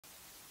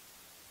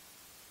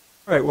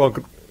All right, well,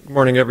 good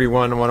morning,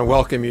 everyone. I want to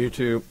welcome you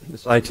to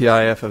this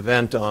ITIF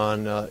event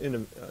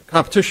on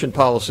competition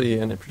policy,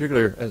 and in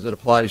particular as it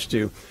applies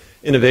to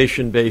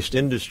innovation-based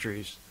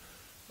industries.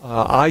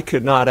 I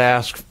could not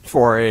ask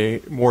for a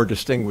more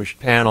distinguished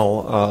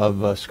panel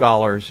of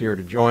scholars here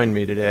to join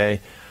me today.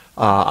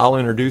 I'll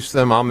introduce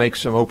them. I'll make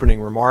some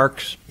opening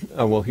remarks.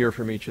 We'll hear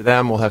from each of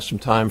them. We'll have some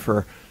time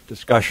for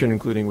discussion,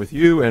 including with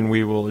you, and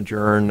we will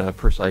adjourn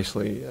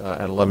precisely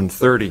at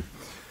 11:30.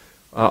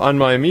 On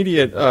my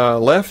immediate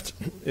left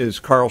is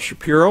Carl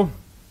Shapiro.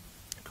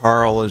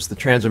 Carl is the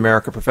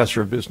Transamerica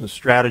Professor of Business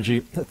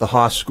Strategy at the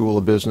Haas School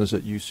of Business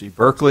at UC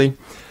Berkeley.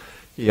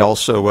 He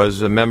also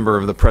was a member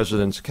of the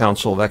President's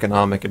Council of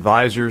Economic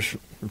Advisors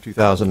from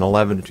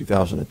 2011 to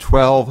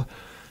 2012.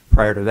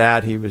 Prior to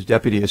that, he was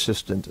Deputy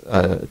Assistant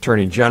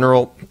Attorney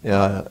General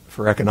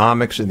for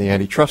Economics in the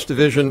Antitrust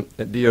Division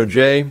at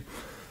DOJ.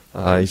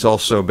 He's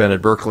also been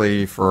at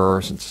Berkeley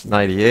since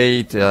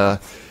 '98.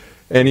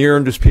 And he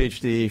earned his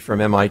PhD from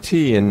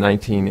MIT in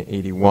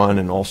 1981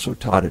 and also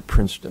taught at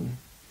Princeton.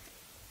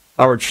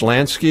 Howard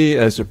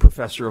Shelanski is a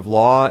professor of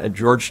law at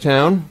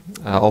Georgetown,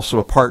 also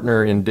a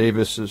partner in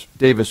Davis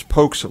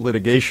Polk's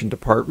litigation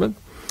department.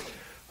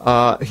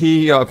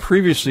 He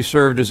previously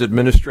served as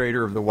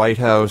administrator of the White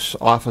House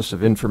Office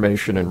of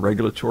Information and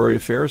Regulatory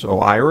Affairs,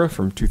 OIRA,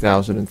 from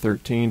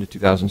 2013 to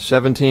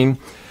 2017.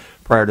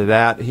 Prior to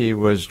that, he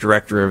was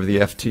director of the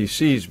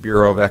FTC's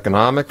Bureau of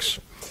Economics.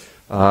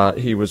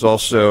 He was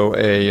also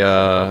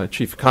a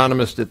chief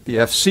economist at the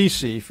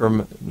FCC from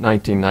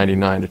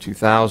 1999 to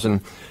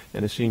 2000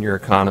 and a senior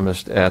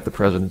economist at the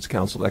President's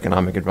Council of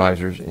Economic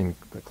Advisors in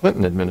the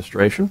Clinton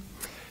administration,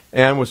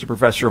 and was a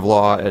professor of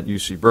law at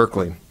UC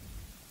Berkeley,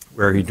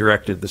 where he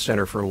directed the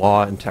Center for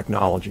Law and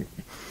Technology.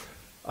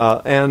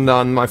 And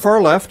on my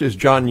far left is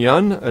John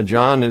Yun.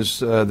 John is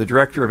the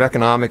Director of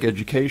Economic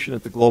Education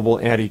at the Global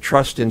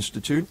Antitrust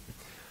Institute.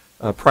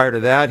 Prior to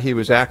that, he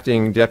was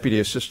acting Deputy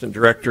Assistant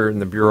Director in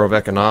the Bureau of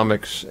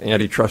Economics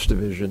Antitrust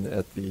Division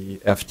at the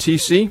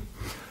FTC.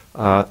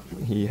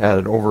 He had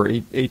an over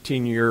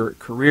 18-year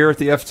career at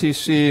the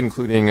FTC,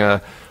 including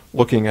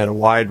looking at a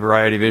wide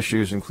variety of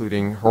issues,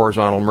 including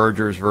horizontal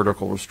mergers,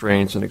 vertical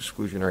restraints, and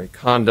exclusionary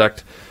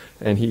conduct.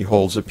 And he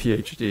holds a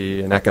PhD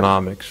in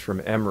economics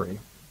from Emory.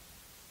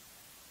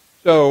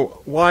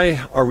 So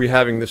why are we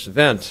having this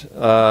event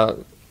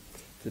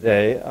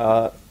today?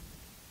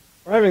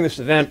 We're having this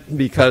event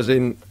because,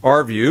 in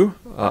our view,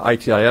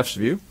 ITIF's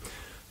view,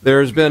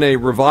 there's been a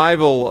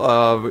revival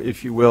of,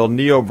 if you will,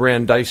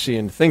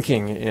 neo-Brandeisian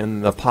thinking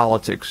in the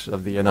politics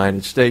of the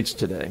United States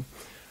today.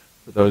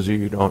 For those of you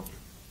who don't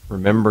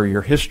remember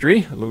your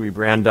history, Louis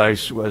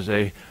Brandeis was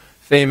a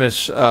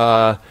famous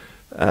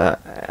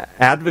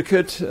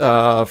advocate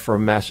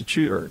from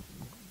Massachusetts, or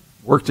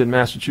worked in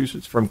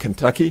Massachusetts, from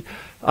Kentucky,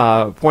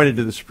 appointed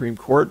to the Supreme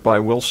Court by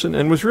Wilson,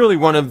 and was really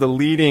one of the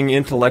leading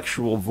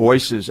intellectual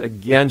voices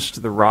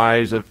against the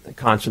rise of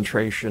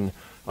concentration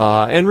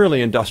and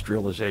really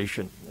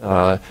industrialization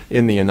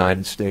in the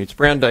United States.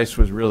 Brandeis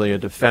was really a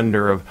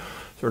defender of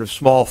sort of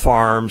small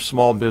farms,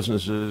 small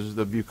businesses,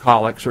 the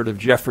bucolic sort of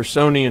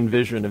Jeffersonian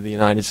vision of the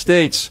United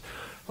States.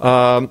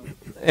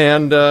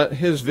 And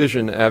his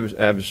vision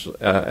obviously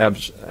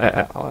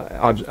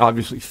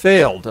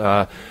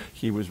failed.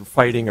 He was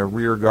fighting a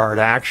rearguard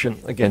action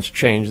against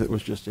change that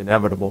was just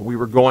inevitable. We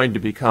were going to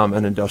become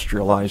an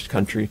industrialized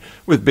country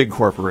with big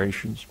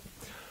corporations.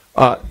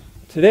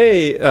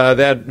 Today,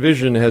 that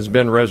vision has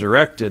been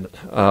resurrected.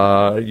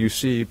 You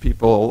see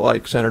people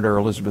like Senator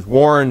Elizabeth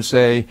Warren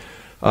say,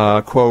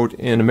 quote,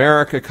 "In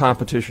America,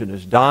 competition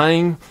is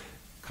dying.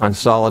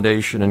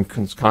 Consolidation and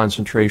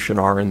concentration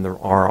are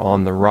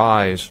on the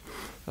rise."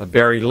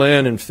 Barry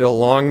Lynn and Phil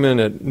Longman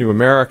at New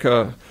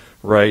America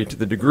write,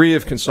 "The degree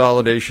of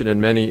consolidation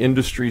in many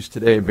industries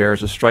today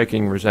bears a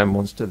striking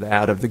resemblance to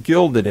that of the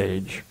Gilded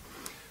Age."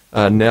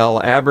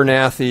 Nell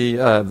Abernathy,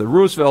 the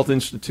Roosevelt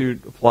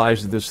Institute,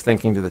 applies this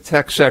thinking to the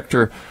tech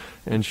sector,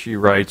 and she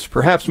writes,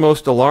 "Perhaps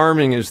most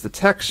alarming is the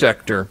tech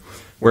sector,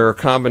 where a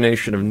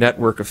combination of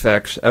network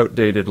effects,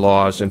 outdated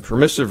laws, and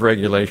permissive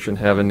regulation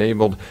have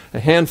enabled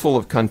a handful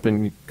of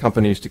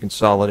companies to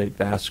consolidate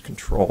vast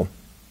control."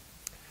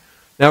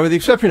 Now, with the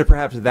exception of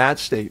perhaps that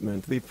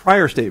statement, the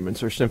prior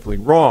statements are simply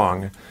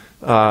wrong.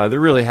 There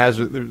really has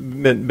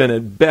been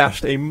at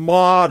best a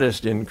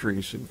modest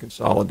increase in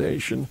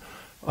consolidation,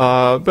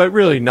 but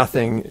really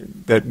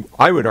nothing that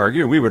I would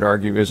argue, we would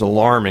argue, is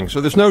alarming.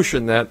 So this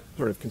notion that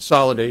sort of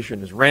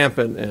consolidation is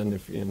rampant, and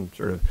if in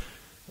sort of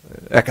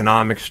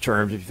economics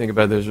terms, if you think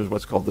about this, there's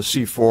what's called the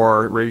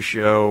C4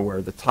 ratio,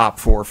 where the top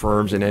 4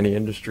 firms in any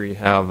industry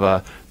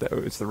have,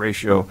 it's the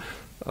ratio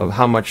of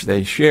how much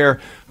they share.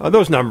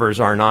 Those numbers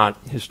are not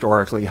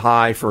historically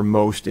high for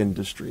most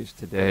industries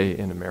today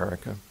in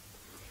America.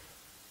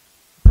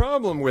 The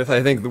problem with,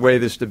 I think, the way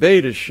this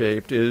debate is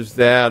shaped is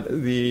that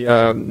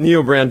the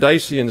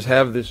neo-Brandeisians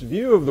have this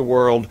view of the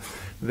world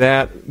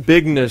that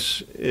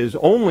bigness is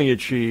only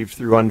achieved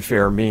through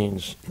unfair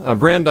means.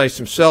 Brandeis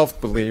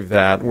himself believed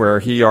that, where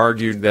he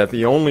argued that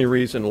the only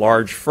reason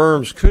large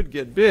firms could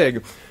get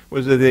big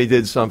was that they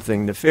did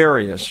something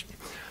nefarious.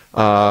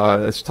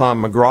 As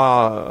Tom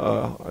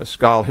McGraw, a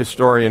scholar,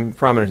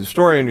 prominent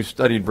historian who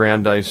studied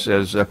Brandeis,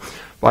 says,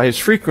 by his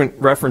frequent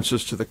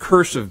references to the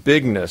curse of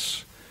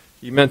bigness,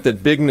 he meant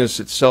that bigness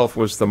itself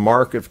was the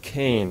mark of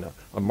Cain,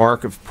 a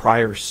mark of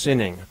prior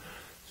sinning.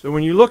 So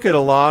when you look at a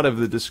lot of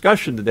the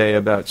discussion today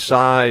about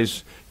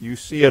size, you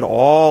see it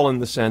all in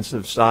the sense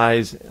of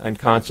size and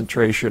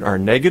concentration are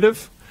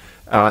negative,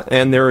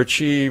 and they're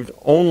achieved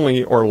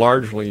only or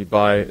largely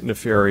by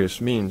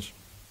nefarious means.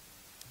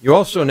 You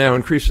also now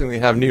increasingly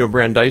have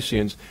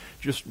neo-Brandeisians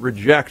just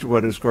reject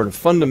what is sort of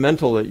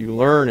fundamental that you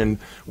learn in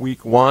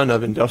week one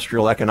of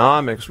industrial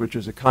economics, which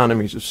is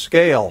economies of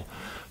scale.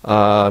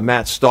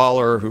 Matt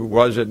Stoller, who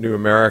was at New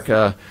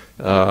America,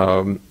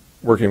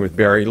 working with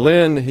Barry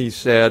Lynn, he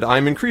said,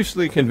 I'm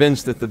increasingly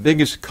convinced that the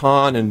biggest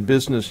con in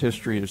business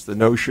history is the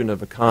notion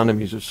of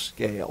economies of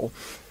scale.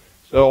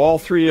 So all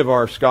three of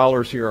our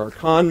scholars here are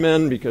con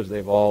men because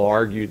they've all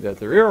argued that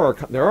there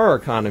are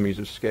economies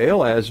of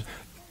scale, as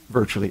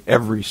virtually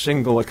every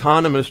single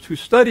economist who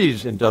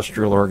studies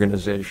industrial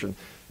organization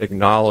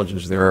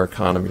acknowledges there are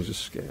economies of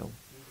scale.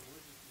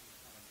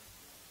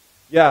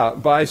 Yeah,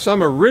 by some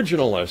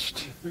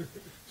originalist.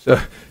 So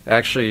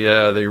actually,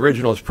 the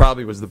originalist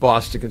probably was the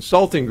Boston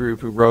Consulting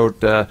Group, who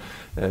wrote a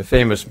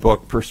famous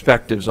book,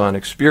 Perspectives on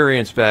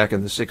Experience, back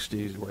in the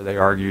 60s, where they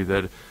argue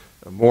that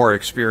more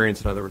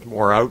experience, in other words,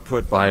 more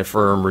output by a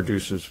firm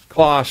reduces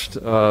cost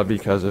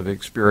because of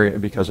experience,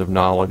 because of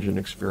knowledge and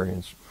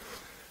experience.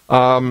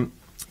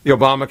 The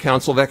Obama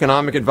Council of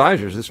Economic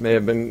Advisors, this may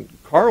have been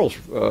Carl's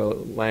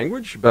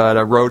language, but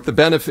wrote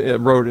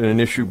in an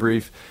issue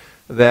brief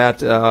that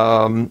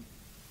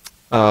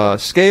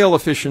scale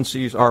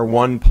efficiencies are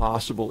one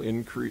possible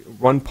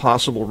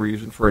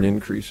reason for an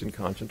increase in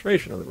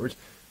concentration. In other words,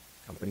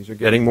 companies are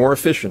getting more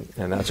efficient,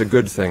 and that's a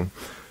good thing.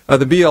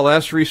 The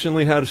BLS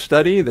recently had a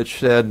study that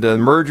said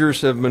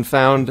mergers are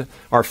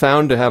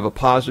found to have a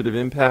positive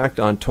impact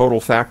on total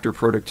factor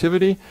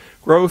productivity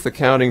growth,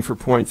 accounting for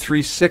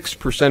 0.36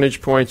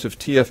 percentage points of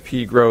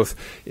TFP growth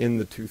in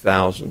the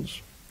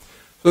 2000s.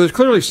 So there's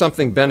clearly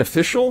something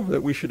beneficial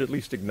that we should at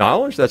least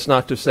acknowledge. That's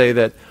not to say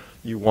that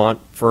you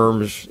want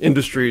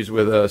industries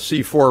with a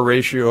C4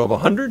 ratio of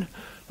 100,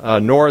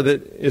 nor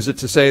is it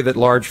to say that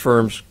large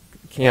firms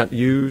can't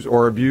use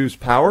or abuse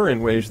power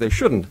in ways they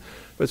shouldn't.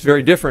 But it's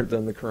very different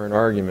than the current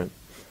argument.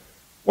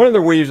 One of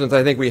the reasons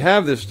I think we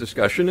have this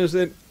discussion is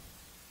that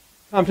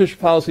competition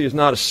policy is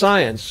not a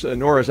science,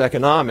 nor is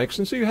economics,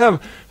 and so you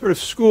have sort of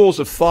schools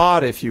of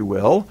thought, if you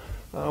will.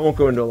 I won't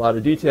go into a lot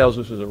of details.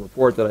 This is a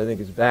report that I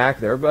think is back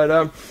there,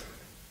 but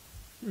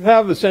you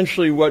have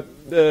essentially what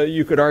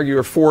you could argue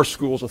are four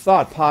schools of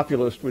thought.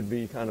 Populist would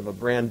be kind of a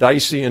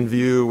Brandeisian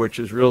view, which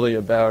is really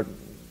about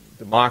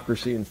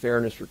democracy and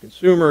fairness for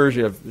consumers.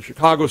 You have the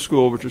Chicago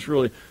School, which is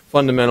really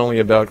fundamentally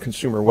about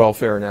consumer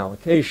welfare and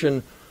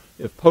allocation.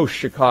 You have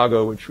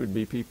post-Chicago, which would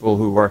be people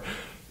who are,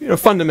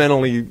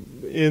 fundamentally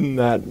in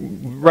that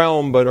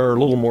realm, but are a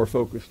little more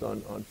focused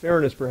on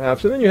fairness,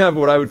 perhaps. And then you have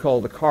what I would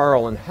call the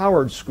Carl and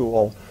Howard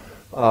School,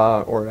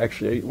 or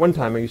actually, one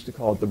time I used to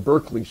call it the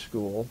Berkeley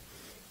School,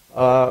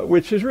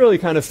 which is really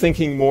kind of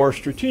thinking more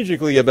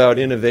strategically about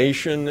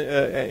innovation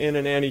in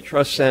an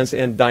antitrust sense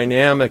and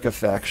dynamic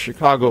effects.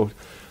 Chicago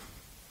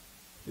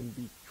can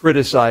be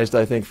criticized,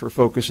 I think, for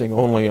focusing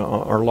only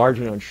on, or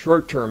largely on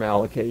short-term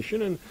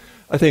allocation, and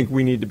I think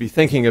we need to be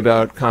thinking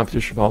about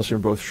competition policy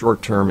from both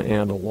short-term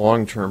and a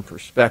long-term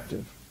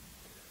perspective.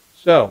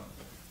 So,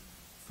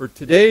 for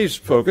today's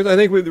focus, I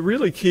think the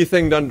really key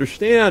thing to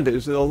understand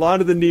is that a lot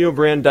of the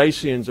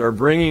neo-Brandeisians are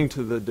bringing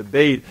to the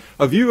debate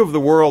a view of the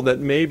world that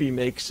maybe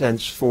makes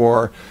sense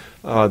for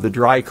the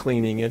dry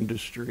cleaning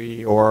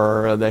industry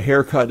or the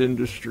haircut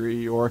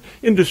industry or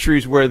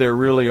industries where there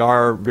really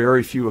are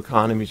very few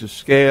economies of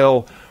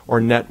scale or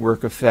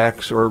network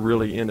effects or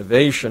really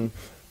innovation.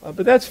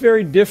 But that's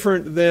very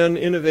different than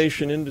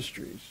innovation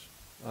industries.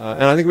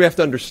 And I think we have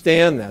to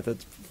understand that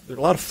there's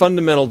a lot of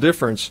fundamental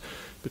difference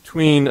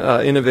between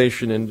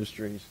innovation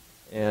industries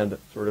and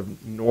sort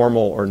of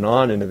normal or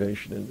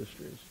non-innovation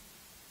industries.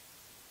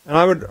 And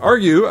I would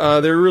argue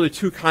there are really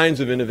two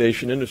kinds of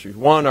innovation industries.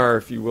 One are,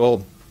 if you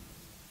will,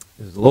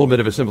 is a little bit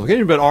of a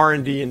simplification, but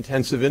R&D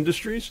intensive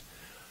industries.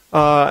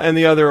 And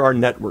the other are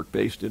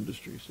network-based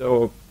industries.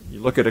 So you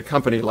look at a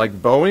company like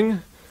Boeing.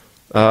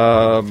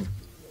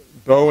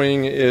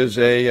 Boeing is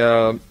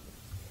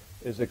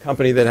a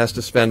company that has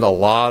to spend a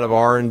lot of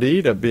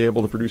R&D to be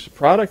able to produce a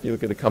product. You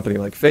look at a company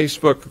like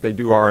Facebook, they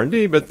do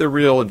R&D, but the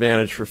real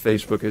advantage for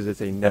Facebook is it's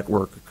a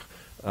network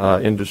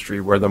industry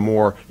where the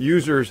more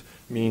users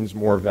means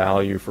more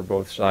value for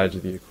both sides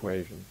of the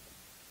equation.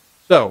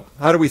 So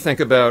how do we think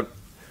about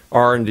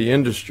R&D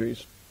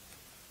industries?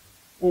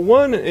 Well,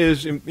 one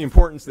is the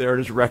importance there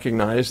is to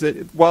recognize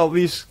that while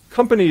these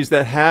companies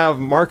that have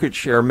market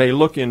share may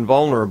look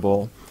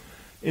invulnerable,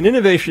 in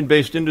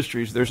innovation-based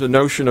industries, there's a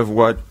notion of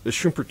what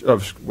some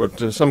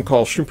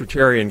call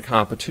Schumpeterian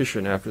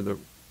competition, after the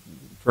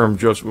term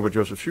what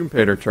Joseph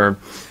Schumpeter termed.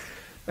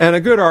 And a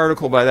good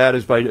article by that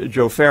is by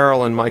Joe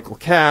Farrell and Michael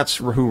Katz,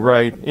 who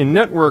write, in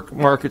network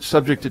markets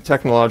subject to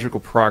technological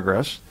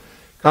progress,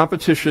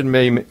 Competition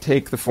may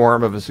take the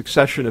form of a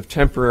succession of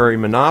temporary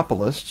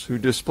monopolists who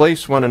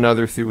displace one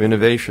another through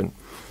innovation.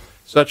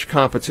 Such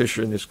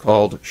competition is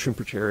called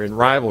Schumpeterian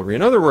rivalry.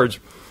 In other words,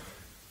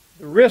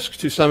 the risk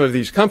to some of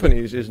these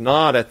companies is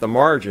not at the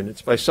margin.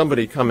 It's by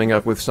somebody coming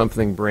up with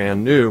something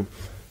brand new.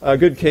 A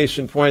good case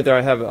in point there,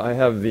 I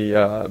have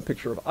the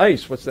picture of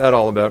ICE. What's that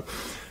all about?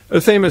 A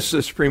famous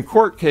Supreme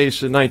Court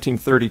case in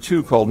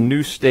 1932 called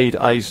New State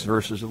ICE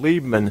versus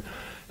Liebman.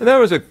 And that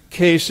was a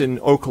case in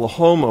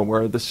Oklahoma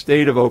where the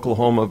state of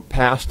Oklahoma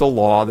passed a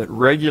law that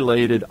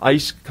regulated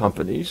ice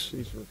companies.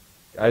 These were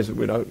guys that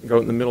would go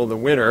in the middle of the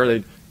winter.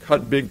 They'd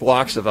cut big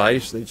blocks of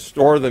ice. They'd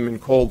store them in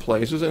cold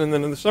places. And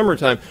then in the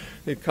summertime,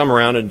 they'd come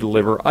around and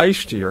deliver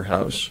ice to your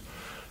house.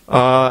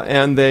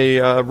 And they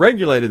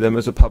regulated them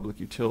as a public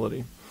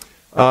utility.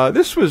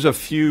 This was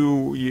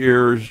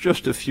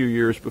just a few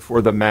years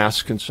before the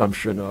mass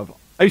consumption of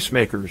ice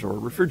makers or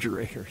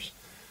refrigerators.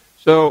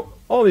 So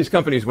all these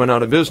companies went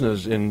out of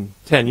business in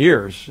 10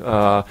 years.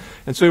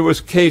 And so it was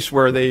a case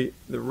where the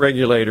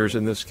regulators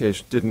in this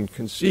case didn't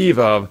conceive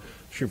of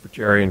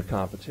Schumpeterian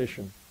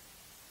competition.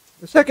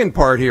 The second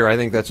part here, I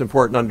think that's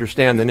important to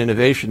understand in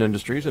innovation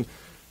industries, and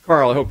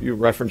Carl, I hope you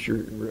reference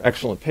your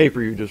excellent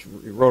paper you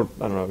wrote,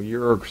 I don't know, a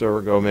year or so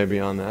ago maybe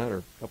on that, or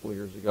a couple of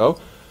years ago.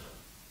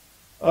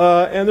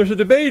 And there's a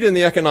debate in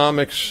the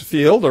economics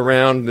field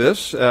around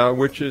this,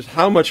 which is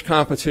how much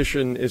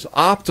competition is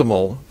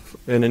optimal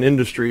in an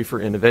industry for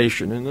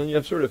innovation. And then you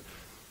have sort of,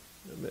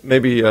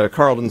 maybe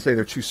Carl didn't say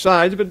there are two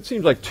sides, but it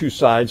seems like two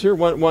sides here.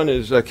 One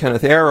is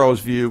Kenneth Arrow's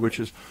view, which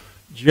is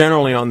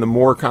generally on the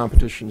more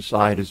competition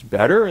side is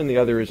better, and the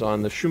other is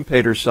on the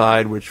Schumpeter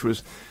side, which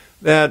was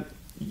that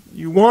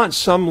you want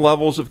some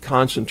levels of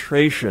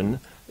concentration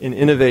in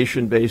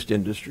innovation-based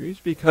industries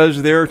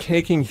because they're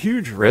taking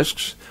huge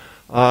risks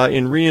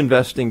in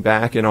reinvesting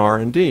back in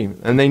R&D.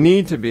 And they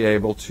need to be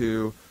able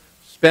to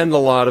spend a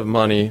lot of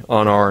money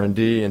on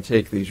R&D and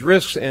take these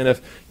risks. And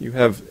if you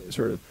have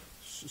sort of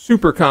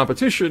super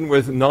competition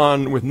with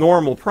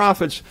normal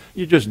profits,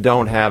 you just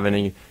don't have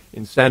any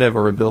incentive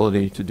or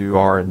ability to do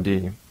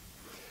R&D.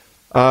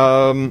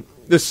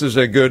 This is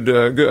a good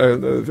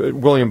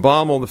William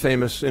Baumol, the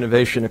famous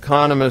innovation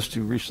economist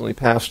who recently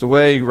passed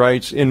away,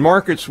 writes, in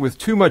markets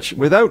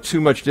without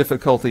too much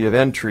difficulty of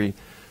entry,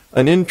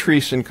 an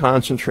increase in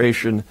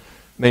concentration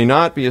may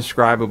not be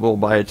ascribable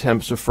by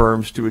attempts of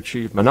firms to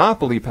achieve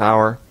monopoly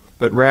power,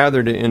 but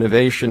rather to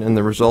innovation and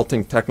the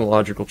resulting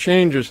technological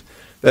changes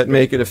that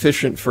make it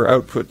efficient for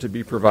output to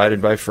be provided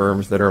by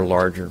firms that are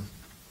larger.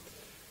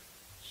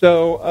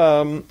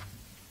 So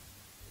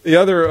the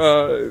other,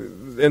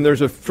 and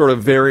there's a sort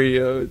of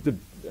very, I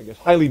guess,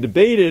 highly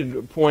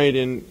debated point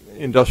in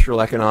industrial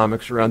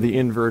economics around the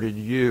inverted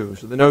U.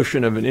 So the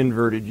notion of an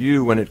inverted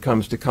U when it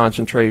comes to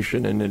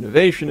concentration and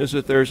innovation is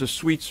that there's a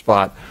sweet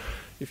spot.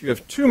 If you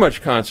have too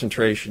much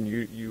concentration,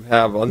 you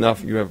have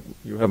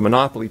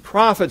monopoly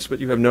profits, but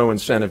you have no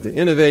incentive to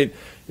innovate.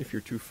 If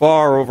you're too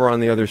far over on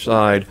the other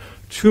side,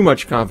 too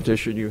much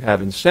competition, you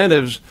have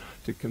incentives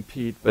to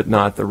compete, but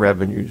not the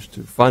revenues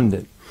to fund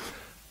it.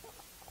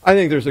 I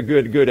think there's a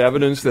good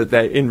evidence that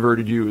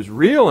inverted U is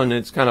real, and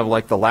it's kind of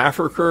like the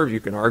Laffer curve.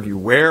 You can argue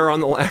where on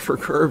the Laffer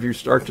curve you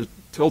start to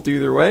tilt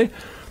either way,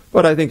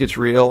 but I think it's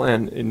real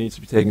and it needs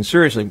to be taken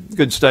seriously.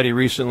 Good study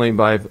recently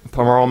by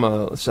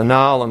Paroma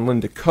Sanal and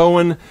Linda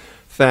Cohen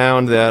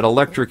found that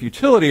electric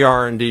utility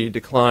R&D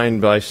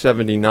declined by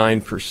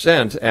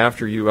 79%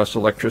 after U.S.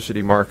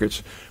 electricity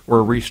markets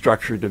were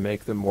restructured to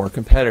make them more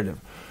competitive.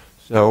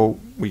 So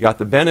we got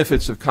the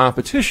benefits of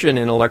competition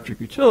in electric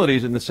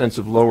utilities in the sense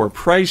of lower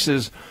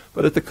prices,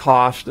 but at the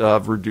cost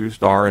of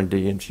reduced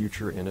R&D and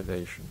future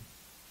innovation.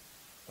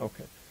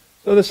 Okay.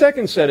 So the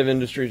second set of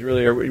industries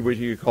really are what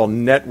you call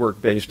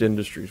network-based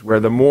industries, where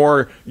the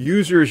more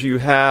users you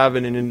have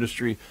in an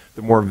industry,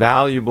 the more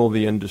valuable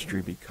the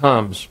industry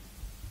becomes.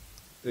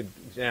 Good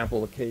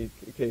example, a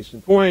case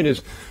in point,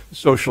 is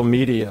social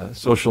media,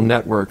 social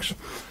networks.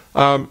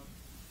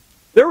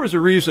 There was a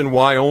reason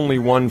why only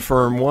one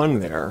firm won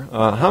there.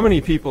 How many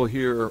people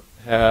here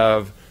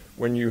have,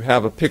 when you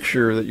have a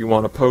picture that you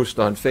want to post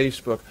on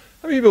Facebook,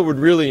 how many people would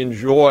really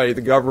enjoy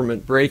the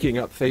government breaking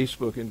up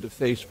Facebook into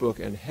Facebook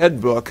and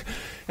Headbook,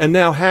 and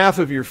now half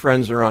of your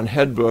friends are on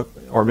Headbook,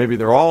 or maybe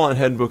they're all on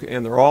Headbook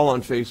and they're all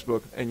on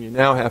Facebook, and you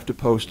now have to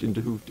post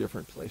into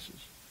different places?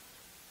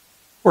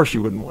 Of course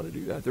you wouldn't want to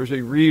do that. There's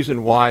a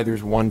reason why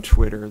there's one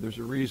Twitter. There's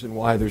a reason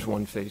why there's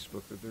one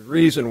Facebook. There's a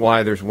reason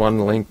why there's one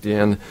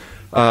LinkedIn.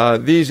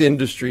 These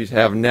industries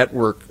have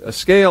network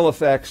scale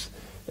effects,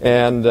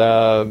 and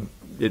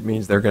it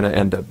means they're going to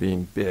end up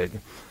being big.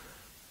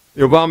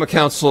 The Obama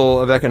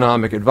Council of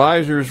Economic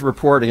Advisors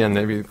report, again,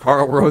 maybe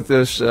Carl wrote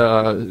this,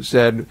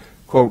 said,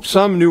 quote,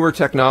 some newer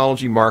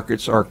technology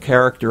markets are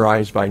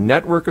characterized by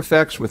network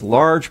effects with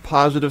large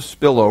positive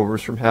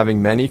spillovers from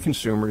having many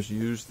consumers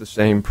use the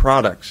same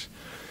products.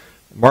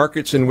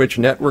 Markets in which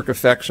network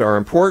effects are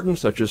important,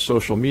 such as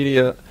social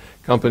media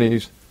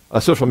companies,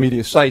 social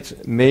media sites,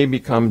 may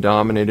become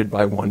dominated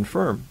by one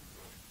firm.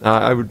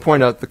 I would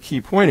point out the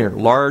key point here,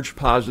 large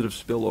positive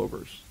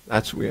spillovers.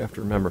 That's what we have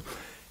to remember.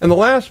 And the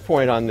last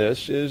point on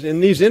this is in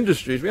these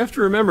industries, we have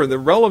to remember the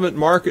relevant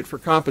market for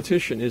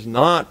competition is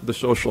not the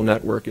social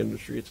network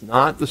industry. It's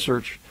not the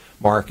search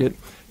market.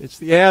 It's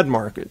the ad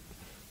market.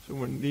 So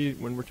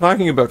when we're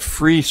talking about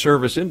free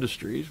service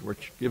industries,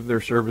 which give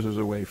their services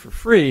away for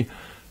free,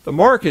 the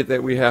market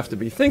that we have to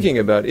be thinking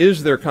about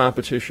is there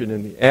competition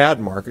in the ad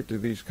market. Do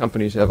these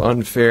companies have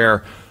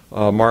unfair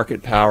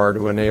market power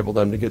to enable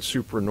them to get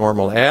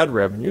supernormal ad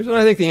revenues? And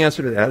I think the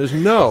answer to that is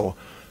no.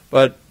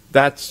 But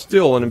that's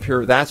still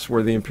that's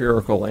where the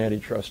empirical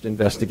antitrust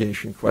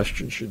investigation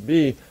question should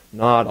be,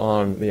 not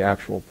on the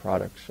actual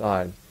product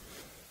side.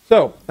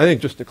 So I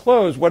think just to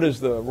close, what is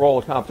the role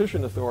of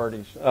competition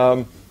authorities?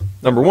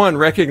 Number one,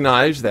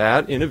 recognize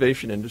that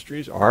innovation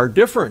industries are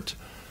different.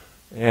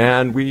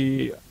 And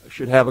we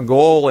should have a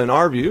goal, in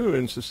our view,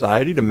 in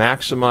society to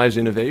maximize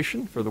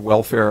innovation for the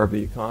welfare of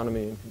the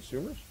economy and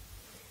consumers.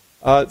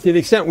 To the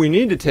extent we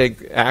need to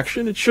take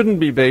action, it shouldn't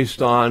be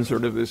based on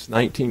sort of this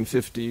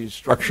 1950s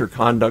structure,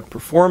 conduct,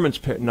 performance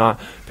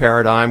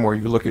paradigm where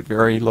you look at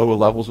very low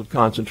levels of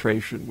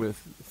concentration with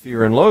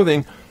fear and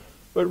loathing,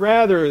 but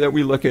rather that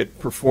we look at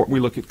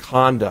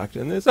conduct.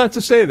 And it's not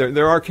to say that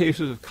there are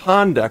cases of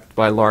conduct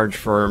by large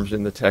firms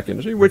in the tech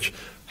industry which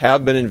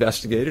have been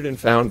investigated and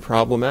found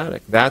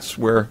problematic. That's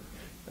where,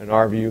 in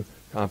our view,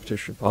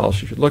 competition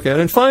policy should look at.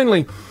 And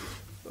finally,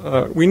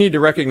 we need to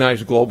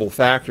recognize global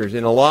factors.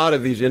 In a lot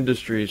of these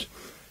industries,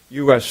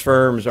 U.S.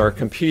 firms are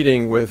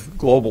competing with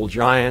global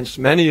giants,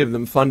 many of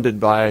them funded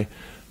by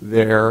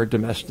their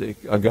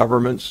domestic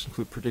governments,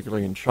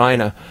 particularly in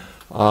China.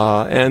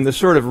 And the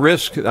sort of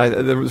risk, I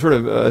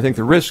think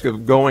the risk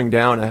of going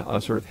down a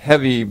sort of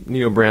heavy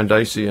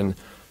neo-Brandeisian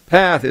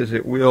path is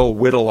it will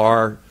whittle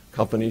our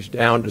companies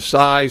down to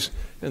size,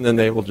 and then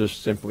they will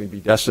just simply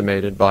be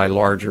decimated by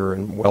larger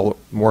and more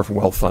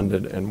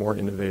well-funded and more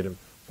innovative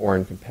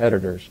foreign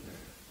competitors.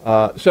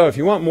 So if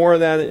you want more of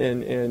that,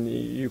 and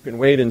you can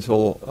wait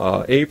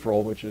until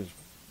April, which is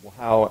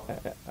how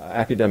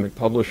academic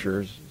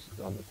publishers,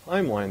 on the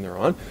timeline they're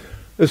on.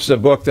 This is a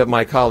book that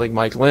my colleague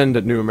Mike Lind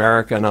at New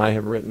America and I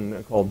have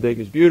written called Big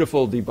is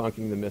Beautiful,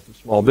 Debunking the Myth of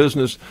Small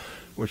Business,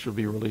 which will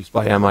be released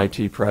by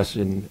MIT Press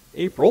in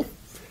April.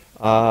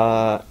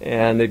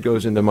 And it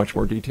goes into much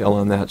more detail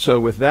on that. So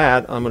with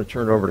that, I'm going to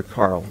turn it over to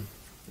Carl.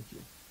 Thank you.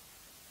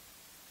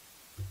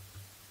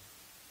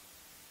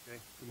 Okay.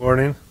 Good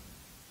morning.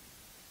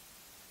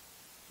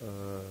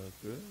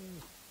 Good.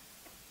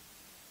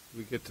 Did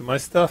we get to my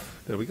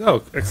stuff? There we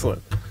go.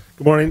 Excellent.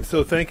 Good morning.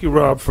 So thank you,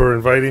 Rob, for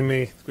inviting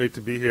me. It's great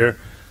to be here.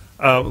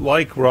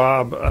 Like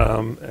Rob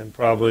and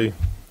probably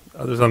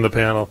others on the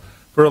panel,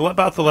 for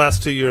about the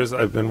last 2 years,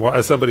 I've been,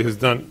 as somebody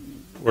who's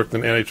worked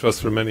in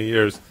antitrust for many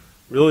years,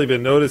 really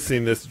been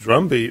noticing this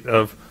drumbeat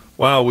of,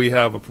 wow, we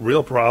have a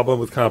real problem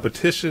with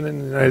competition in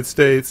the United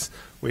States.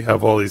 We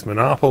have all these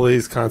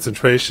monopolies,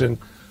 concentration,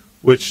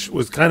 which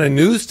was kind of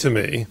news to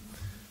me.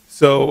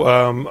 So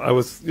I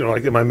was,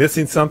 like, am I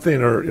missing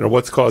something, or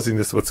what's causing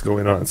this? What's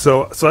going on?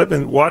 So I've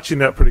been watching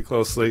that pretty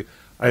closely.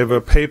 I have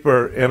a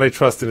paper,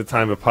 Antitrust in a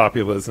Time of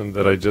Populism,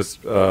 that I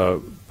just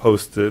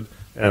posted,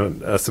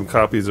 and some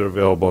copies are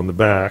available in the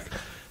back.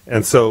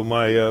 And so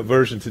my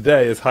version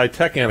today is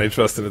High-Tech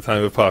Antitrust in a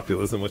Time of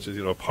Populism, which is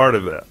a part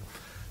of that.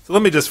 So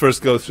let me just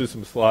first go through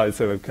some slides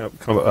that have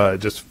come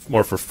just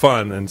more for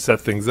fun and set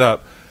things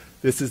up.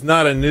 This is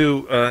not a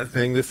new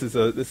thing. This is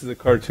a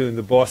cartoon,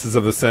 the bosses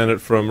of the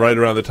Senate, from right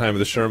around the time of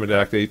the Sherman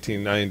Act,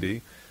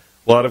 1890.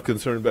 A lot of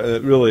concern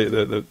about really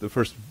the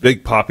first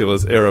big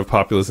populist era of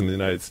populism in the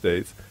United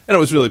States. And it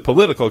was really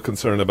political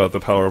concern about the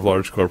power of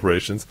large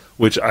corporations,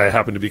 which I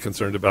happen to be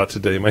concerned about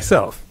today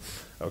myself.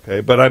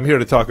 Okay, but I'm here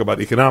to talk about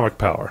economic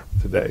power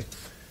today.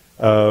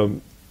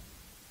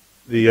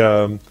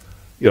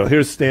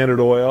 Here's Standard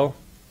Oil,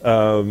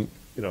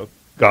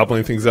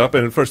 gobbling things up.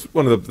 And first,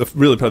 one of the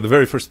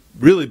very first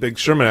really big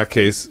Sherman Act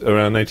case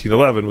around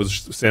 1911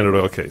 was the Standard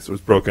Oil case. It was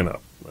broken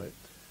up. Right.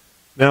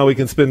 Now we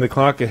can spin the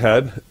clock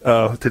ahead.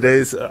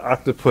 Today's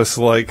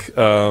octopus-like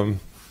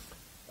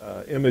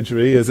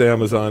imagery is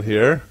Amazon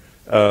here.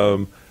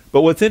 But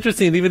what's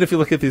interesting, even if you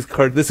look at these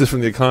cards, this is from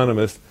The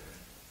Economist.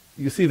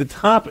 You see the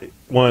top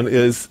one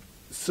is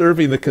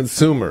serving the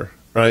consumer,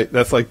 right?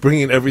 That's like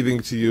bringing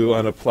everything to you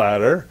on a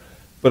platter.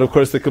 But of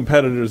course, the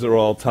competitors are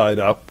all tied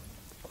up.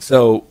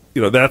 So,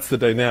 that's the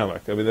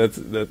dynamic. I mean,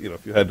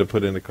 if you had to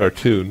put in a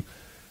cartoon,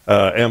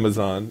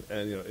 Amazon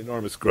and,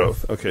 enormous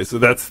growth. Okay, so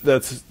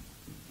that's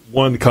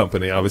one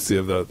company, obviously,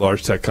 of the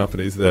large tech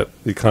companies that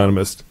The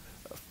Economist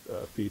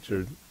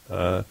featured.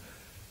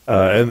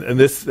 And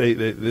this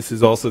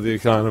is also The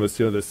Economist,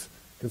 this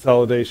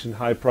consolidation,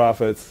 high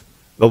profits.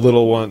 The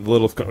little one,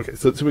 okay.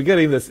 So we're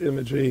getting this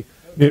imagery.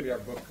 Maybe our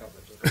book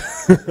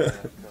covers.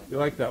 You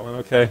like that one?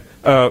 Okay.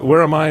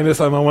 Where am I in this?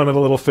 I'm on one of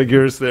the little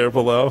figures there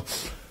below.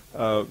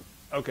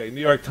 Okay.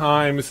 New York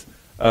Times.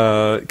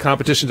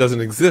 Competition doesn't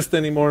exist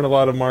anymore in a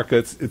lot of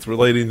markets. It's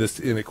relating this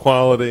to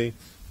inequality.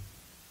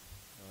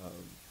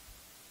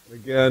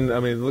 Again, I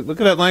mean,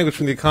 look at that language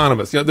from The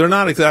Economist. They're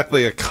not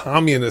exactly a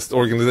communist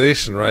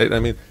organization, right?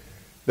 I mean,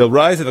 the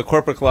rise of the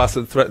corporate class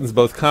that threatens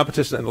both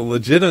competition and the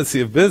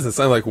legitimacy of business.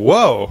 I'm like,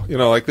 whoa,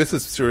 like this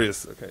is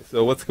serious. Okay,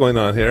 so what's going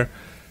on here?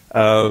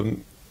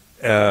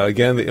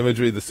 Again, the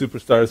imagery, the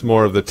superstars,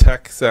 more of the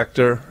tech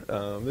sector.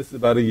 This is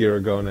about a year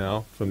ago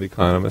now from The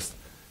Economist.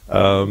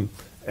 And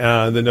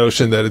the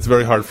notion that it's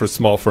very hard for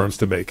small firms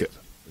to make it,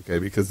 okay,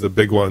 because the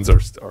big ones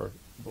are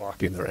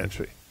blocking their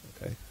entry.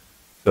 Okay,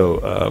 so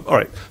all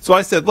right. So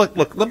I said, look,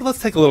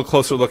 let's take a little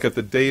closer look at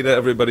the data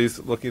everybody's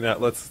looking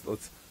at. Let's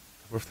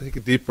take a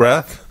deep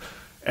breath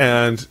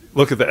and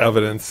look at the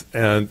evidence.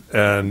 And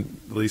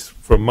at least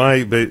from my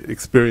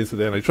experience with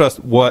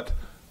antitrust, what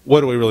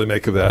do we really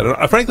make of that?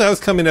 And frankly, I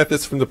was coming at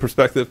this from the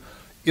perspective,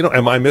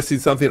 am I missing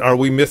something? Are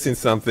we missing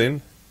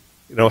something?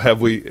 Do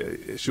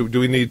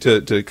we need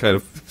to kind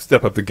of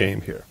step up the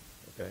game here?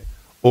 Okay,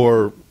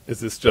 or is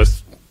this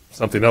just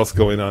something else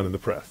going on in the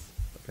press?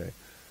 Okay,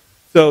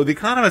 so The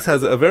Economist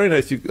has a very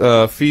nice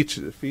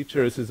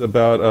feature. This is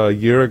about a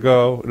year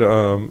ago.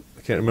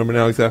 I can't remember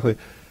now exactly,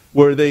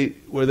 where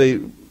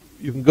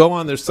you can go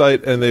on their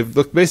site and they've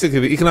looked. Basically,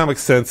 the economic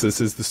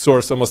census is the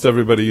source almost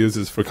everybody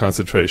uses for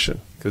concentration,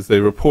 because they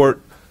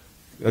report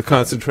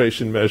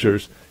concentration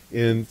measures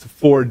in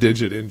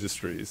 4-digit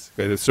industries,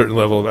 okay, a certain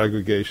level of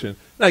aggregation.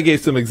 And I gave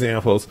some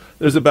examples.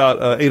 There's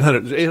about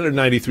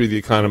 893 The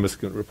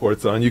Economist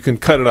reports on. You can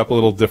cut it up a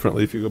little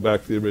differently if you go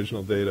back to the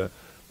original data.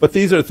 But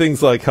these are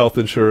things like health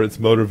insurance,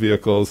 motor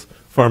vehicles,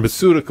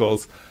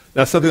 pharmaceuticals.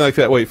 Now, something like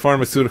that,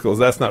 pharmaceuticals,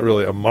 that's not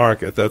really a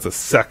market, that's a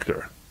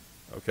sector.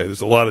 Okay, there's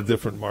a lot of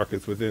different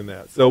markets within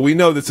that. So we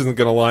know this isn't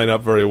going to line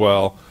up very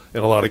well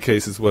in a lot of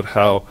cases with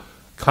how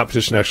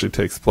competition actually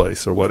takes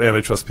place, or what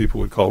antitrust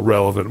people would call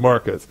relevant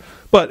markets.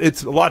 But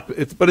it's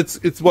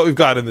it's what we've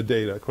got in the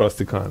data across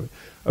the economy.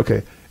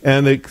 Okay,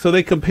 and so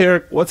they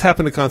compare what's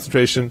happened to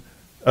concentration.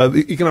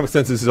 The economic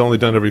census is only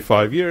done every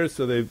 5 years,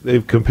 so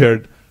they've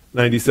compared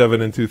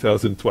 97 and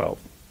 2012.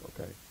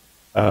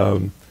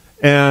 Okay.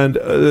 And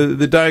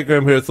the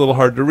diagram here, it's a little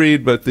hard to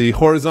read, but the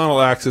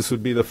horizontal axis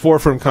would be the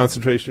 4-firm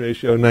concentration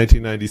ratio in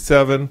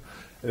 1997,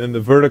 and then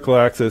the vertical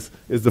axis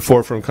is the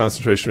 4-firm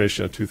concentration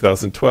ratio in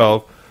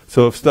 2012.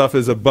 So if stuff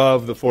is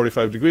above the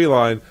 45-degree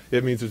line,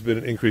 it means there's been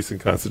an increase in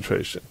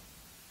concentration.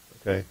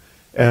 Okay,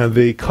 and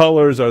the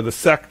colors are the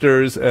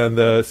sectors, and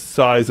the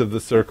size of the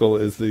circle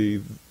is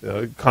the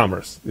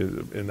commerce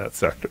in that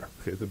sector.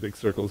 Okay, the big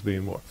circles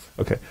being more.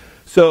 Okay,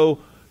 so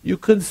you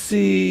can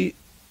see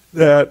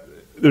that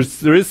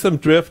there is some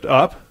drift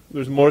up.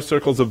 There's more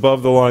circles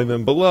above the line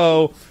than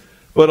below,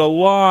 but a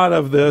lot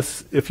of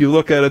this, if you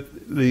look at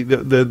it,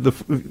 the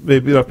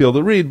maybe not be able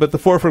to read, but the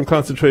 4-firm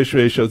concentration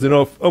ratios,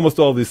 almost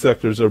all these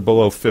sectors are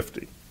below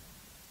 50.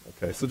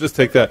 Okay, so just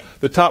take that.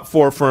 The top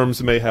 4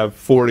 firms may have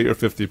 40 or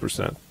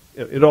 50%.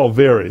 It all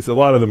varies. A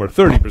lot of them are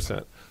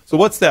 30%. So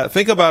what's that?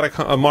 Think about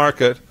a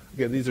market.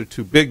 Again, these are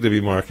too big to be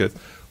markets,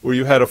 where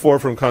you had a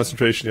 4-firm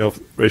concentration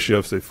ratio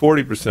of, say,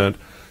 40%.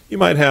 You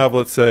might have,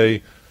 let's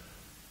say,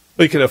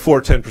 you could have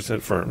 4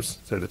 10% firms,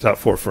 say the top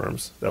 4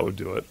 firms, that would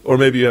do it. Or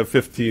maybe you have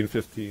 15,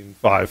 15,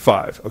 5,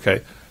 5,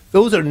 okay?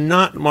 Those are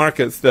not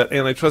markets that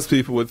antitrust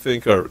people would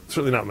think are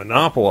certainly not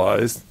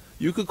monopolized.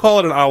 You could call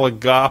it an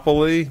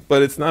oligopoly,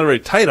 but it's not a very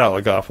tight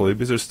oligopoly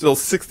because there's still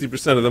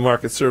 60% of the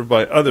market served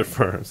by other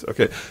firms,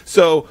 okay?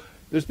 So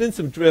there's been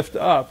some drift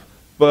up,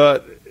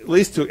 but at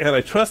least to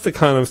antitrust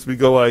economists, we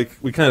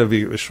kind of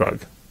give a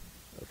shrug,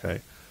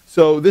 okay?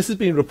 So this is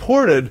being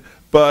reported,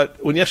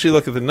 but when you actually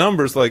look at the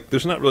numbers,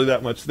 there's not really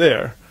that much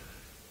there.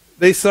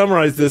 They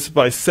summarize this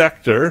by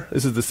sector.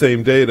 This is the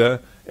same data.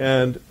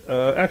 And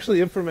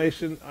actually,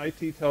 information,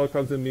 IT,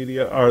 telecoms, and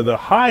media are the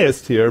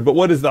highest here. But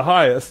what is the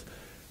highest?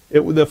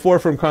 The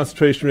 4-firm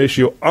concentration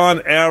ratio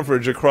on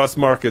average across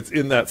markets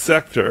in that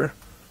sector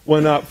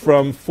went up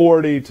from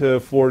 40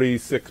 to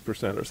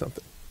 46% or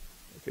something.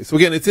 Okay, so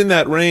again, it's in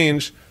that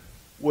range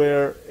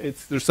where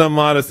there's some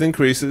modest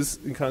increases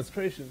in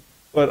concentration,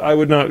 but I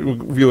would not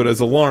view it as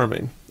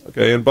alarming.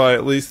 Okay, and by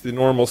at least the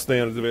normal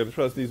standards of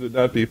antitrust, these would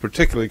not be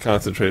particularly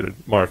concentrated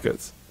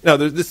markets. Now,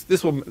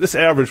 this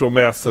average will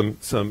mask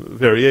some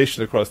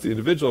variation across the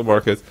individual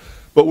markets,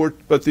 but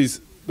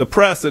the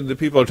press and the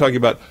people are talking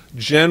about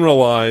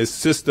generalized,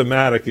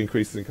 systematic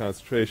increases in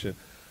concentration.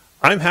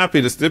 I'm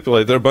happy to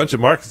stipulate there are a bunch of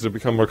markets that have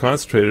become more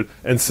concentrated,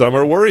 and some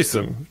are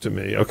worrisome to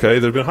me. Okay,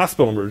 there have been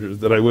hospital mergers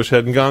that I wish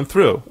hadn't gone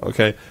through.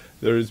 Okay,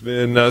 there's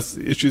been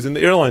issues in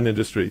the airline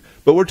industry,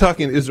 but we're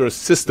talking: is there a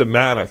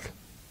systematic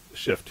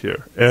shift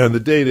here? And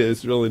the data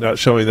is really not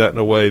showing that in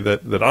a way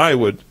that I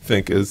would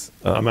think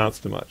amounts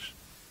to much.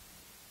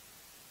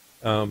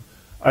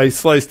 I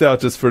sliced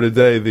out just for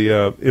today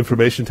the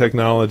information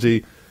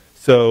technology.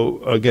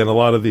 So again, a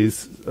lot of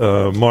these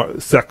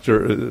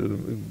sector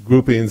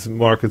groupings,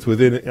 markets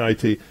within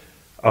IT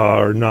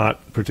are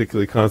not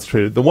particularly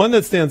concentrated. The one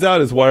that stands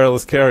out is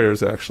wireless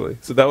carriers, actually.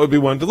 So that would be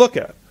one to look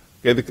at.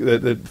 Okay,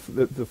 the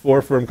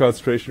 4-firm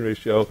concentration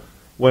ratio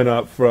went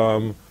up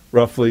from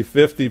roughly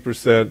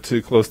 50%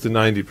 to close to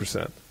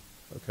 90%.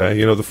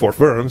 Okay, the 4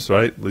 firms,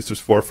 right? At least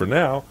there's 4 for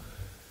now.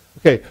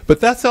 Okay,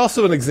 but that's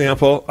also an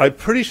example. I'm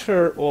pretty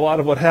sure a lot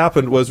of what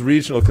happened was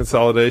regional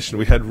consolidation.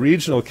 We had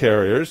regional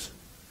carriers,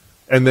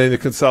 and then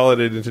it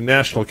consolidated into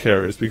national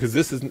carriers, because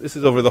this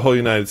is over the whole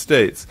United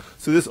States.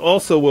 So this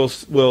also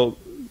will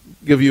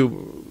give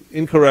you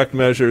incorrect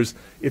measures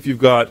if you've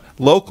got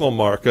local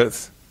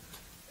markets,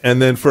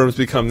 and then firms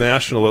become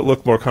national that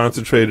look more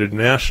concentrated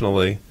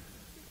nationally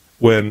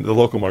when the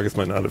local markets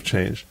might not have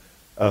changed.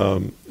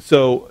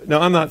 So now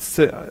I'm not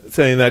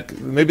saying that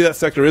maybe that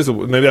sector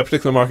maybe that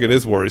particular market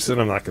is worrisome.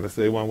 I'm not going to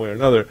say one way or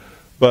another,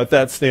 but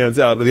that stands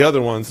out. The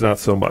other ones, not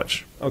so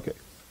much. Okay.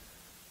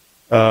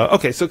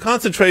 Okay, so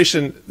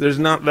concentration, there's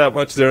not that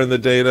much there in the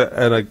data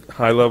at a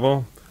high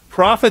level.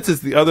 Profits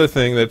is the other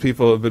thing that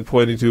people have been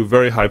pointing to,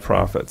 very high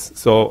profits.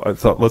 So I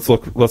thought let's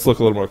look a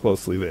little more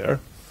closely there.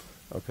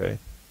 Okay.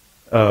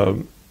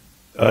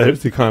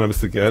 Here's the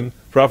economist again.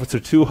 Profits are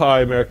too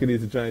high. America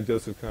needs a giant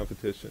dose of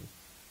competition.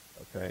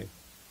 Okay.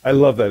 I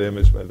love that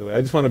image, by the way.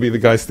 I just want to be the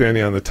guy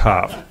standing on the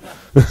top.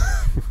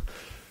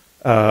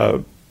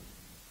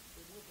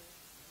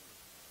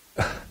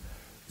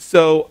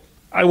 So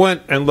I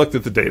went and looked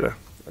at the data,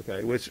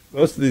 okay, which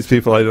most of these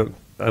people I don't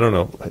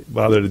know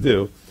bother to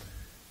do.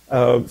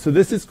 So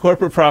this is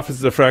corporate profits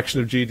as a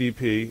fraction of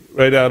GDP,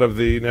 right out of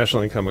the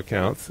national income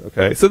accounts.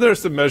 Okay, so there are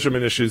some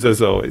measurement issues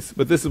as always,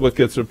 but this is what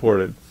gets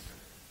reported.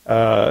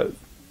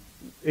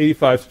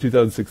 85 to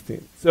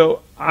 2016.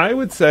 So I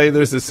would say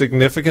there's a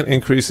significant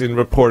increase in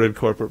reported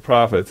corporate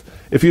profits.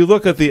 If you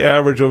look at the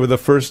average over the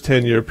first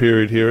 10-year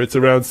period here, it's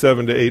around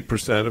 7 to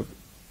 8% of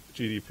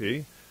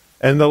GDP.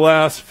 And the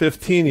last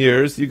 15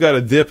 years, you got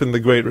a dip in the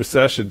Great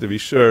Recession, to be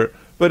sure,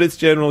 but it's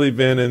generally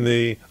been in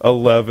the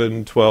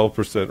 11,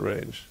 12%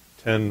 range,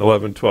 10,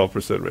 11,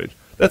 12% range.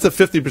 That's a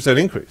 50%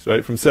 increase,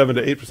 right, from 7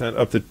 to 8%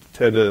 up to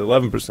 10 to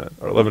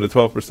 11%, or 11 to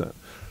 12%.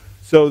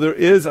 So there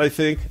is, I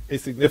think, a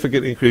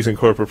significant increase in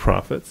corporate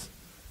profits.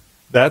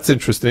 That's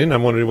interesting.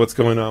 I'm wondering what's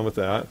going on with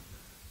that.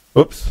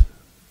 Oops.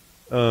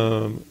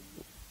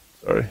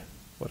 Sorry.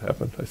 What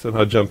happened? I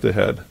somehow jumped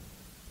ahead.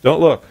 Don't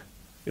look.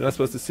 You're not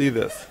supposed to see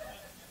this.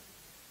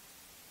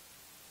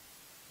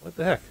 What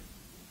the heck?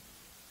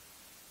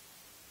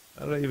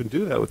 How did I even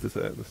do that with this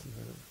ad?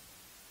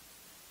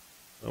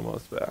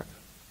 Almost back.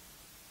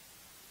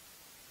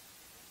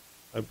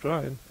 I'm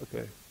trying.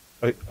 Okay.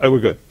 We're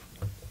good.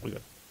 We're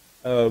good.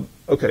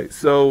 Okay,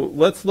 so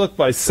let's look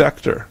by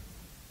sector.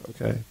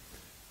 Okay.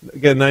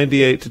 Again,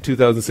 98 to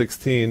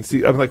 2016.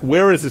 See, I'm like,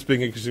 where is this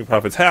big increase in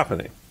profits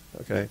happening?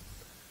 Okay.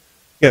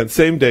 Again,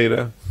 same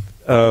data,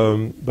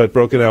 but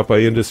broken out by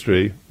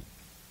industry.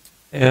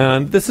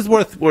 And this is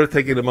worth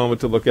taking a moment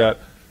to look at.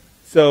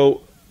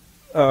 So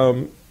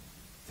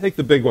take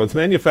the big ones.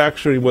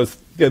 Manufacturing was,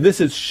 again,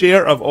 this is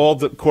share of all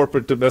the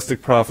corporate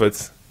domestic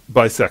profits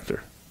by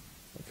sector.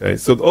 Okay,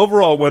 so the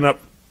overall went up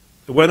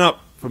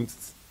from,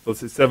 let's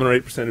say, 7 or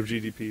 8% of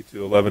GDP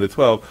to 11 to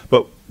 12,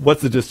 but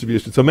what's the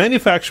distribution? So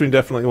manufacturing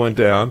definitely went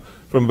down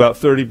from about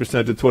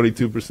 30% to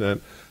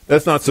 22%.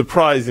 That's not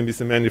surprising because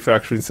the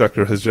manufacturing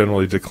sector has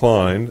generally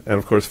declined and,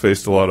 of course,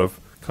 faced a lot of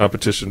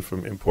competition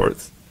from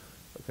imports.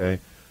 Okay,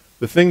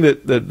 the thing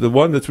the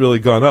one that's really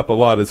gone up a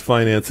lot is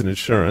finance and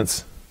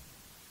insurance.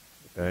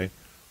 Okay,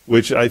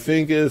 which I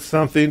think is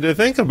something to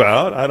think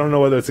about. I don't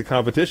know whether it's a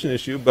competition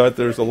issue, but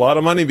there's a lot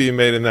of money being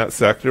made in that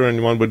sector,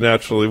 and one would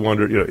naturally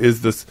wonder,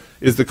 is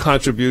the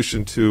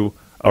contribution to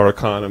our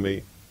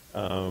economy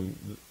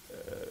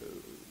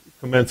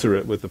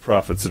commensurate with the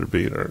profits that are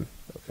being earned?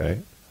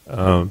 Okay,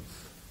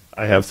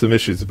 I have some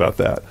issues about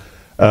that.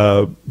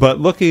 But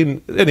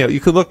looking, anyhow, you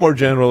could look more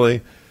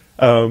generally.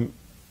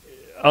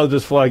 I'll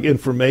just flag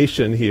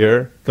information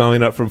here,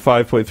 going up from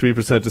 5.3% to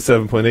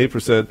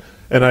 7.8%.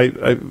 And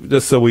I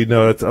just so we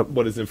know that's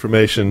what is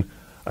information,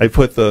 I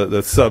put the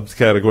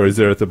subcategories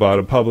there at the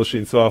bottom.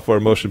 Publishing, software,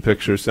 motion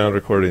pictures, sound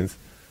recordings.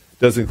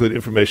 Does include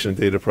information and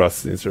data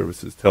processing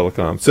services,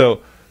 telecom.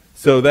 So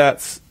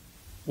that's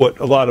what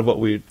a lot of what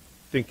we're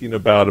thinking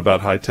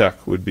about high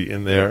tech would be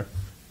in there.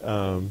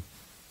 Probably,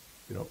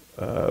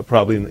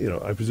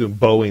 I presume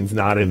Boeing's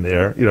not in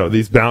there.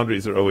 These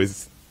boundaries are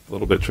always a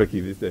little bit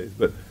tricky these days.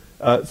 But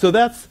so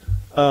that's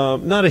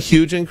not a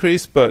huge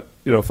increase, but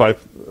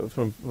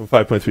from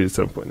 5.3 to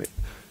 7.8.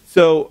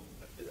 So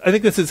I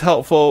think this is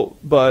helpful,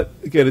 but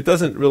again, it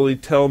doesn't really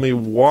tell me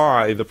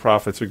why the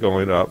profits are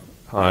going up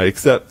high,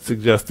 except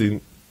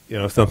suggesting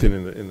something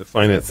in the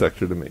finance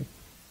sector to me.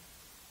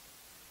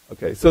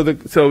 Okay, so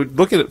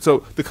look at it. So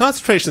the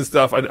concentration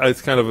stuff,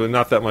 it's kind of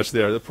not that much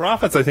there. The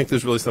profits, I think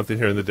there's really something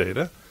here in the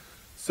data.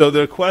 So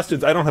there are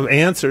questions. I don't have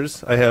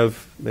answers. I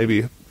have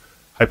maybe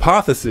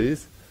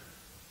hypotheses.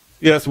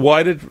 Yes,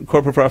 why did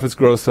corporate profits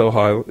grow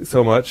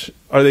so much?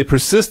 Are they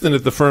persistent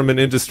at the firm and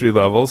industry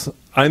levels?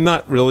 I'm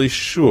not really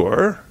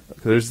sure.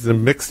 There's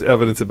some mixed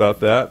evidence about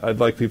that. I'd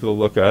like people to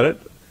look at it.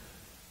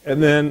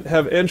 And then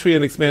have entry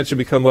and expansion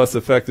become less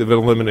effective at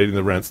eliminating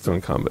the rents to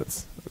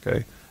incumbents?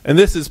 Okay. And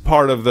this is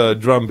part of the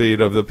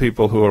drumbeat of the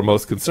people who are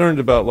most concerned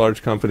about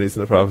large companies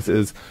and the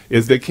profits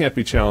is they can't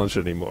be challenged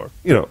anymore.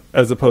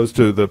 As opposed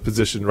to the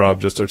position Rob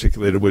just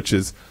articulated, which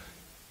is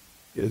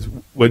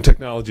when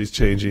technology is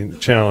changing,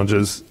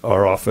 challenges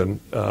are often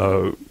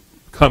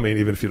coming,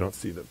 even if you don't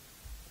see them.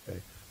 Okay.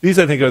 These,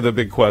 I think, are the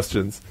big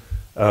questions.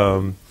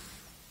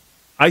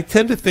 I I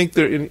tend to think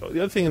the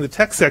other thing in the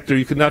tech sector,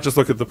 you could not just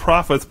look at the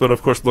profits, but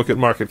of course look at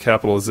market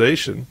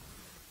capitalization,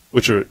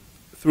 which are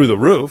through the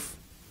roof.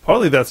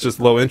 Partly that's just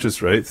low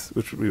interest rates,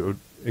 which would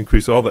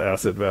increase all the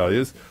asset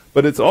values.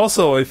 But it's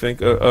also, I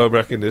think, a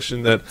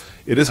recognition that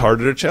it is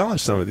harder to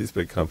challenge some of these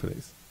big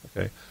companies.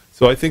 Okay,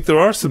 so I think there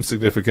are some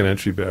significant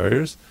entry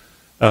barriers,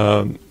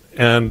 and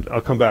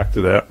I'll come back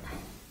to that.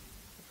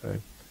 Okay.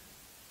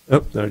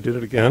 Oh, I did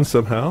it again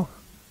somehow.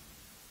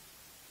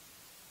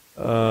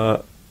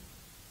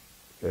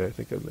 Okay, I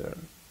think I'm there.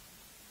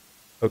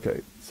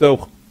 Okay,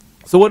 so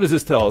what does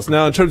this tell us?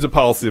 Now, in terms of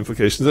policy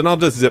implications, and I'll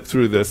just zip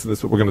through this, and this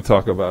is what we're going to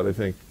talk about, I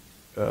think,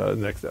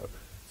 next up.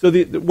 So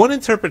the one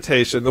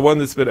interpretation, the one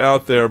that's been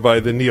out there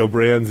by the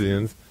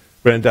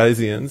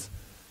neo-Brandeisians,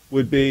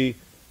 would be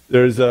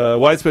there's a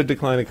widespread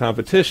decline in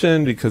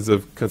competition because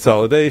of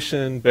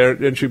consolidation,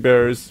 entry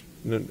barriers,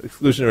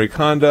 exclusionary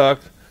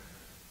conduct.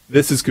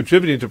 This is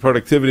contributing to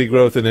productivity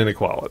growth and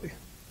inequality.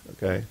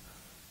 Okay.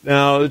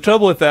 Now, the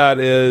trouble with that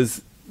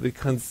is the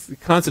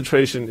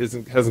concentration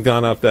hasn't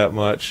gone up that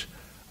much.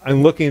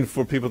 I'm looking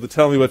for people to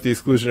tell me what the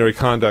exclusionary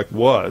conduct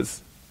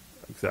was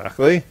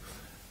exactly,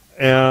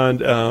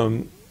 and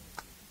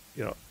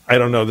I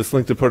don't know. This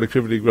link to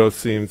productivity growth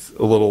seems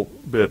a little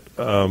bit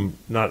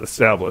not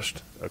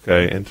established.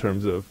 Okay, in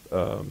terms of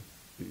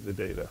the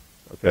data.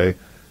 Okay,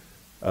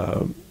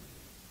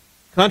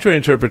 contrary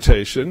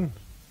interpretation,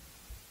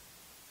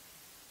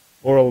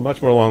 or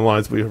much more along the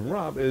lines we heard from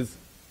Rob, is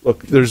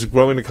look, there's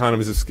growing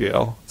economies of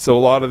scale. So a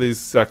lot of these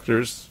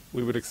sectors,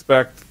 we would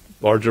expect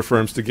larger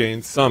firms to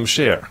gain some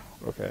share.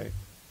 Okay,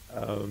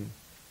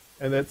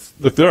 and that's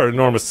look, there are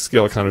enormous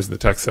scale economies in the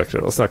tech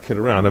sector. Let's not kid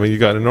around. I mean, you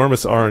got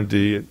enormous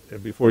R&D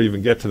before you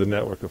even get to the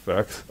network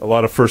effects. A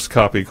lot of first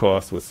copy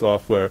costs with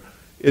software.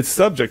 It's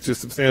subject to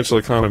substantial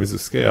economies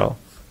of scale.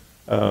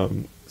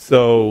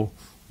 So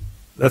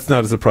that's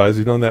not a surprise.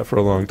 We've known that for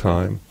a long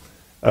time.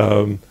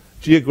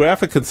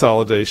 Geographic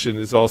consolidation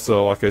is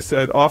also, like I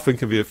said, often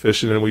can be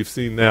efficient, and we've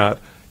seen that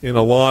in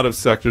a lot of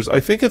sectors.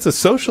 I think it's a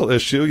social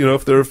issue. You know,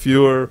 if there are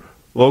fewer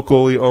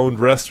locally owned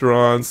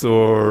restaurants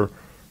or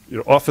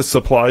office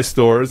supply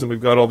stores, and we've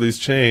got all these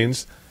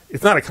chains,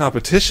 it's not a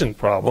competition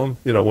problem.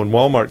 You know, when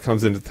Walmart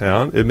comes into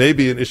town, it may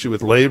be an issue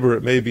with labor.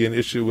 It may be an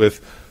issue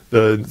with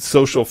the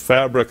social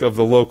fabric of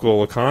the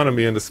local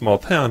economy in a small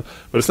town,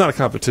 but it's not a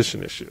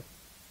competition issue.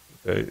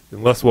 Okay?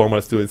 Unless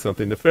Walmart's doing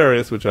something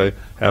nefarious, which I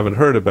haven't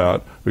heard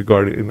about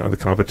regarding on the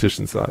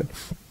competition side.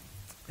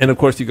 And of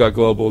course, you got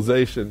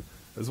globalization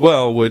as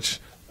well, which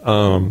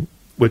even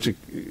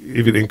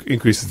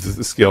increases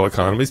the scale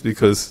economies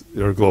because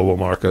there are global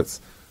markets.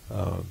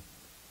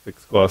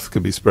 Fixed costs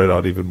can be spread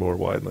out even more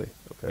widely.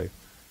 Okay.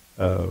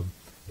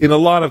 In a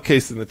lot of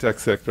cases in the tech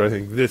sector, I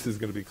think this is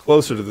going to be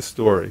closer to the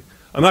story.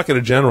 I'm not going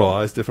to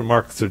generalize. Different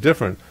markets are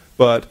different,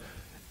 but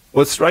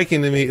what's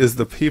striking to me is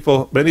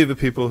many of the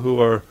people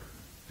who are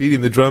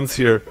beating the drums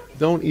here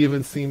don't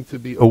even seem to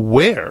be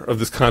aware of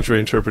this contrary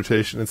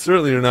interpretation, and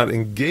certainly are not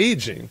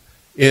engaging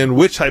in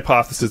which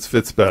hypothesis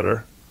fits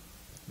better,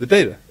 the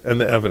data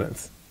and the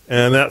evidence.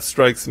 And that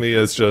strikes me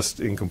as just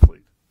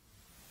incomplete.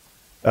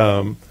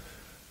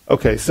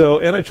 Okay,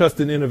 so antitrust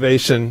and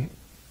innovation,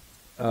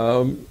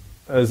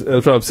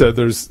 as Rob said,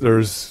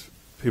 there's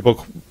a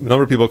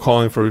number of people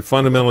calling for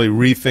fundamentally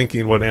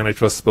rethinking what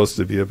antitrust is supposed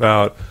to be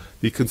about.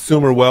 The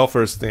consumer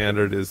welfare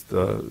standard is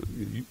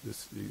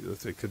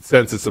let's say,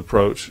 consensus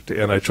approach to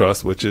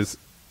antitrust, which is,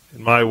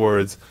 in my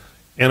words,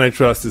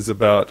 antitrust is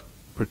about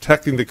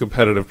protecting the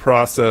competitive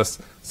process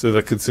so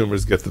that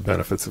consumers get the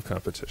benefits of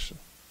competition.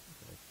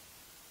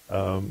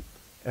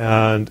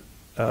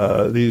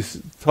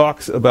 These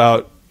talks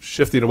about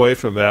shifting away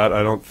from that,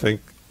 I don't think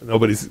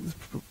nobody's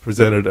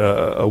presented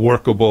a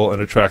workable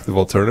and attractive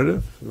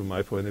alternative from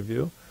my point of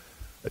view.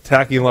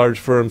 Attacking large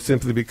firms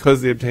simply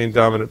because they obtain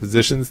dominant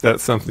positions,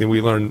 that's something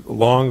we learned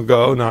long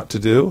ago not to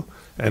do,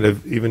 and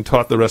have even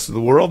taught the rest of the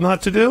world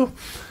not to do.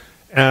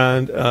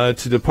 And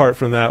to depart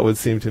from that would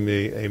seem to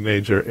me a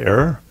major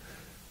error.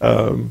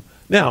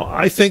 Now,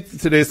 I think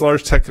today's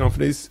large tech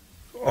companies,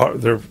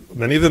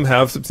 many of them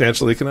have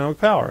substantial economic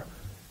power.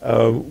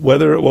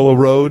 Whether it will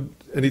erode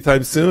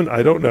anytime soon,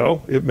 I don't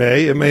know. It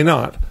may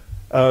not.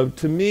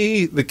 To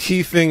me, the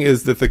key thing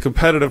is that the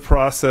competitive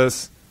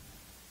process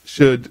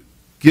should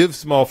give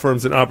small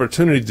firms an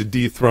opportunity to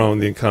dethrone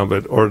the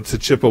incumbent or to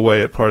chip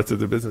away at parts of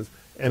their business.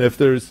 And if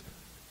there's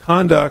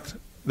conduct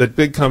that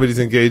big companies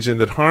engage in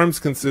that harms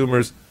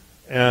consumers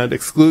and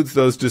excludes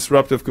those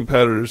disruptive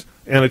competitors,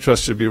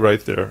 antitrust should be right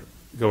there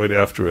going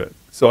after it.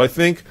 So I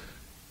think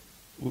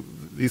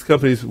these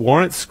companies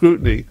warrant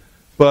scrutiny,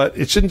 but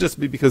it shouldn't just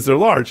be because they're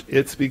large.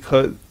 It's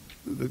because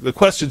the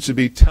question should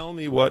be, tell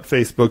me what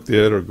Facebook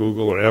did or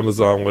Google or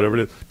Amazon, whatever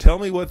it is. Tell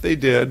me what they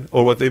did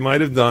or what they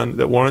might have done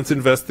that warrants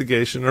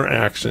investigation or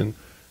action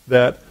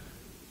that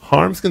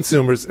harms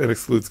consumers and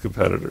excludes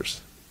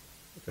competitors.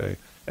 Okay?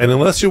 And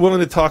unless you're willing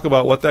to talk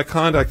about what that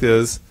conduct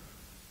is,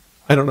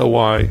 I don't know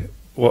why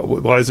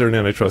is there an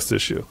antitrust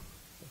issue.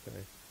 Okay?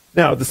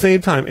 Now, at the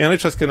same time,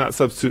 antitrust cannot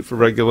substitute for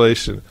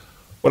regulation.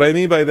 What I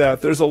mean by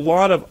that, there's a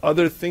lot of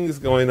other things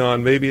going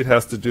on. Maybe it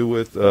has to do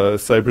with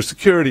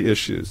cybersecurity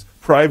issues,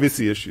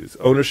 privacy issues,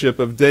 ownership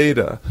of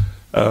data,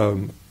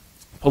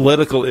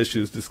 political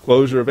issues,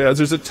 disclosure of ads.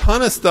 There's a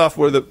ton of stuff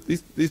where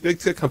these big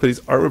tech companies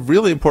are a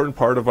really important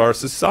part of our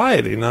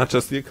society, not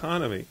just the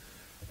economy.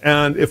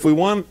 And if we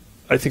want,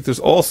 I think there's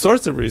all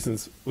sorts of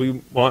reasons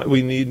we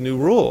need new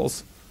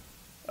rules.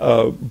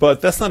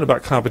 But that's not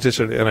about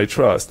competition and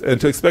antitrust. And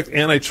to expect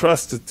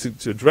antitrust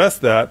to address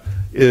that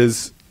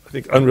is, I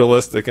think,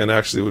 unrealistic and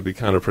actually would be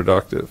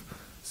counterproductive.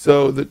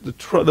 So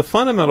the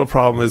fundamental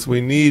problem is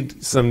we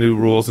need some new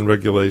rules and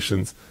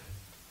regulations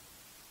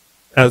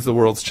as the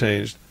world's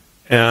changed.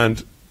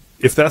 And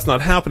if that's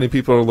not happening,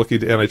 people are looking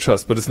to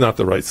antitrust, but it's not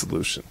the right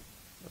solution.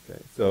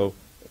 Okay, so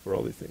for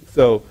all these things.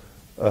 So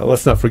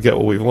let's not forget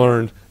what we've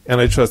learned.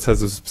 Antitrust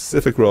has a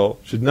specific role,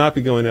 should not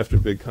be going after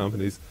big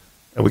companies,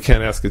 and we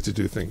can't ask it to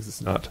do things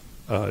it's not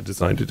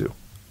designed to do.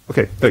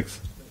 Okay,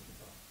 thanks.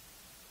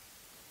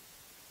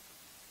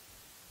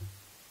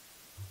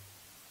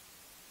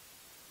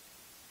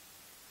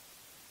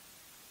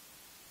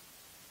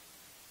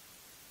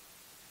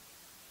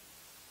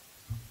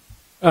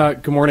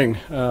 Good morning.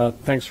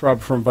 Thanks,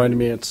 Rob, for inviting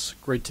me. It's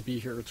great to be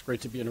here. It's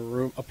great to be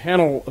in a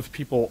panel of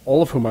people,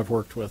 all of whom I've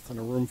worked with, and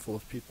a room full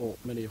of people,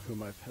 many of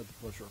whom I've had the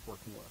pleasure of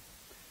working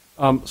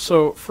with.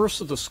 So first,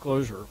 a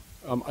disclosure.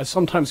 I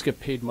sometimes get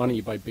paid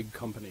money by big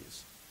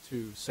companies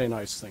to say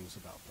nice things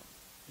about them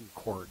in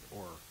court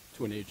or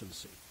to an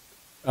agency.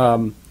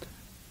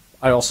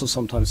 I also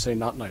sometimes say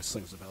not nice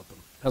things about them.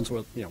 Depends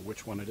what,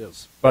 which one it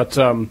is. But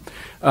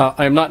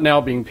I am not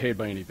now being paid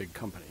by any big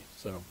company.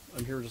 So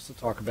I'm here just to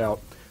talk about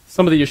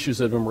some of the issues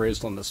that have been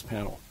raised on this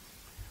panel.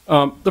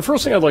 The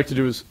first thing I'd like to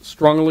do is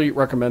strongly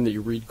recommend that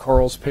you read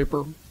Carl's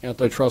paper,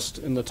 Antitrust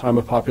in the Time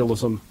of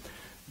Populism,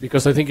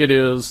 because I think it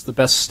is the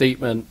best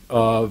statement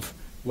of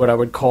what I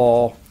would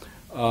call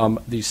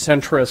the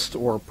centrist,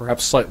 or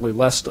perhaps slightly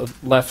left of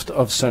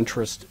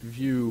centrist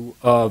view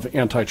of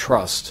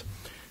antitrust,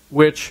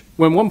 which,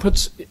 when one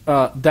puts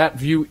that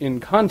view in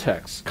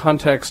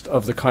context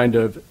of the kind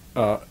of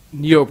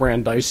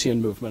neo-Brandeisian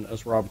movement,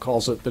 as Rob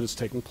calls it, that is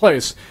taking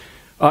place,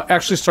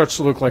 actually starts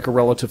to look like a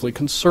relatively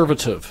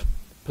conservative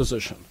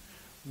position.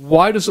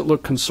 Why does it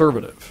look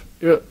conservative?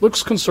 It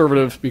looks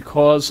conservative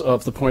because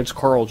of the points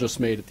Carl just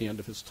made at the end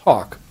of his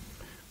talk,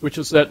 which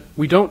is that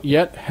we don't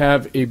yet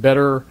have a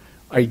better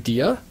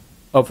idea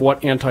of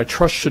what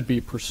antitrust should be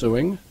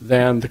pursuing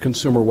than the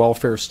consumer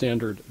welfare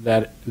standard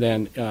that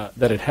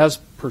it has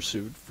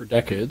pursued for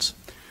decades.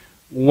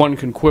 One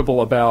can quibble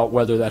about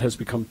whether that has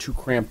become too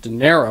cramped and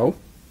narrow.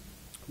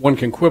 One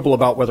can quibble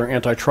about whether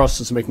antitrust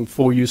is making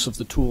full use of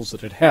the tools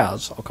that it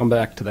has. I'll come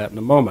back to that in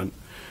a moment.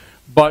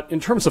 But in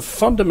terms of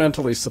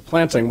fundamentally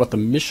supplanting what the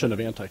mission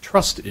of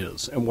antitrust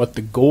is and what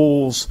the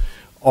goals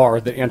are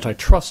that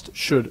antitrust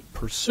should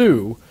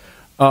pursue,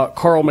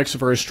 Carl makes a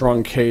very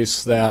strong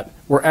case that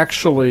we're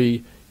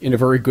actually in a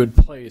very good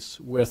place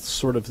with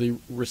sort of the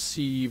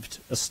received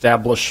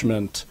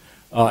establishment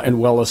and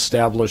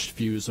well-established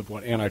views of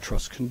what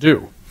antitrust can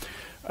do.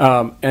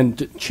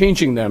 And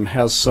changing them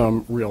has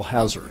some real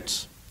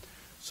hazards.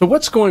 So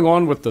what's going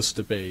on with this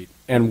debate,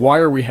 and why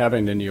are we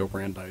having the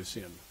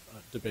neo-Brandeisian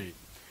debate?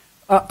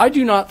 I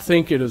do not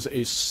think it is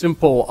a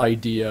simple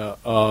idea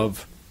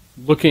of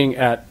looking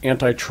at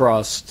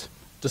antitrust,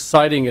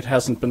 deciding it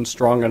hasn't been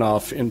strong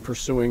enough in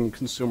pursuing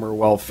consumer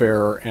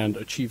welfare and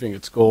achieving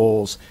its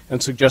goals,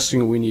 and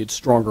suggesting we need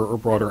stronger or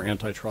broader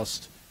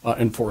antitrust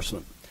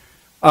enforcement.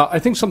 I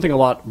think something a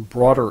lot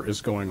broader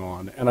is going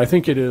on, and I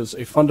think it is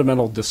a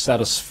fundamental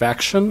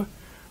dissatisfaction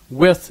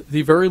with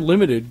the very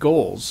limited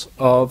goals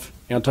of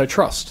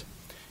antitrust.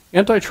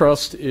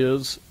 Antitrust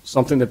is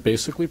something that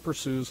basically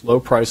pursues low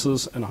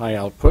prices and high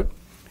output,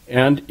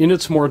 and in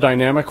its more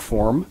dynamic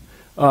form,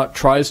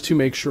 tries to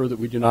make sure that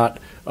we do not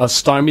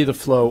stymie the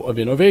flow of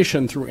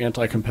innovation through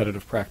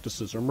anti-competitive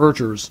practices or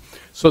mergers,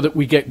 so that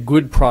we get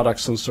good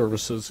products and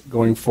services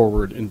going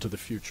forward into the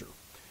future.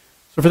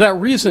 So for that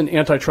reason,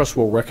 antitrust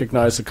will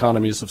recognize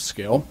economies of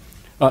scale.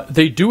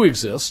 They do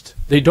exist.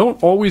 They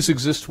don't always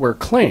exist where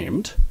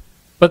claimed,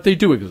 but they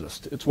do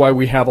exist. It's why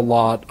we have a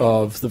lot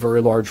of the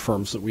very large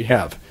firms that we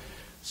have.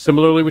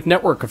 Similarly with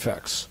network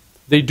effects.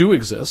 They do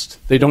exist.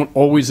 They don't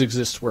always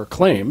exist where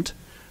claimed,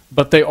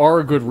 but they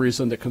are a good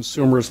reason that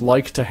consumers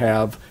like to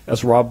have,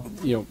 as Rob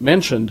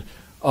mentioned,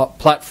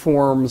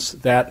 platforms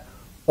that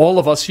all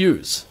of us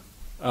use.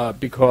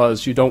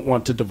 Because you don't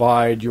want to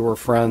divide your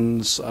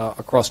friends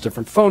across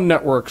different phone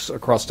networks,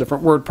 across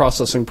different word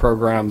processing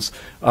programs,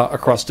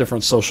 across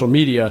different social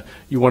media.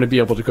 You want to be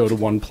able to go to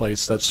one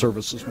place. That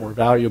service is more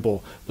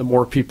valuable the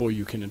more people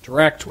you can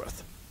interact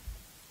with.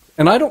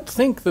 And I don't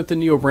think that the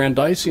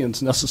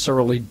neo-Brandeisians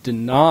necessarily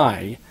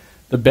deny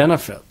the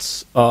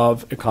benefits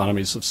of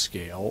economies of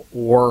scale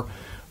or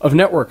of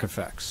network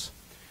effects.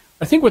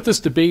 I think what this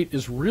debate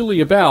is really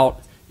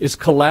about is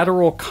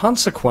collateral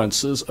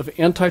consequences of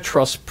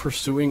antitrust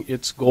pursuing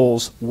its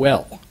goals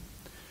well.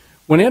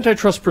 When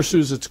antitrust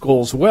pursues its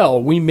goals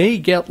well, we may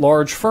get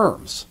large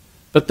firms,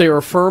 but they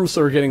are firms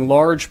that are getting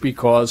large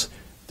because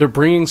they're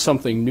bringing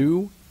something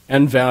new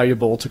and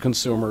valuable to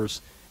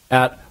consumers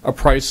at a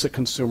price that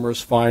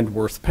consumers find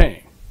worth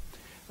paying.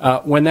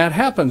 When that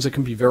happens, it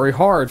can be very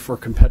hard for a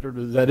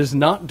competitor that is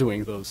not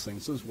doing those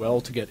things as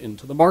well to get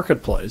into the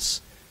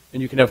marketplace.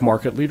 And you can have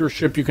market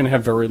leadership, you can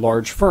have very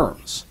large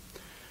firms.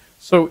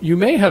 So you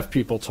may have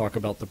people talk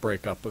about the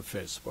breakup of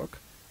Facebook,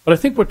 but I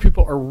think what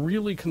people are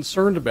really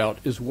concerned about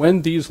is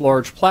when these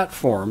large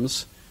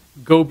platforms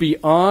go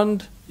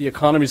beyond the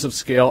economies of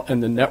scale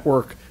and the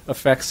network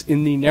effects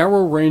in the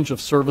narrow range of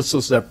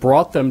services that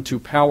brought them to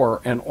power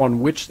and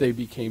on which they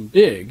became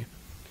big,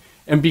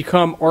 and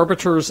become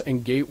arbiters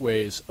and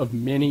gateways of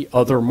many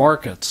other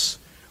markets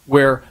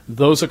where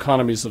those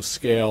economies of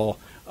scale,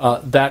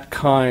 that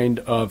kind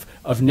of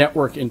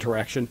network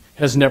interaction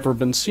has never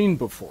been seen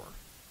before.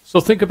 So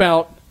think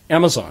about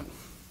Amazon.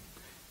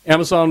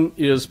 Amazon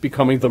is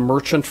becoming the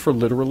merchant for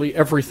literally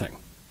everything.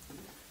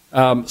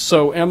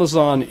 So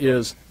Amazon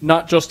is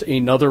not just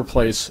another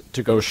place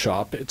to go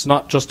shop. It's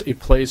not just a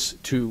place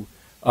to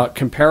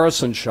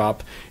comparison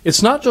shop.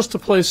 It's not just a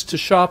place to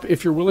shop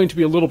if you're willing to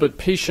be a little bit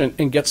patient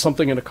and get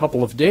something in a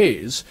couple of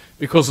days,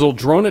 because they'll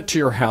drone it to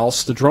your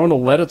house. The drone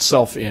will let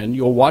itself in.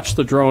 You'll watch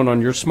the drone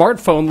on your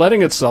smartphone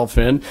letting itself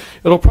in.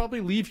 It'll probably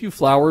leave you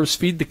flowers,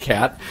 feed the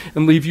cat,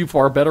 and leave you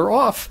far better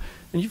off.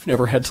 And you've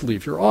never had to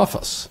leave your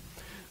office.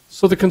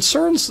 So the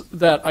concerns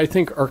that I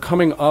think are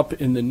coming up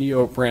in the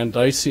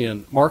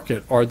neo-Brandeisian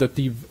market are that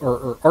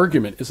or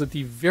argument is that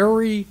the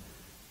very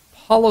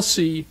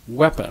policy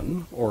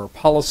weapon or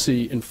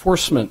policy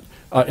enforcement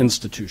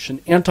institution,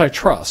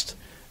 antitrust,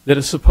 that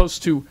is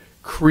supposed to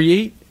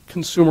create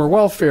consumer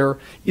welfare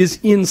is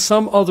in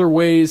some other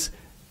ways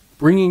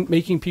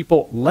making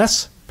people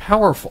less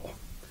powerful.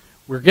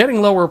 We're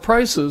getting lower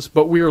prices,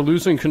 but we are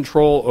losing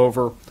control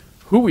over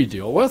who we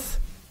deal with.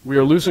 We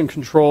are losing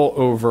control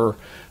over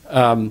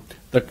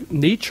the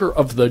nature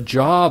of the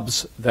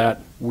jobs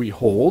that we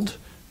hold,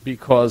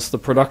 because the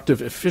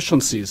productive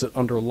efficiencies that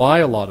underlie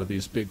a lot of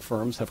these big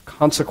firms have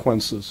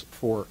consequences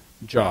for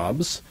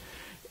jobs.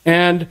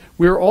 And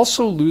we're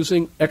also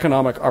losing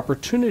economic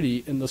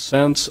opportunity in the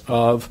sense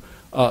of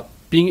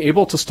being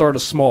able to start a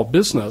small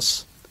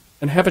business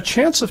and have a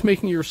chance of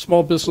making your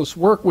small business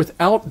work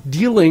without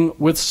dealing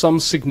with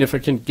some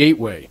significant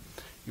gateway.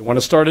 You want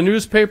to start a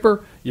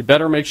newspaper, you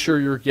better make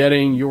sure you're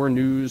getting your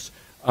news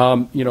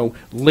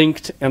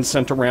linked and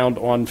sent around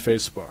on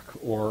Facebook,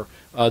 or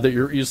that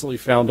you're easily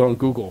found on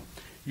Google.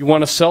 You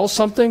want to sell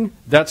something?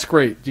 That's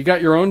great. You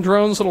got your own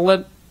drones that'll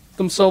let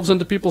themselves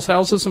into people's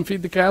houses and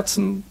feed the cats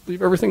and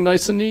leave everything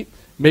nice and neat?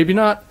 Maybe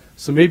not.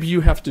 So maybe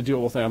you have to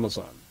deal with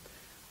Amazon.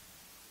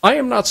 I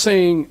am not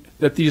saying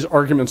that these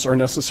arguments are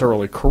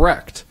necessarily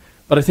correct,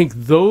 but I think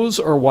those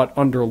are what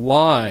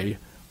underlie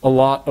a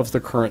lot of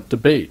the current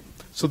debate.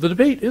 So the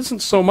debate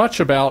isn't so much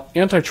about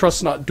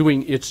antitrust not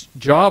doing its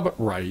job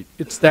right.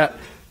 It's that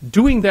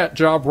doing that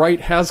job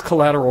right has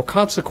collateral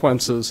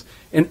consequences,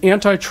 and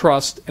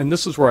antitrust, and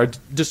this is where I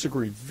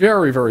disagree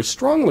very, very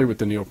strongly with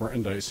the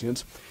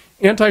neo-Brandeisians,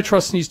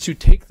 antitrust needs to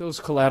take those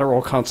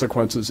collateral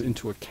consequences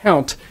into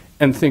account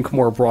and think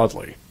more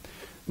broadly.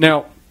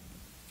 Now,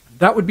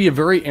 that would be a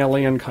very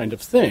alien kind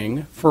of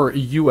thing for a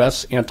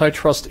U.S.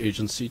 antitrust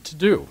agency to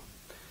do.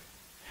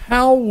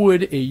 How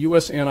would a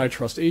U.S.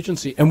 antitrust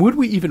agency, and would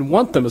we even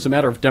want them as a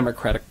matter of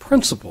democratic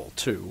principle,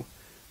 to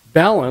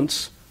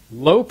balance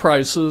low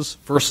prices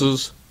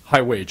versus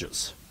high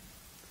wages?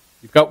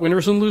 You've got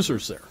winners and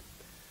losers there.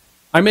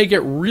 I may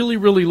get really,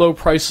 really low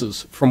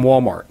prices from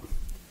Walmart.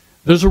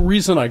 There's a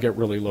reason I get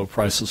really low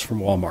prices from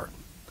Walmart.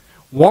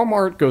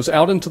 Walmart goes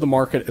out into the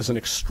market as an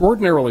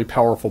extraordinarily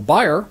powerful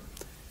buyer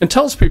and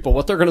tells people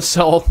what they're going to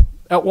sell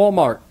at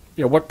Walmart,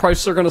 what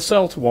price they're going to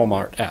sell to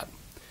Walmart at.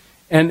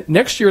 And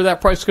next year, that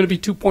price is going to be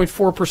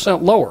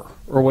 2.4% lower,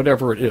 or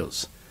whatever it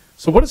is.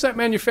 So what does that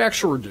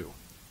manufacturer do?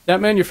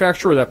 That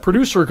manufacturer, that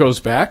producer,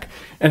 goes back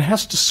and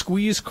has to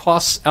squeeze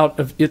costs out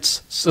of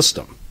its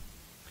system.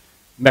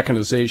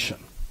 Mechanization,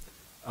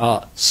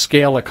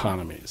 scale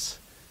economies,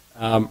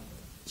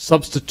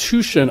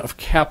 substitution of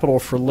capital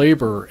for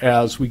labor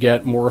as we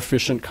get more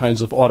efficient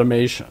kinds of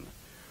automation.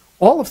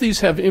 All of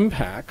these have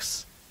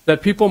impacts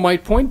that people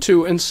might point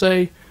to and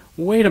say,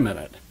 wait a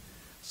minute.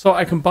 So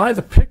I can buy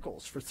the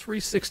pickles for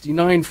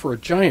 $3.69 for a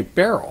giant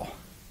barrel,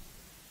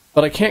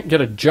 but I can't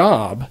get a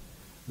job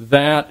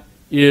that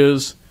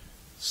is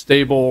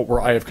stable,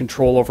 where I have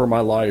control over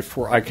my life,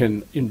 where I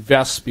can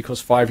invest because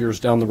 5 years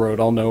down the road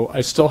I'll know I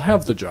still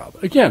have the job.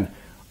 Again,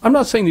 I'm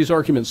not saying these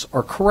arguments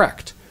are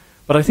correct,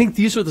 but I think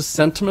these are the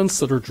sentiments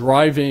that are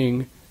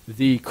driving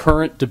the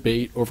current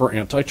debate over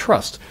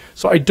antitrust.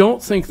 So I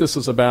don't think this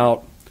is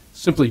about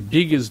simply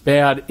big is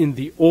bad in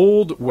the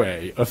old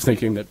way of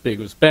thinking that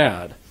big is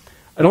bad.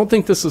 I don't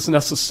think this is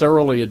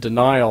necessarily a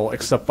denial,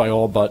 except by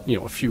all but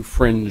a few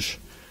fringe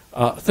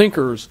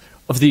thinkers,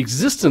 of the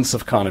existence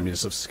of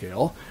economies of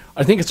scale.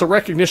 I think it's a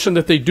recognition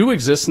that they do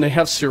exist and they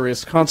have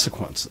serious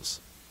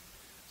consequences.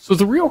 So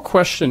the real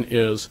question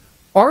is,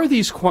 are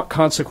these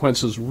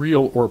consequences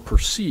real or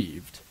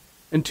perceived?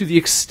 And to the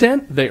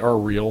extent they are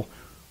real,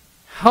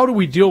 how do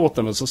we deal with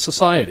them as a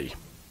society?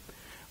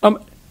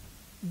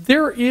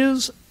 There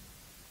is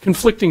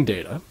conflicting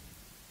data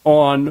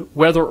on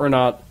whether or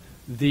not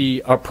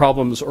the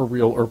problems are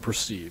real or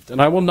perceived.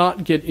 And I will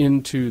not get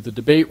into the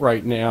debate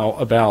right now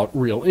about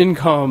real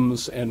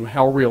incomes and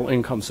how real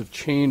incomes have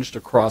changed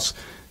across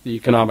the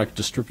economic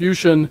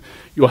distribution.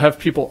 You'll have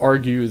people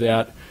argue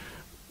that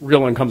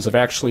real incomes have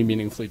actually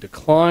meaningfully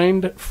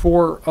declined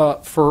for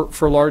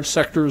large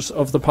sectors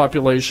of the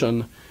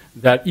population,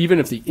 that even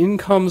if the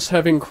incomes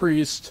have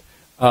increased,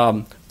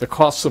 the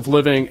costs of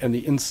living and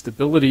the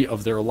instability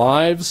of their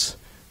lives,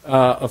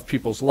 of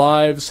people's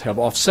lives, have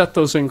offset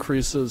those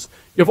increases.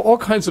 You have all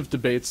kinds of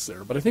debates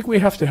there, but I think we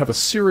have to have a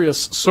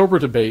serious, sober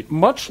debate,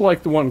 much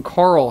like the one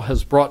Carl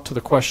has brought to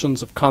the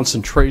questions of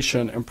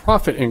concentration and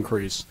profit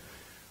increase,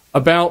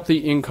 about the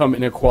income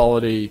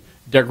inequality,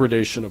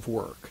 degradation of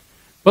work.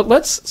 But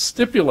let's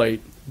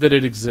stipulate that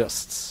it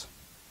exists.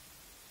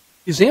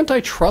 Is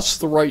antitrust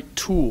the right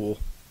tool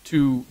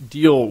to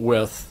deal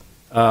with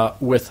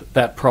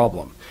that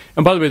problem?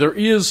 And by the way, there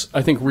is,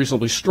 I think,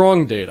 reasonably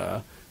strong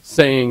data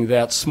saying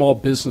that small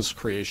business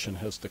creation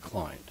has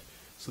declined.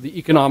 So the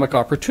economic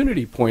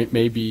opportunity point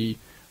may be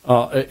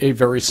a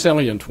very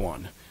salient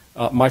one.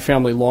 My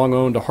family long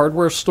owned a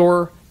hardware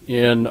store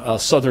in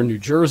southern New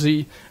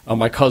Jersey.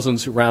 My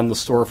cousins who ran the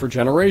store for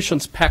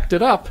generations packed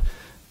it up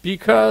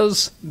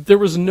because there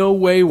was no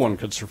way one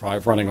could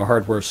survive running a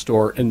hardware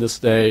store in this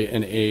day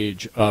and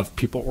age of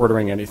people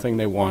ordering anything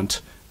they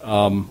want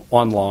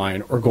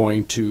online or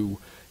going to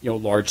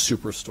large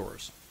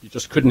superstores. You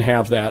just couldn't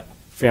have that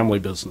family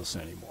business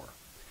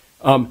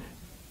anymore.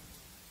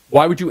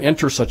 Why would you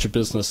enter such a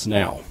business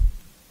now?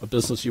 A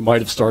business you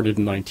might have started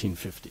in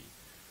 1950.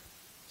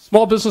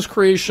 Small business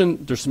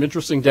creation, there's some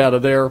interesting data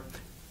there.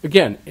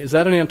 Again, is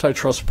that an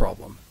antitrust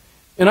problem?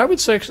 And I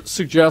would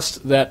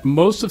suggest that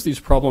most of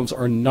these problems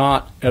are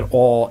not at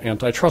all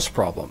antitrust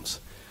problems.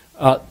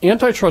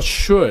 Antitrust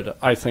should,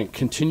 I think,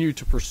 continue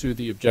to pursue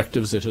the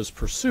objectives it has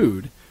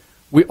pursued.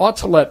 We ought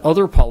to let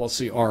other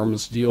policy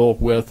arms deal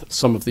with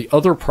some of the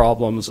other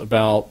problems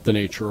about the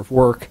nature of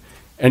work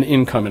and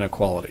income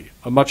inequality.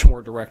 A much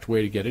more direct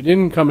way to get at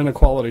income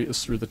inequality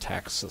is through the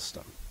tax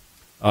system.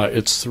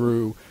 It's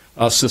through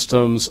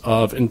systems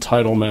of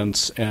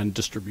entitlements and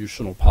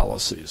distributional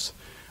policies.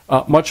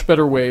 Much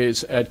better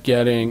ways at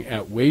getting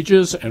at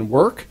wages and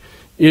work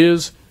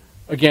is,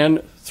 again,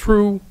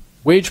 through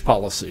wage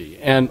policy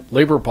and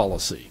labor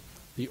policy.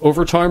 The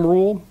overtime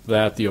rule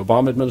that the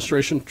Obama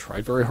administration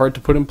tried very hard to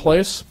put in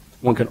place,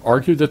 one can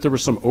argue that there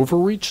was some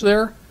overreach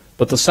there,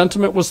 but the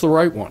sentiment was the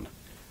right one.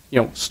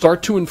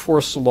 Start to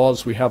enforce the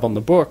laws we have on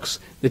the books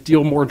that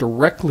deal more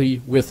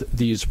directly with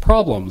these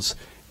problems,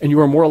 and you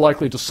are more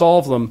likely to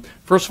solve them.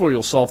 First of all,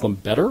 you'll solve them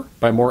better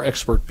by more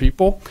expert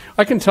people.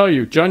 I can tell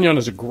you, John Young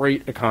is a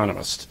great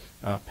economist.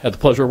 Had the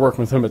pleasure of working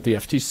with him at the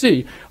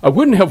FTC. I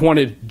wouldn't have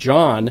wanted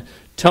John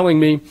telling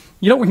me,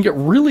 we can get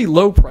really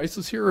low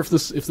prices here if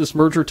this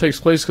merger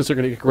takes place because they're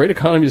going to get great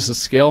economies of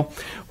scale.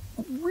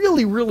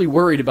 Really, really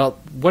worried about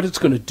what it's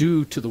going to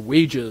do to the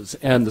wages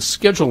and the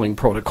scheduling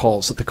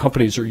protocols that the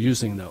companies are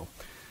using, though.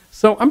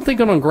 So I'm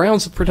thinking on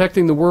grounds of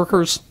protecting the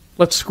workers,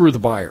 let's screw the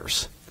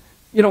buyers.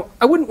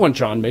 I wouldn't want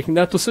John making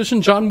that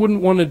decision. John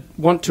wouldn't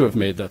want to have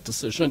made that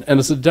decision. And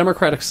as a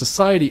democratic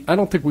society, I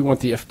don't think we want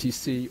the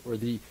FTC or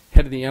the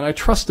head of the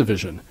antitrust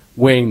division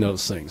weighing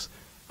those things.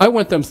 I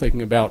want them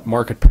thinking about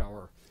market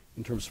power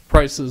in terms of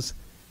prices,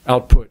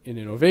 output, and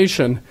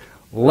innovation.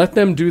 Let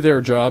them do their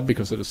job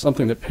because it is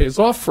something that pays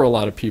off for a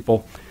lot of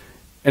people,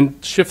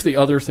 and shift the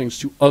other things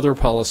to other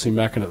policy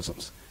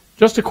mechanisms.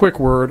 Just a quick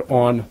word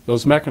on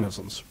those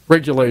mechanisms.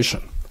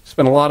 Regulation.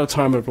 Spent a lot of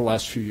time over the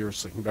last few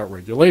years thinking about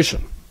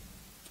regulation.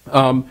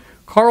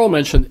 Carl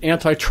mentioned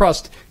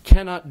antitrust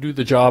cannot do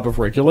the job of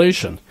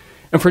regulation.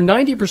 And for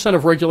 90%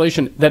 of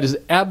regulation, that is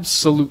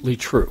absolutely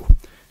true.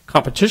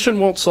 Competition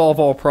won't solve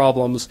all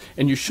problems,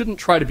 and you shouldn't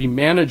try to be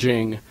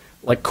managing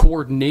like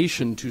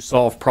coordination to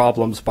solve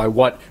problems by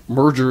what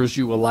mergers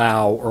you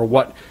allow or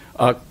what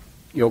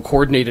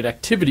coordinated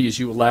activities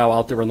you allow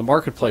out there in the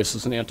marketplace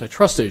as an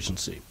antitrust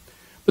agency.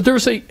 But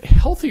there's a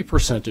healthy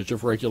percentage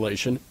of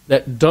regulation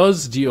that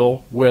does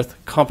deal with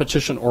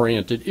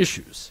competition-oriented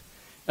issues.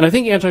 And I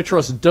think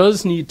antitrust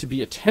does need to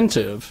be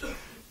attentive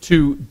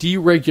to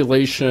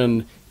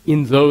deregulation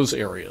in those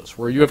areas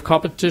where you have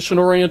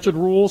competition-oriented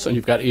rules and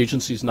you've got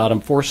agencies not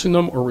enforcing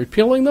them or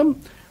repealing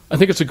them. I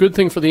think it's a good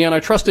thing for the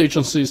antitrust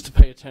agencies to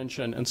pay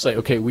attention and say,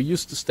 okay, we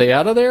used to stay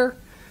out of there.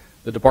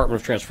 The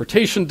Department of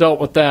Transportation dealt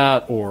with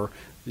that, or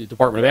the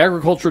Department of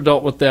Agriculture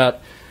dealt with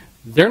that.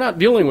 They're not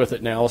dealing with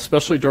it now,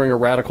 especially during a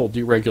radical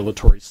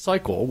deregulatory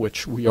cycle,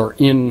 which we are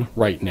in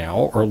right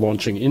now, or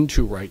launching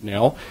into right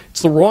now.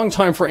 It's the wrong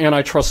time for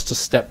antitrust to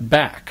step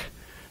back.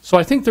 So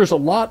I think there's a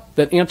lot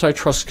that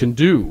antitrust can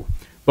do,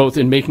 both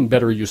in making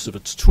better use of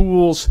its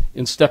tools,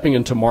 in stepping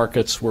into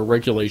markets where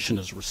regulation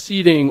is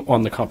receding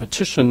on the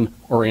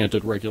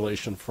competition-oriented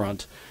regulation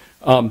front,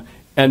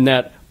 and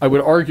that I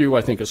would argue,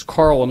 I think as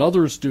Carl and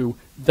others do,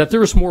 that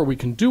there is more we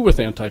can do with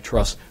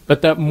antitrust,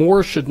 but that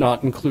more should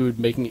not include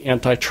making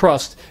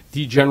antitrust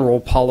the general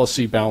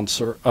policy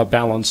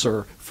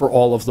balancer for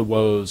all of the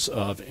woes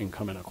of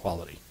income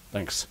inequality.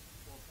 Thanks.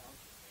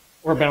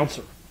 Or a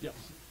bouncer. Yes.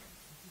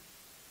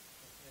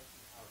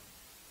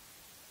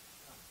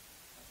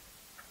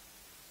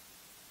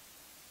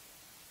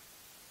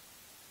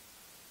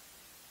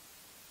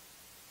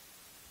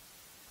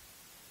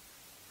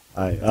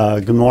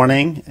 Hi, good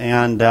morning,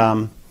 and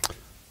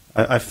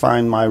I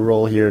find my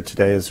role here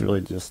today is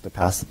really just to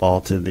pass the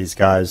ball to these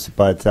guys,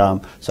 but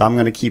so I'm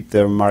going to keep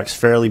the remarks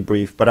fairly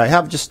brief, but I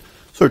have just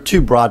sort of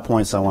two broad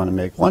points I want to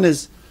make. One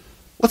is,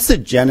 what's the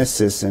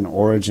genesis and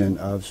origin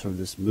of sort of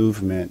this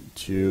movement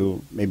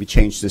to maybe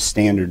change the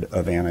standard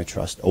of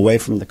antitrust away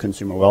from the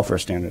consumer welfare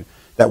standard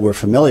that we're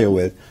familiar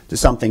with to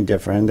something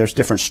different? And there's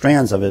different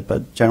strands of it,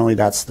 but generally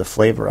that's the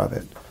flavor of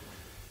it.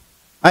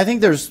 I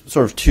think there's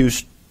sort of two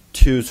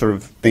sort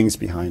of things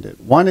behind it.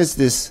 One is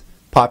this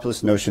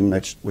populist notion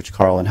which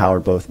Carl and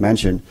Howard both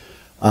mentioned,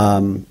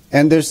 and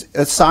there's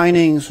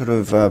assigning sort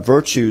of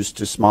virtues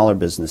to smaller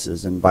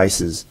businesses and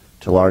vices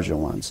to larger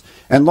ones.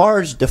 And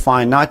large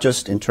defined not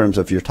just in terms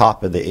of your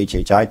top of the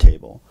HHI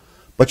table,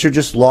 but you're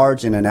just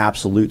large in an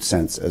absolute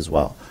sense as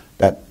well.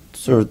 That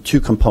sort of two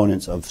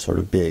components of sort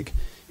of big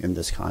in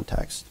this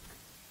context.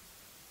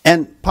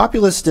 And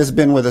populist has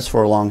been with us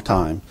for a long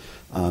time.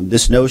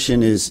 This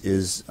notion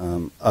is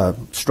a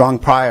strong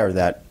prior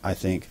that I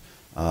think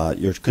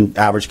your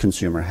average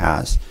consumer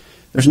has.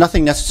 There's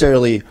nothing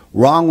necessarily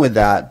wrong with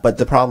that, but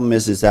the problem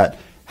is that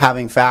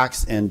having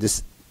facts and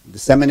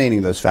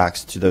disseminating those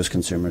facts to those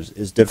consumers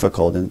is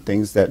difficult, and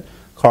things that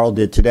Carl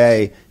did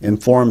today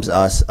informs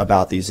us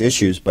about these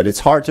issues, but it's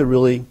hard to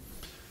really,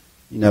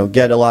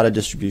 get a lot of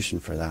distribution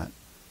for that.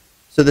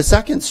 So the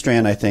second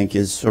strand, I think,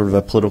 is sort of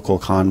a political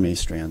economy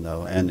strand,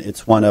 though, and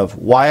it's one of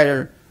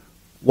why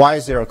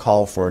is there a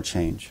call for a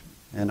change?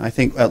 And I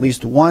think at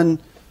least one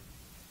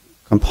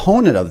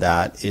component of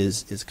that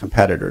is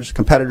competitors.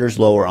 Competitors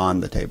lower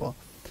on the table.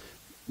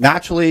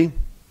 Naturally,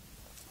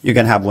 you're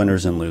going to have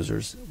winners and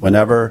losers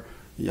whenever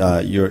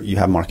you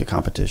have market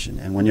competition.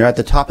 And when you're at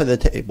the top of the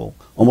table,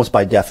 almost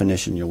by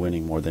definition, you're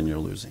winning more than you're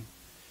losing.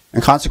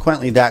 And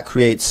consequently, that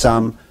creates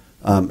some,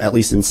 at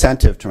least,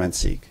 incentive to rent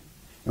seek.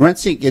 And rent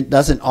seek, it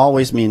doesn't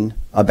always mean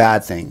a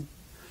bad thing.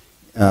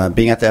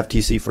 Being at the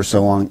FTC for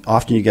so long,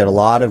 often you get a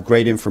lot of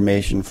great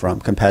information from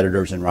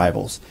competitors and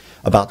rivals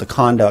about the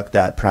conduct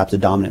that perhaps a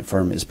dominant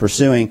firm is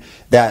pursuing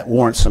that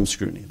warrants some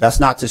scrutiny. That's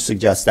not to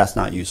suggest that's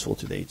not useful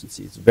to the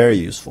agency. It's very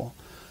useful.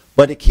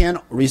 But it can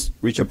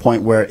reach a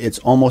point where it's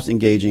almost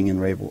engaging in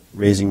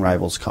raising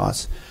rivals'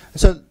 costs.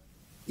 So,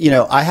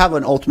 I have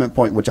an ultimate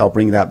point, which I'll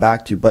bring that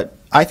back to, but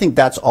I think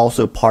that's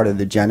also part of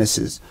the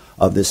genesis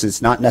of this.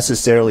 It's not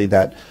necessarily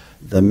that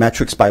the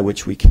metrics by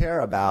which we care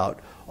about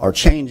are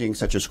changing,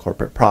 such as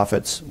corporate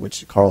profits,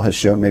 which Carl has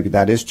shown maybe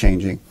that is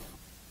changing,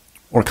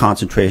 or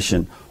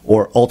concentration,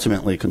 or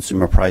ultimately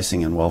consumer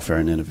pricing and welfare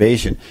and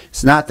innovation.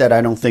 It's not that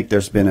I don't think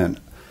there's been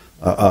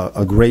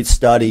a great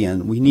study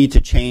and we need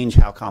to change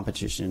how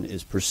competition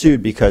is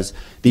pursued because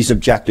these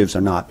objectives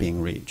are not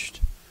being reached.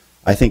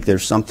 I think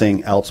there's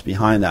something else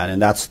behind that, and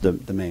that's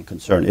the main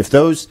concern. If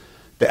the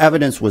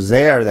evidence was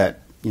there that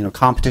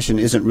competition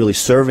isn't really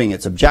serving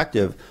its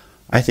objective,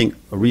 I think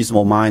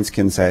reasonable minds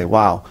can say,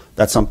 wow,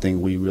 that's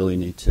something we really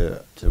need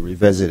to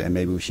revisit, and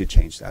maybe we should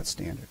change that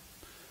standard.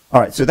 All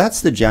right, so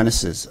that's the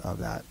genesis of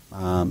that.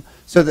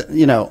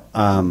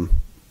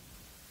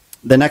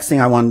 The next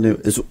thing I want to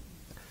do is,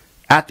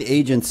 at the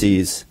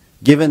agencies,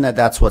 given that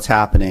that's what's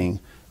happening,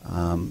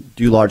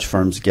 do large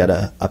firms get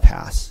a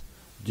pass?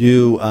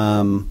 Is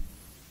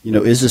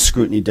the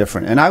scrutiny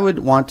different? And I would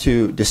want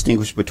to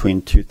distinguish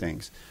between two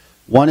things.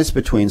 One is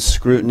between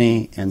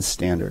scrutiny and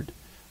standard.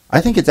 I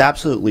think it's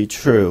absolutely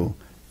true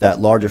that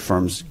larger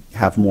firms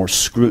have more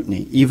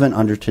scrutiny, even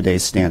under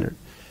today's standard.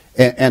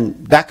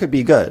 And that could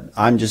be good.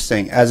 I'm just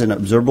saying, as an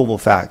observable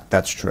fact,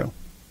 that's true.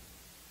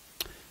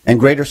 And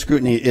greater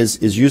scrutiny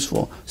is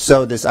useful.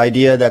 So this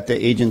idea that the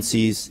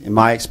agencies, in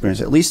my experience,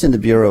 at least in the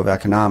Bureau of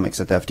Economics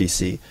at the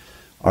FTC,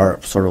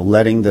 are sort of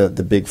letting the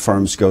big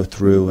firms go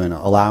through and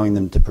allowing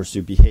them to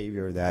pursue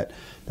behavior that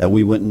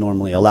we wouldn't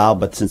normally allow,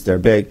 but since they're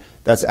big,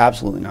 that's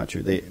absolutely not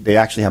true. They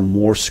actually have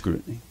more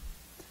scrutiny.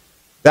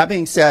 That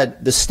being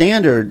said, the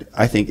standard,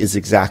 I think, is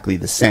exactly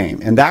the same.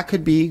 And that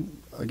could be,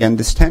 again,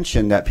 this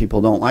tension that people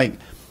don't like.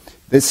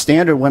 This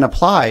standard, when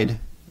applied,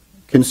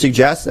 can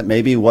suggest that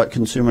maybe what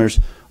consumers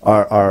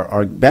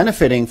are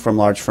benefiting from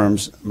large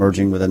firms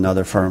merging with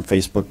another firm,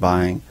 Facebook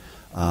buying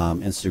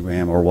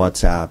Instagram or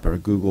WhatsApp or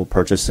Google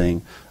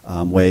purchasing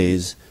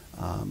Waze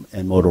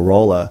and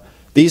Motorola.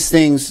 These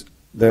things,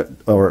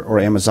 or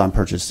Amazon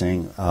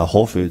purchasing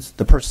Whole Foods,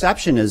 the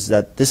perception is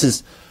that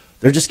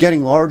they're just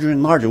getting larger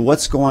and larger.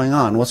 What's going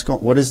on?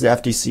 What is the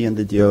FTC and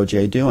the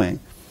DOJ doing?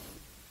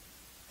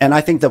 And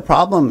I think the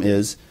problem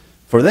is,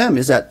 for them,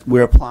 is that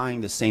we're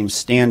applying the same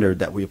standard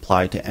that we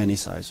apply to any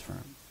size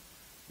firm.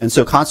 And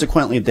so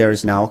consequently, there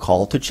is now a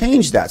call to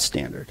change that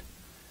standard.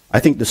 I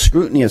think the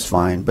scrutiny is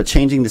fine, but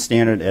changing the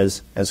standard,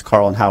 as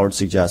Carl and Howard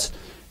suggest,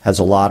 has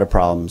a lot of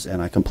problems,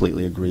 and I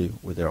completely agree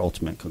with their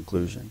ultimate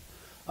conclusion.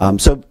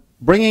 So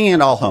bringing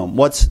it all home,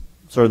 what's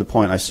sort of the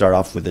point? I start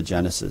off with the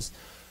genesis.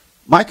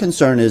 My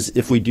concern is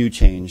if we do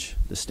change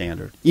the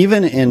standard,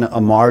 even in a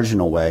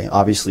marginal way,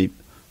 obviously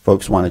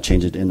folks want to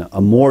change it in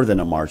a more than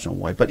a marginal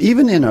way, but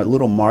even in a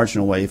little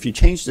marginal way, if you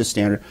change the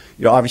standard,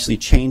 you're obviously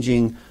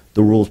changing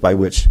the rules by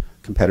which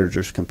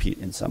competitors compete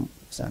in some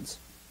sense.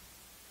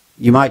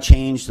 You might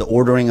change the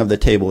ordering of the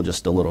table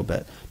just a little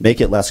bit, make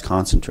it less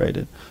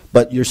concentrated,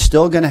 but you're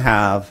still going to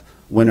have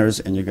winners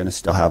and you're going to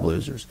still have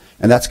losers.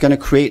 And that's going to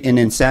create an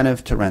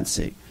incentive to rent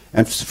seek.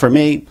 And for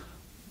me,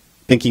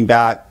 thinking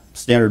back,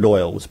 Standard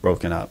Oil was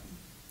broken up.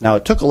 Now,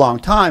 it took a long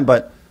time,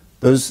 but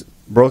those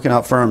broken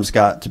up firms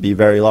got to be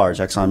very large.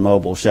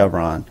 ExxonMobil,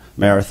 Chevron,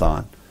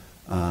 Marathon.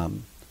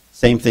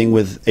 Same thing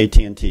with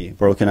AT&T,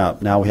 broken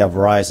up. Now we have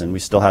Verizon. We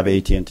still have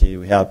AT&T.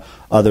 We have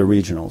other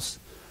regionals.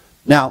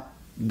 Now,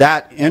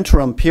 that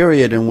interim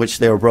period in which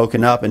they were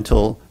broken up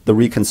until the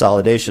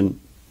reconsolidation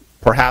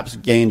perhaps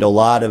gained a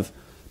lot of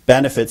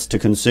benefits to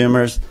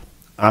consumers.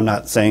 I'm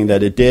not saying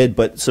that it did,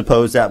 but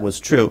suppose that was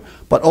true.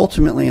 But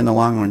ultimately, in the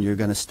long run, you're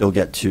going to still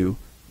get to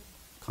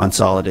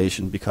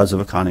consolidation because of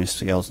economies of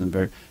scale and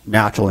very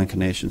natural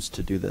inclinations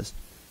to do this.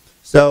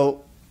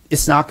 So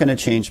it's not going to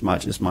change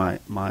much is my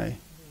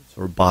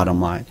sort of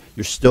bottom line.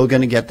 You're still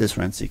going to get this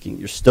rent seeking.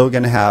 You're still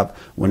going to have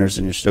winners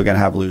and you're still going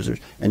to have losers.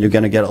 And you're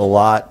going to get a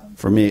lot,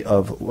 for me,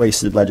 of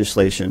wasted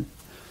legislation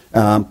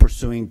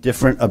pursuing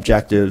different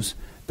objectives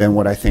than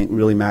what I think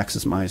really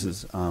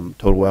maximizes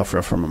total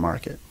welfare from a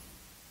market,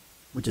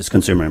 which is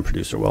consumer and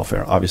producer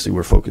welfare. Obviously,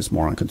 we're focused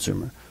more on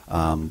consumer.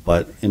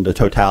 But in the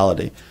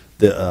totality,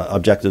 the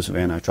objectives of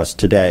antitrust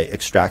today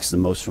extracts the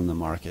most from the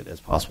market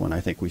as possible, and I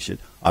think we should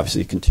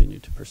obviously continue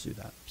to pursue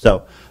that.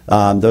 So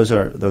those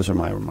are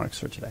my remarks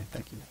for today.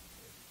 Thank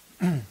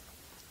you.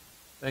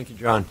 Thank you,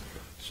 John.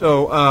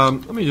 So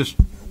let me just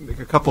make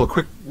a couple of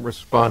quick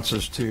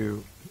responses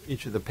to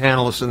each of the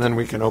panelists, and then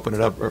we can open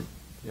it up, or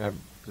have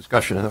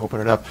discussion and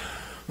open it up.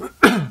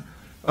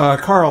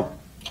 Carl,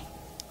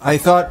 I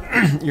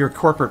thought your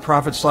corporate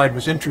profit slide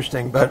was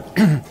interesting, but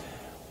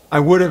I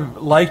would have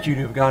liked you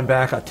to have gone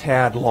back a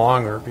tad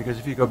longer, because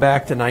if you go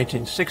back to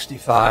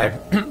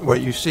 1965,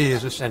 what you see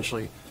is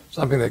essentially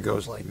something that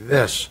goes like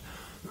this.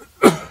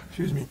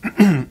 Excuse me.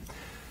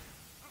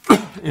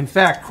 In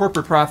fact,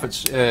 corporate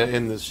profits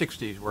in the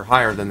 60s were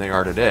higher than they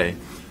are today,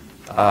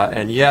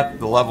 and yet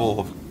the level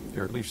of,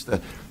 or at least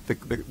the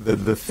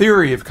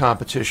theory of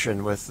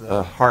competition with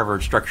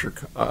Harvard structured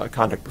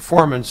conduct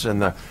performance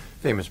and the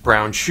famous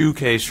Brown shoe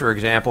case, for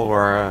example,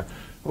 where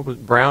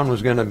Brown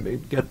was going to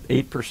get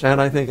 8%,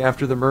 I think,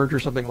 after the merger,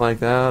 something like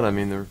that. I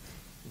mean, the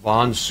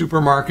Vaughn's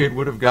supermarket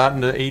would have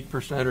gotten to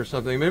 8% or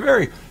something. I mean,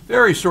 very,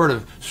 very sort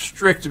of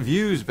strict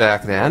views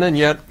back then, and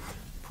yet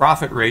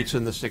profit rates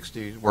in the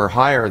 60s were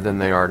higher than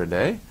they are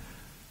today.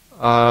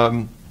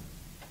 The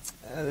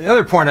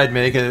other point I'd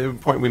make, a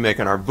point we make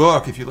in our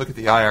book, if you look at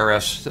the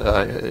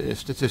IRS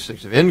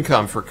statistics of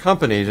income for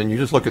companies, and you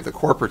just look at the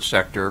corporate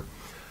sector,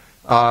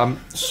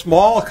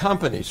 small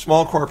companies,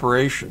 small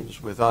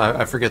corporations with,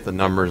 I forget the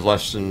numbers,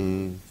 less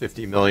than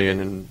 50 million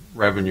in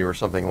revenue or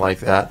something like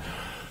that,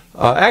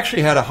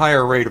 actually had a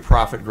higher rate of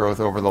profit growth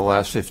over the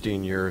last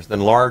 15 years than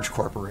large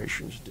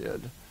corporations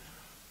did.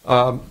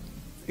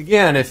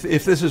 Again, if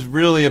this is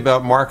really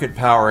about market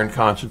power and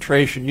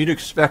concentration, you'd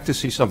expect to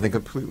see something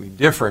completely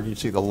different. You'd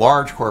see the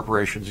large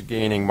corporations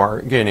gaining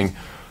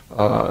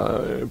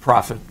higher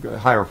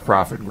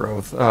profit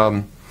growth.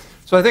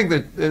 So I think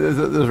that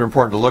those are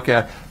important to look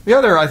at. The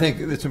other I think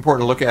that's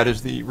important to look at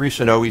is the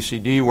recent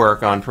OECD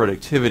work on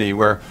productivity,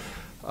 where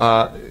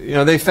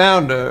they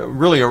found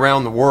really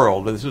around the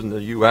world, and this isn't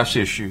a U.S.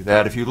 issue,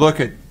 that if you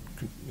look at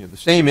the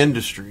same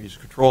industries,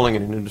 controlling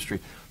an industry,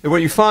 that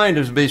what you find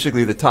is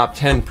basically the top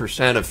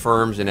 10% of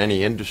firms in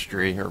any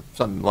industry, or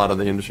a lot of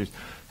the industries,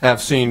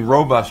 have seen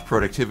robust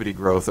productivity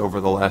growth over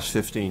the last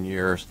 15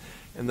 years,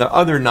 and the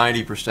other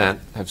 90%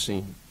 have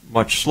seen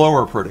much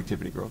slower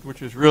productivity growth,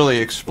 which really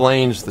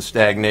explains the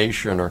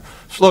stagnation or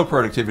slow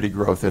productivity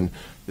growth in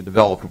the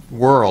developed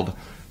world.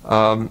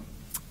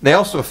 They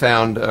also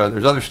found,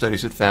 there's other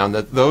studies that found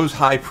that those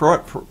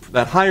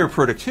that higher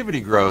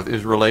productivity growth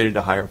is related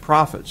to higher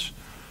profits.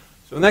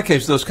 So in that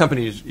case, those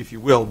companies, if you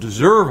will,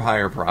 deserve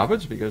higher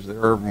profits because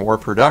they're more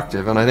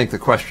productive. And I think the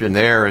question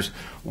there is,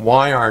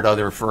 why aren't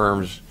other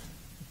firms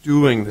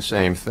doing the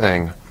same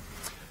thing?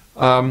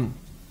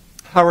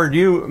 Howard,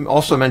 you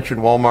also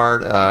mentioned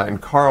Walmart,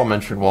 and Carl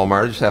mentioned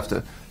Walmart. I just have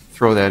to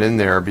throw that in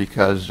there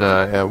because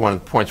one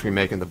of the points we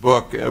make in the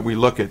book, we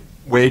look at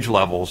wage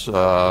levels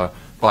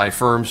by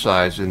firm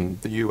size in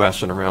the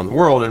U.S. and around the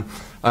world, and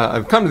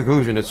I've come to the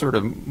conclusion it's sort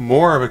of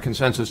more of a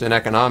consensus in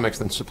economics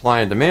than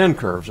supply and demand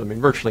curves. I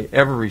mean, virtually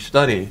every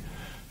study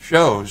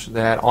shows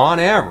that, on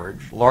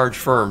average, large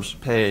firms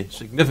pay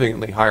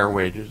significantly higher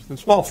wages than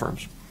small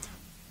firms.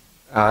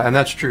 And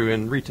that's true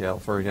in retail.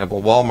 For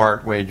example,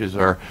 Walmart wages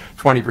are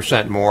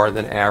 20% more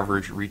than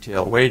average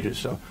retail wages.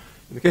 So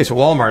in the case of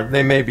Walmart,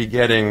 they may be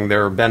getting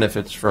their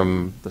benefits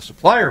from the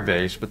supplier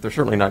base, but they're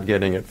certainly not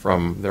getting it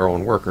from their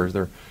own workers.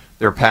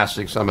 They're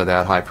passing some of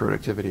that high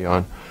productivity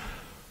on.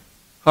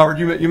 Howard,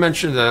 you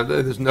mentioned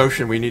this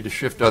notion we need to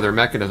shift other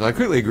mechanisms. I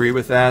completely agree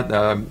with that.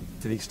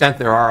 To the extent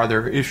there are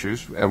other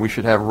issues, we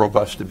should have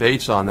robust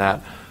debates on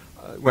that.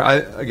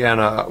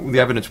 The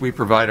evidence we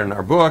provide in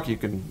our book, you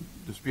can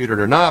dispute it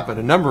or not, but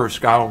a number of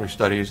scholarly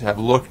studies have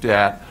looked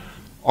at,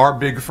 are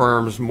big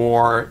firms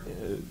more,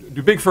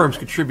 do big firms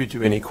contribute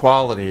to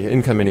inequality,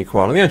 income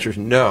inequality? The answer is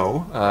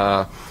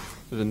no.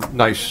 There's a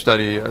nice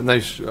study,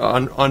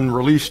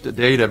 unreleased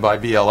data by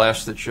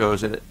BLS that shows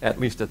that at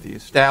least at the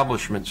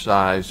establishment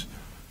size,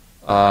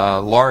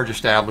 large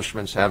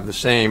establishments have the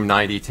same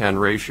 90-10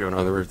 ratio. In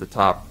other words, the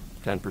top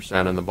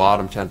 10% and the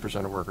bottom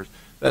 10% of workers.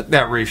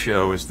 That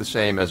ratio is the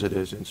same as it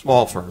is in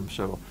small firms.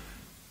 So,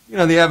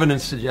 the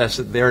evidence suggests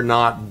that they're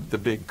not the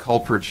big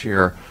culprits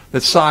here.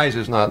 That size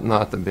is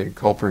not the big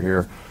culprit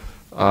here.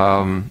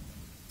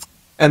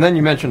 And then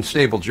you mentioned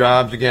stable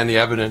jobs. Again, the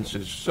evidence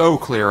is so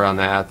clear on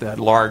that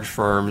large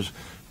firms,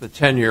 the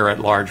tenure at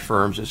large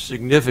firms is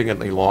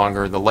significantly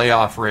longer. The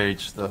layoff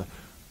rates, the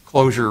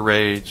closure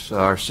rates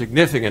are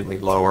significantly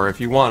lower. If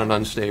you want an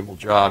unstable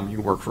job, you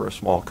work for a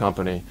small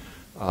company.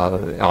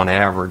 On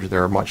average,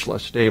 they're much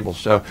less stable.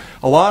 So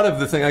a lot of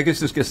the thing, I guess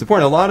this gets to the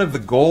point, a lot of the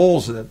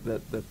goals that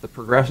the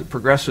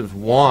progressives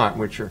want,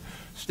 which are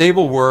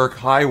stable work,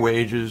 high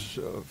wages,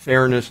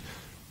 fairness,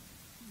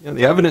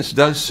 the evidence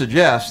does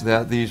suggest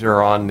that these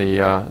are on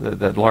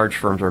that large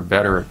firms are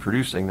better at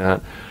producing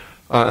that.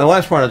 And the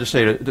last point I'll just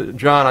say to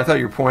John, I thought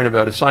your point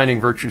about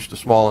assigning virtues to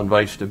small and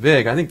vice to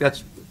big, I think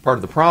that's part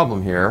of the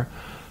problem here,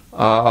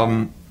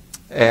 and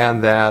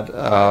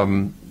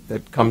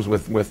that comes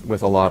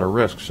with a lot of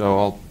risk. So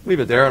I'll leave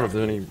it there. I don't know if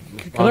there's any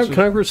responses.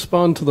 Can I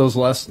respond to those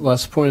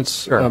last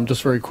points? Sure.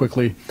 Just very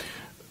quickly?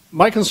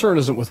 My concern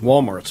isn't with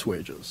Walmart's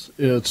wages.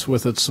 It's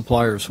with its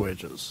suppliers'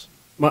 wages.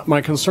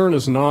 My concern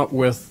is not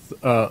with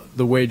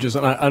the wages,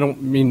 and I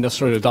don't mean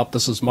necessarily to adopt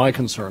this as my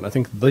concern. I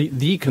think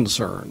the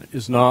concern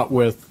is not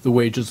with the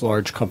wages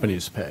large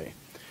companies pay.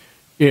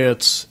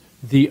 It's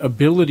the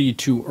ability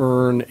to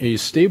earn a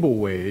stable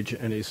wage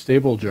and a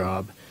stable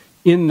job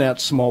in that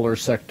smaller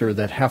sector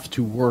that have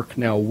to work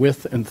now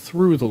with and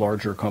through the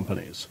larger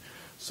companies.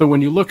 So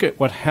when you look at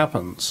what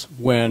happens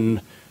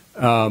when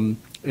a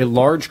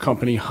large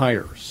company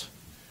hires,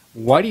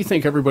 why do you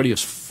think everybody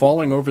is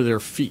falling over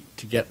their feet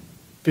to get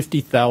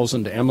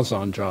 50,000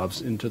 Amazon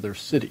jobs into their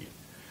city?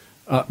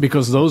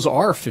 Because those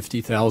are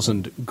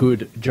 50,000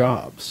 good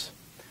jobs.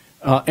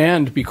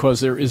 And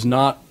because there is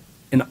not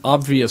an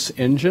obvious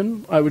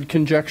engine, I would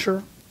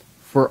conjecture,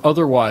 for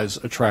otherwise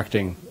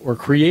attracting or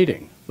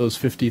creating those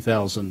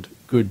 50,000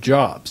 good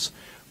jobs.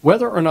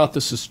 Whether or not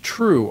this is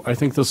true, I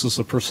think this is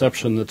a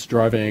perception that's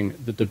driving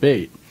the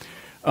debate.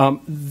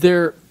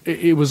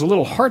 It was a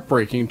little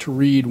heartbreaking to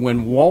read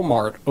when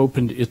Walmart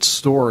opened its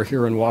store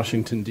here in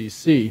Washington,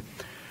 D.C.,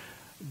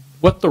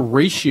 what the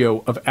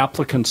ratio of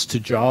applicants to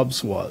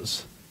jobs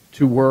was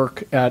to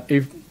work at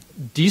a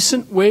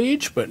decent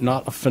wage, but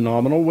not a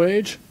phenomenal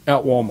wage,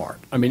 at Walmart.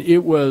 I mean,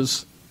 it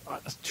was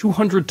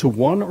 200 to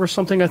 1 or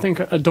something, I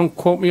think. Don't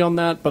quote me on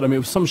that, but I mean, it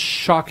was some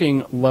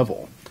shocking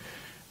level.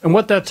 And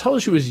what that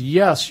tells you is,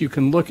 yes, you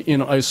can look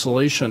in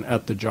isolation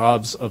at the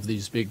jobs of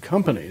these big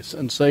companies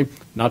and say,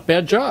 not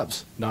bad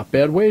jobs, not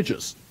bad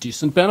wages,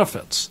 decent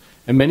benefits.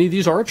 And many of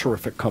these are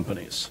terrific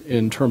companies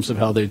in terms of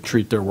how they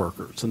treat their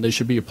workers, and they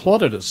should be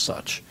applauded as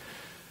such.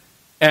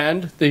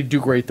 And they do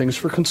great things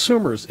for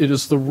consumers. It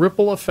is the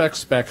ripple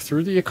effects back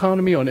through the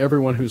economy on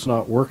everyone who's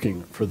not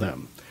working for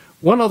them.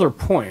 One other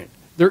point,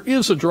 there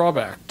is a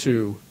drawback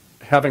to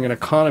having an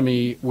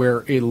economy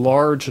where a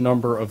large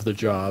number of the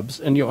jobs,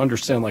 and you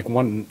understand like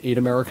 1 in 8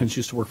 Americans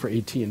used to work for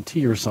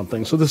AT&T or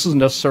something, so this isn't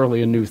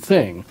necessarily a new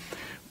thing.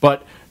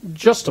 But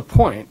just a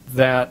point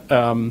that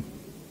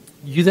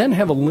you then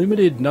have a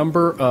limited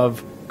number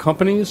of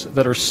companies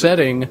that are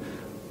setting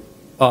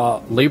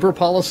labor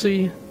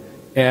policy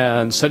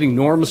and setting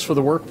norms for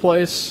the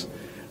workplace.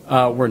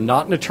 We're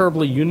not in a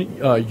terribly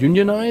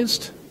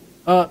unionized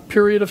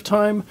period of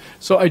time.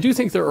 So I do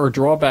think there are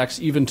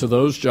drawbacks even to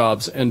those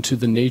jobs and to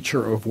the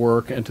nature of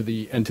work and to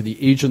the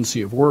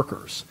agency of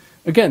workers.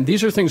 Again,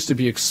 these are things to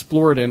be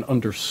explored and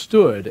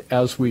understood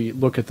as we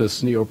look at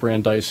this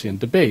neo-Brandeisian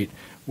debate.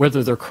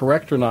 Whether they're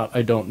correct or not,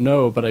 I don't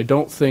know, but I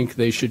don't think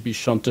they should be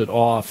shunted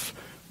off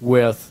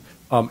with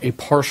a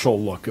partial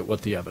look at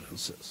what the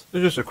evidence is.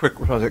 Just a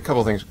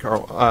couple of things,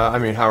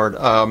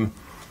 Howard.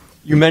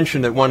 You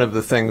mentioned that one of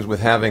the things with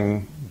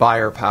having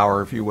buyer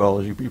power, if you will,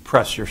 is you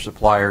press your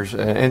suppliers,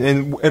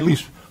 and at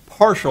least a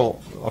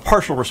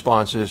partial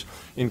response is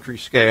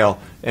increased scale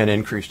and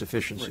increased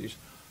efficiencies.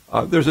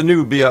 There's a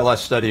new BLS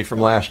study from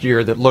last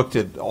year that looked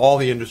at all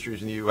the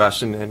industries in the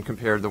U.S. and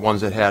compared the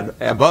ones that had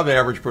above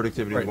average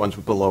productivity to the ones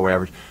with below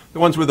average. The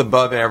ones with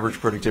above average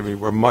productivity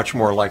were much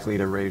more likely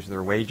to raise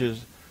their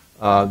wages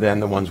than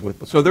the ones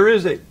with. So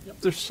there's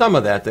some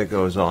of that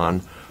goes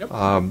on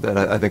that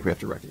I think we have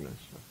to recognize.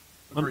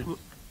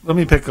 Let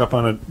me pick up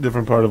on a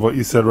different part of what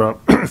you said, Rob.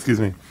 Excuse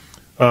me,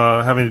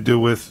 having to do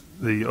with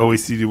the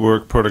OECD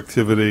work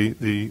productivity,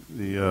 the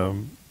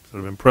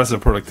sort of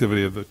impressive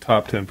productivity of the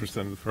top 10%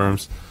 of the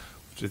firms,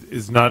 which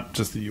is not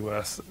just the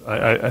U.S.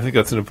 I think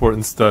that's an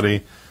important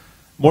study.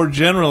 More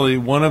generally,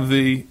 one of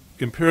the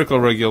empirical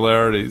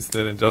regularities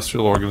that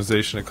industrial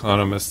organization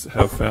economists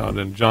have found,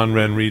 and John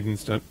Van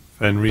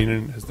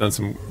Reenen has done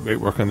some great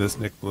work on this,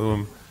 Nick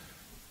Bloom,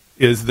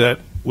 is that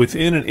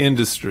within an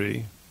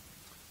industry,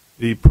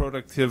 the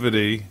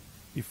productivity,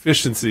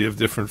 efficiency of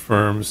different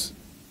firms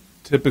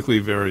typically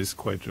varies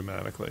quite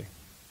dramatically.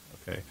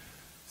 Okay,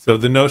 so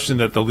the notion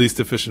that the least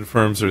efficient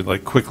firms are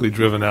like quickly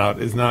driven out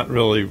is not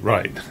really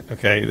right.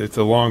 Okay, it's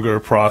a longer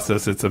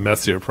process, it's a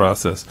messier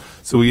process.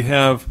 So we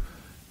have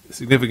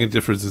significant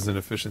differences in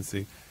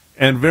efficiency,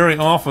 and very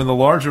often the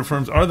larger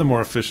firms are the more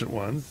efficient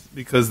ones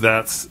because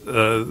that's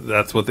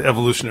what the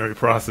evolutionary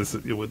process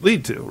it would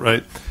lead to,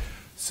 right?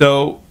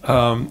 So,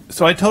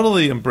 so I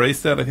totally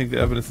embrace that. I think the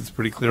evidence is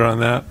pretty clear on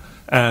that,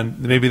 and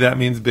maybe that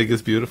means big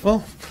is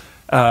beautiful.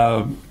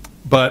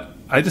 But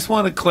I just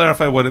want to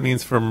clarify what it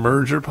means for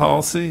merger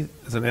policy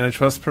as an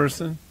antitrust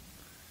person.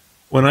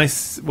 When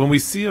we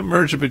see a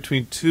merger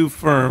between two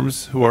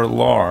firms who are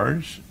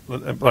large,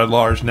 by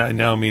large I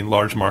now mean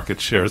large market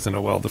shares in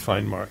a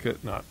well-defined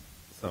market, not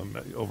some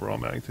overall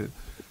magnitude,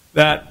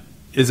 that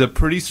is a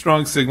pretty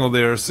strong signal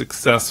they are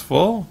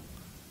successful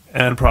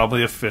and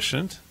probably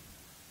efficient.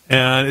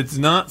 And it's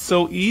not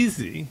so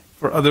easy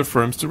for other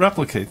firms to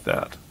replicate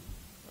that,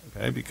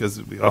 okay?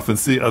 Because we often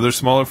see other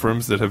smaller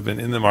firms that have been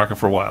in the market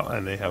for a while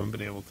and they haven't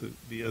been able to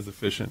be as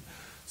efficient.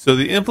 So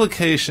the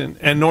implication,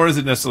 and nor is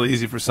it necessarily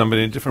easy for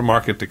somebody in a different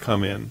market to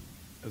come in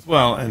as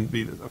well and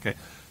be, okay.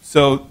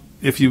 So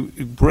if you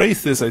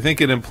embrace this, I think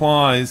it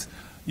implies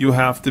you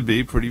have to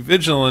be pretty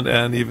vigilant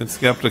and even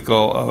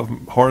skeptical of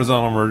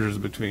horizontal mergers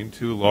between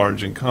two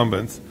large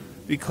incumbents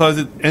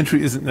because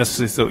entry isn't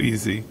necessarily so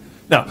easy.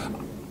 Now,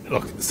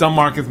 look, some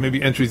markets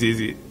maybe entry's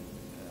easy.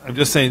 I'm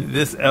just saying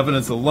this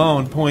evidence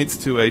alone points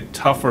to a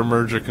tougher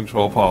merger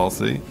control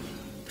policy,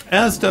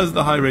 as does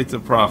the high rates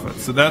of profit.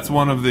 So that's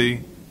one of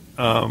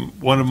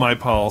my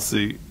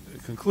policy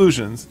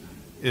conclusions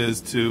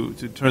is to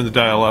turn the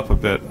dial up a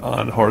bit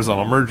on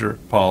horizontal merger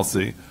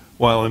policy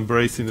while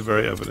embracing the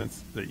very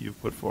evidence that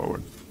you've put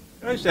forward.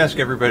 Can I just ask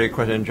everybody a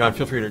question? And John,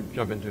 feel free to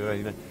jump into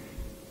it.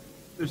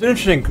 There's an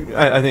interesting,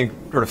 I think,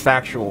 sort of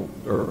factual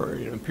or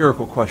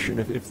empirical question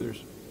if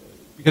there's,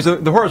 because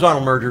the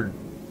horizontal merger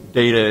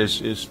data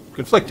is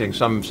conflicting.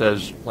 Some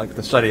says, like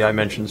the study I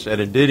mentioned said,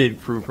 it did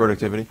improve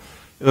productivity.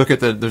 You look at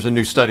there's a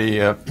new study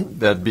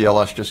that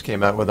BLS just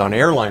came out with on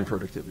airline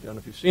productivity. I don't know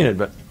if you've seen it,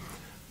 but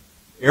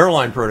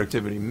airline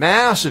productivity,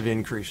 massive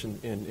increase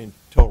in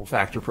total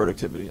factor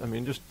productivity. I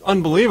mean, just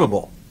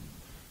unbelievable.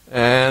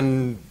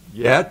 And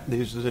yet,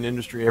 this is an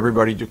industry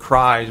everybody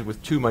decries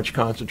with too much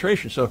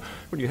concentration. So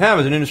what you have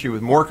is an industry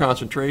with more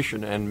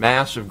concentration and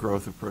massive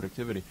growth of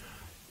productivity.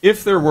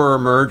 If there were a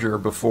merger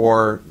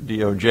before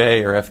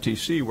DOJ or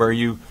FTC where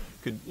you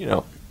could,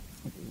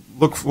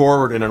 look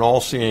forward in an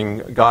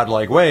all-seeing,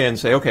 godlike way and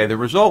say, okay, the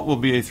result will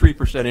be a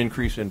 3%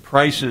 increase in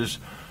prices,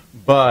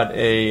 but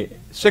a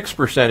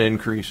 6%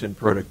 increase in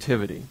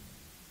productivity.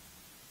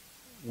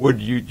 Do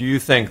you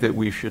think that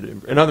we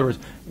should, in other words,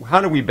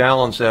 how do we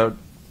balance out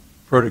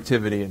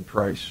productivity and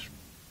price?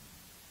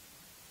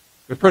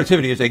 Because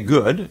productivity is a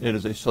good, it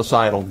is a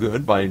societal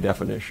good by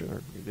definition,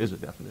 or it is a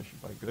definition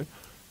by good.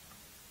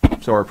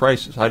 So are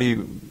prices. How do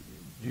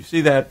you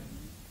see that?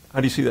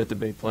 How do you see that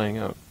debate playing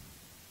out?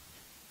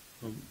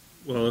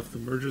 Well, if the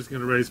merger is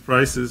going to raise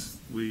prices,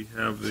 we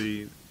have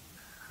the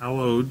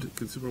hallowed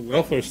consumer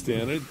welfare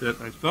standard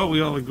that I thought we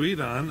all agreed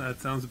on.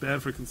 That sounds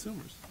bad for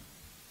consumers.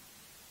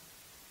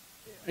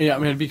 Yeah, I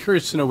mean, I'd be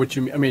curious to know what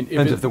you mean. I mean,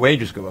 Depends if the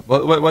wages go up.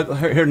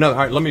 Here, no. All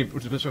right, let me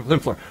put this on the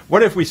floor.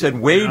 What if we said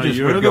wages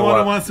would go up? You're the one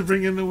who wants to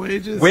bring in the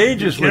wages.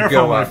 Wages would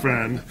go up, my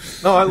friend.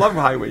 No, I love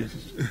high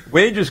wages.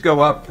 Wages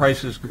go up,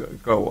 prices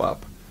go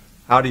up.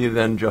 How do you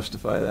then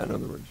justify that? In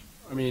other words,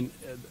 I mean,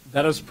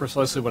 that is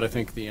precisely what I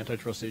think the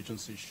antitrust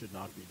agency should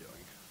not be doing.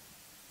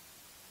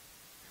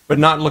 But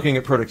not looking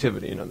at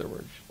productivity, in other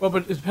words. Well,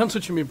 but it depends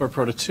what you mean by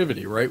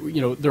productivity, right?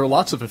 There are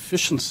lots of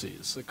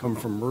efficiencies that come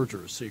from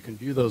mergers, so you can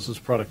view those as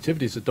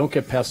productivities that don't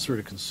get passed through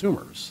to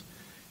consumers.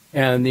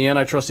 And the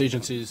antitrust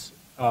agencies,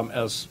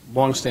 as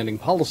longstanding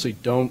policy,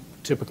 don't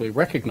typically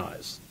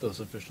recognize those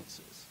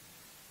efficiencies.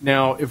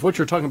 Now, if what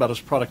you're talking about is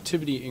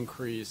productivity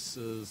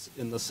increases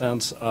in the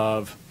sense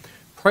of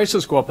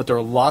prices go up, but there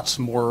are lots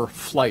more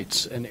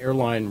flights and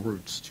airline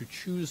routes to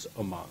choose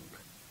among,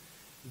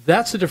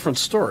 that's a different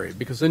story,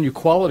 because then you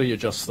quality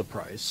adjust the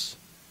price,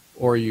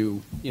 or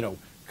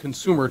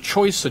consumer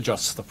choice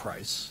adjusts the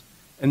price.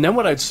 And then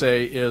what I'd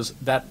say is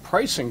that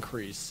price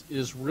increase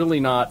is really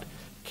not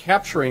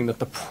capturing that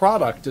the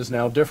product is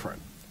now different.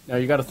 Now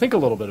you got to think a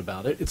little bit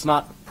about it. It's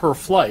not per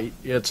flight.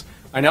 It's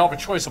I now have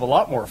a choice of a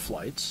lot more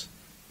flights,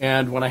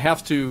 and when I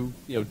have to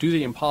do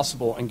the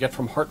impossible and get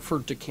from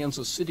Hartford to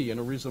Kansas City in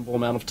a reasonable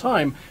amount of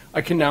time, I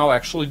can now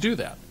actually do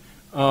that.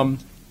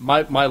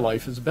 My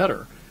life is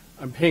better.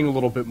 I'm paying a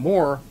little bit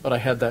more, but I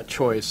had that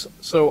choice.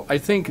 So I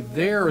think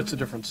there it's a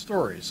different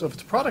story. So if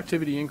it's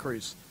productivity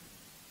increase,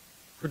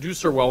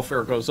 producer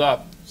welfare goes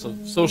up, so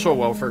social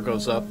welfare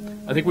goes up.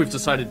 I think we've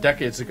decided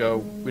decades ago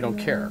we don't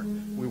care.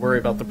 worry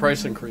about the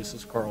price increase,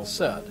 as Carl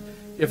said.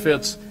 If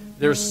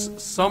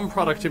there's some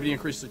productivity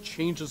increase that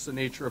changes the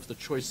nature of the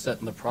choice set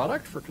in the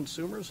product for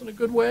consumers in a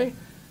good way,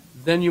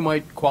 then you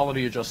might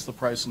quality adjust the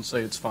price and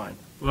say it's fine.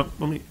 Well,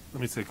 let me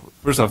say,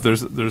 first off,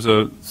 there's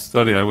a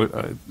study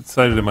I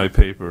cited in my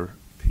paper.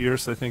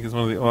 Pierce, I think, is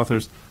one of the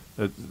authors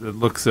that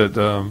looks at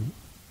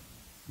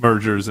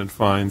mergers and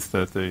finds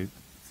that they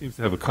seems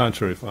to have a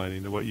contrary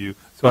finding to what you.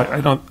 So I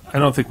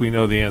don't think we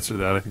know the answer to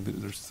that. I think that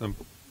there's some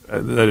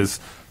that is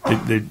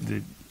they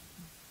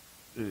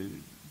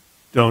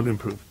don't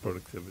improve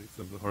productivity,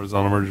 some of the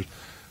horizontal mergers.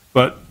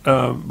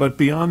 But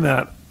beyond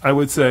that, I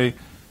would say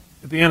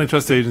at the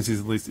antitrust agencies,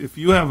 at least, if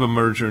you have a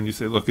merger and you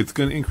say, look, it's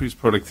going to increase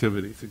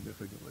productivity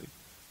significantly,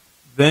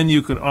 then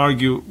you can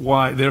argue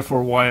why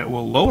it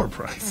will lower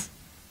price.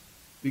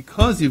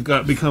 Because you've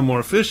become more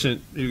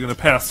efficient, you're going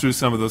to pass through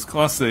some of those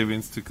cost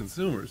savings to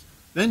consumers.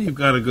 Then you've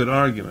got a good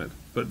argument.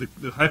 But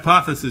the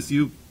hypothesis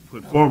you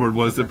put forward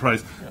was the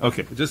price.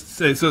 Okay, just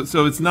say,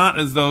 so it's not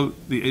as though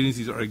the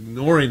agencies are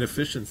ignoring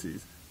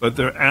efficiencies, but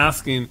they're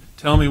asking,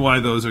 tell me why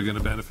those are going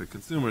to benefit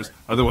consumers.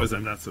 Otherwise,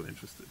 I'm not so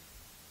interested.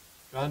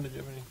 John, did you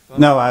have any thoughts?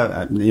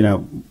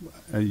 No,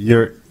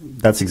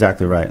 that's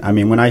exactly right. I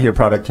mean, when I hear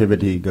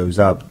productivity goes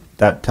up,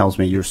 that tells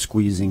me you're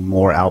squeezing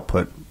more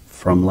output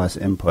from less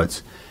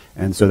inputs,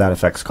 and so that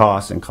affects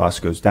costs, and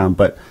cost goes down.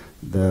 But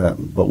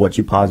what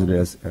you posited,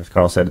 as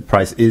Carl said, the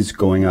price is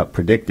going up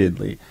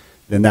predictedly.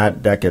 Then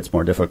that gets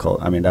more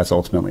difficult. I mean, that's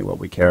ultimately what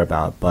we care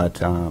about. But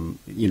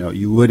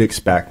you would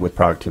expect with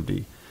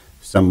productivity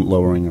some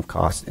lowering of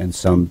cost and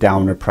some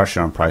downward pressure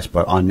on price.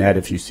 But on net,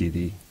 if you see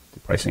the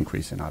price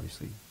increase, and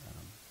obviously.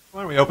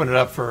 Why don't we open it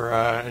up for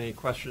any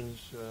questions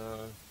you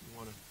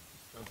want to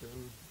jump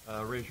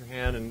in? Raise your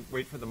hand and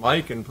wait for the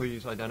mic, and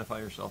please identify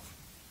yourself.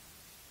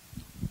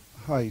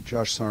 Hi,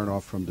 Josh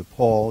Sarnoff from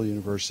DePaul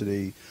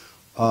University.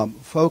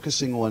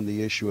 Focusing on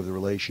the issue of the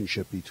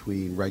relationship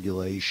between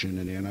regulation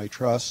and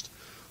antitrust,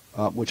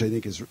 which I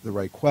think is the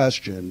right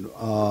question.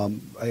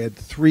 I had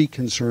three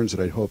concerns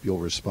that I hope you'll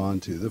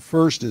respond to. The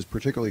first is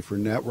particularly for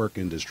network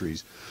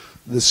industries.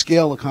 The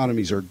scale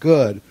economies are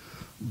good,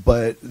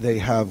 but they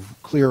have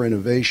clear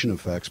innovation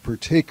effects,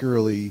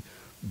 particularly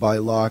by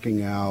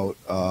locking out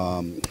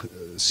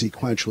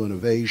sequential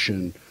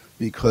innovation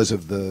because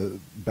of the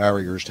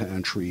barriers to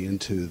entry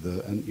into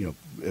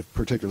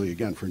particularly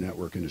again for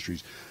network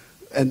industries.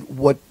 And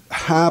what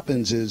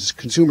happens is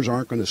consumers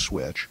aren't going to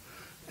switch,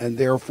 and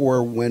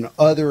therefore when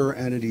other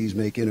entities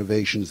make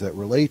innovations that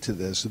relate to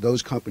this,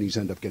 those companies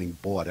end up getting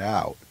bought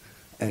out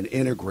and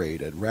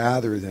integrated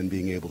rather than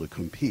being able to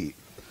compete.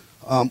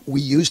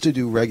 We used to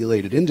do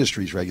regulated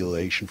industries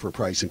regulation for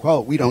price and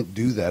quality. We don't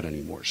do that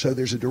anymore. So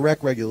there's a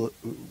direct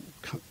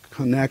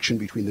connection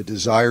between the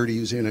desire to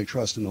use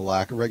antitrust and the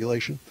lack of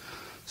regulation.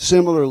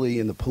 Similarly,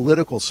 in the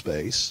political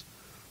space,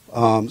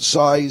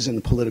 size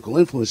and political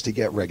influence to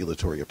get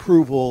regulatory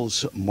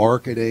approvals,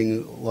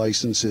 marketing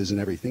licenses, and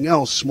everything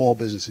else, small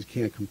businesses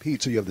can't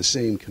compete. So you have the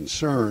same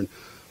concern,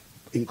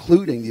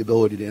 including the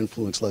ability to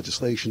influence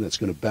legislation that's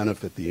going to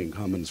benefit the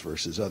incumbents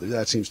versus others.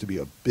 That seems to be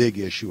a big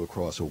issue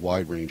across a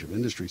wide range of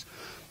industries.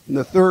 And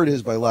the third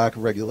is by lack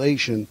of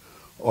regulation,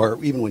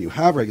 or even when you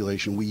have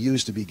regulation, we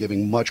used to be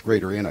giving much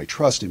greater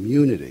antitrust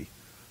immunity.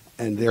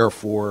 And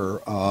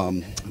therefore,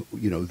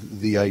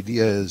 the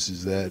idea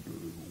is that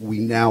we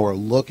now are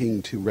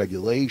looking to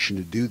regulation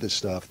to do the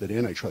stuff that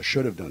antitrust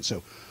should have done.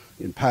 So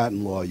in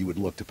patent law, you would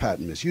look to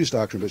patent misuse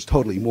doctrine, but it's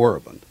totally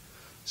moribund.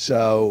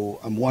 So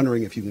I'm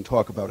wondering if you can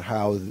talk about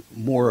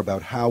more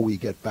about how we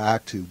get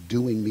back to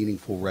doing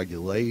meaningful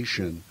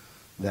regulation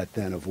that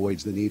then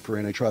avoids the need for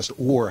antitrust,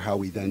 or how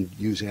we then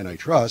use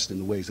antitrust in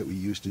the ways that we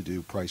used to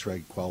do price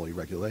quality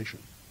regulation.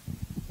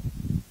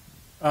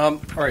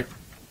 All right,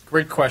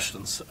 great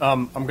questions.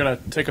 I'm going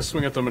to take a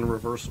swing at them in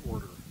reverse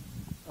order.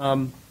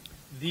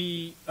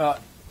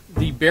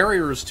 The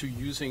barriers to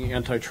using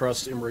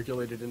antitrust in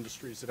regulated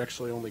industries have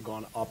actually only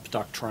gone up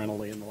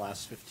doctrinally in the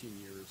last 15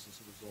 years as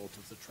a result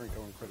of the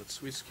Trinco and Credit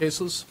Suisse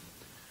cases.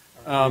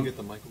 Can you get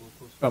the mic a little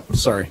closer? Oh,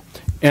 sorry.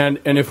 And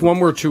if one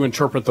were to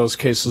interpret those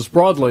cases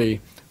broadly,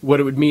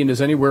 what it would mean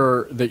is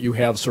anywhere that you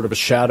have sort of a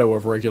shadow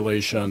of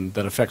regulation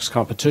that affects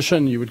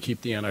competition, you would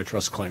keep the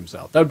antitrust claims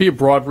out. That would be a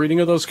broad reading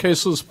of those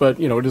cases, but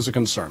it is a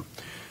concern.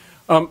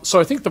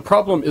 So I think the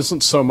problem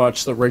isn't so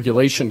much that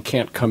regulation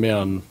can't come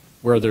in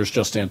where there's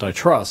just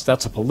antitrust.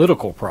 That's a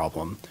political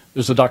problem.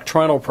 There's a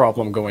doctrinal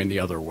problem going the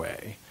other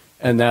way.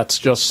 And that's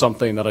just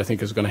something that I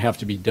think is going to have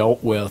to be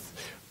dealt with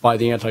by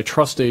the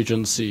antitrust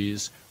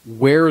agencies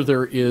where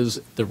there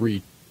is the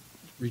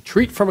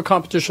retreat from a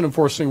competition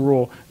enforcing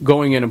rule,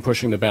 going in and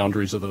pushing the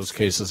boundaries of those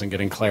cases and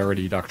getting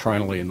clarity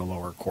doctrinally in the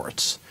lower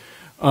courts.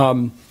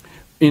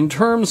 In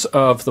terms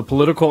of the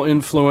political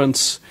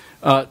influence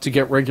to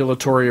get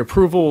regulatory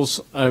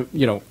approvals,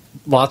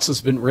 lots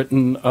has been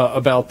written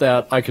about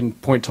that. I can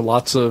point to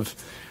lots of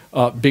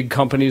big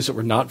companies that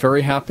were not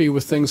very happy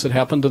with things that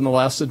happened in the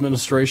last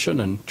administration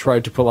and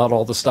tried to pull out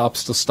all the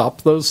stops to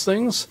stop those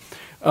things.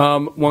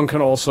 One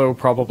can also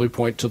probably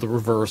point to the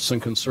reverse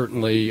and can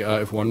certainly,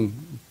 if one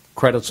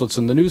credits what's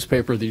in the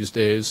newspaper these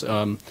days,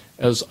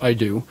 as I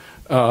do,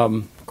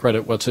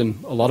 credit what's in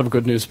a lot of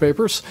good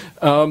newspapers,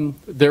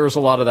 there's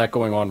a lot of that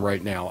going on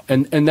right now.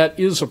 And that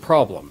is a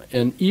problem.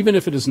 And even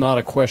if it is not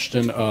a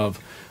question of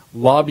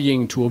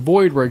lobbying to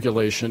avoid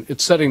regulation,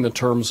 it's setting the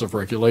terms of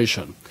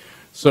regulation.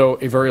 So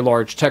a very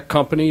large tech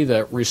company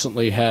that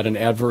recently had an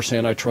adverse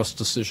antitrust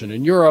decision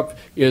in Europe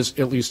is,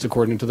 at least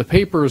according to the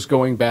papers,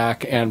 going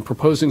back and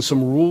proposing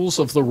some rules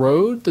of the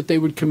road that they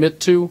would commit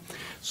to,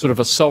 sort of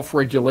a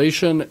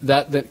self-regulation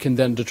that can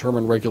then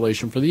determine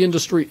regulation for the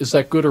industry. Is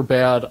that good or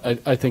bad?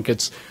 I think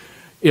that's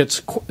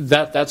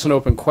an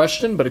open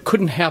question, but it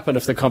couldn't happen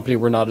if the company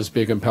were not as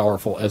big and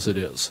powerful as it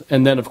is.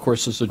 And then, of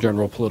course, there's the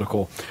general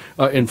political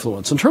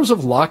influence. In terms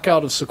of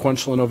lockout of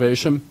sequential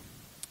innovation,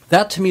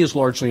 that to me is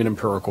largely an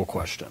empirical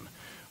question.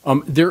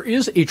 There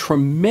is a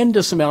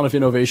tremendous amount of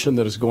innovation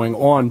that is going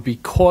on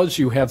because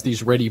you have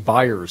these ready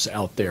buyers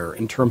out there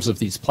in terms of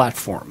these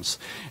platforms.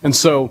 And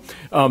so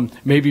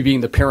maybe being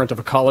the parent of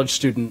a college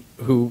student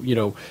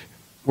who,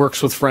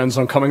 works with friends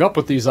on coming up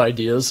with these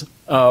ideas,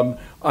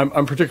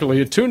 I'm particularly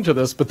attuned to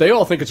this, but they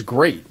all think it's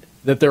great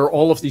that there are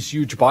all of these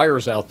huge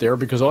buyers out there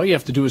because all you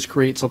have to do is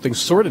create something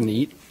sort of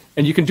neat,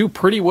 and you can do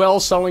pretty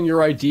well selling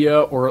your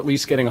idea or at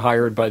least getting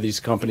hired by these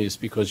companies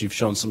because you've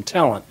shown some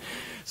talent.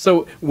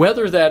 So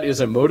whether that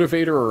is a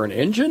motivator or an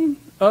engine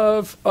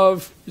of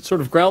sort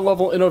of ground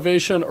level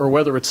innovation or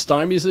whether it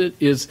stymies it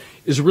is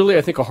really,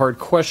 I think, a hard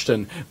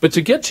question. But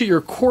to get to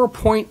your core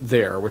point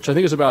there, which I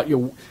think is about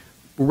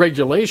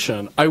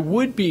regulation, I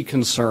would be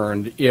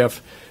concerned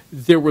if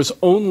there was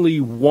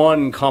only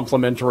one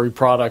complementary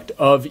product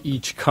of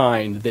each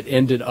kind that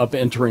ended up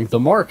entering the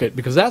market,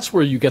 because that's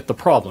where you get the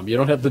problem. You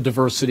don't have the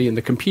diversity and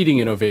the competing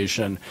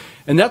innovation.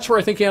 And that's where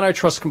I think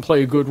antitrust can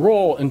play a good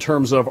role in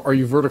terms of, are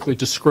you vertically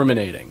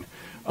discriminating?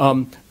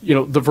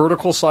 The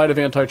vertical side of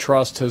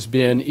antitrust has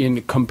been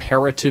in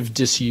comparative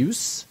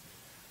disuse.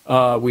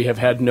 We have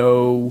had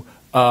no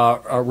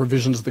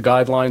revisions of the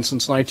guidelines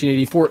since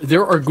 1984.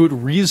 There are good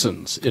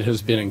reasons it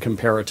has been in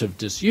comparative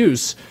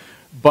disuse,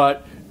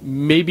 but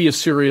maybe a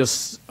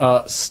serious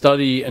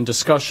study and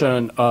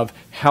discussion of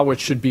how it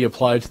should be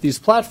applied to these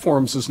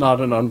platforms is not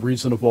an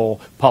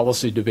unreasonable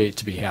policy debate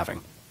to be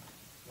having.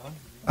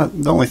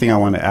 The only thing I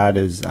want to add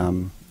is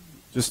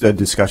just a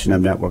discussion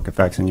of network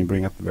effects, and you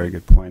bring up a very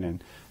good point,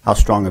 and how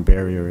strong a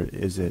barrier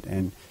is it.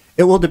 And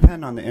it will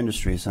depend on the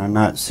industry, so I'm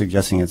not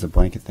suggesting it's a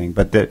blanket thing.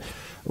 But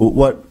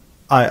what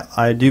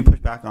I do push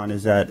back on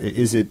is that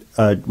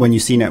when you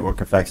see network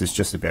effects, it's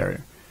just a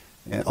barrier.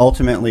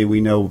 Ultimately, we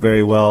know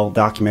very well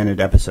documented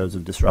episodes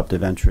of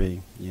disruptive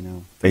entry,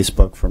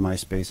 Facebook for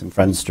MySpace and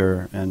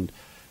Friendster and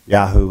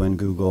Yahoo and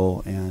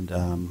Google and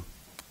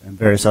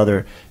various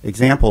other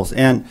examples.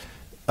 And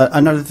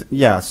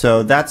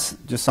so that's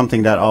just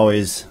something that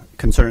always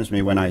concerns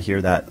me when I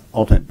hear that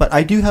ultimate. But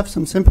I do have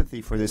some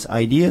sympathy for this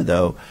idea,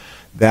 though,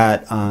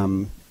 that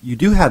you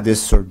do have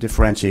this sort of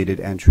differentiated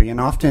entry,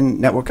 and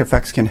often network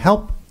effects can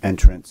help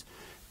entrants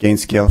gain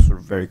scale sort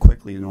of very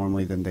quickly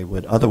normally than they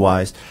would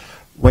otherwise.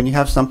 When you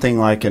have something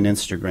like an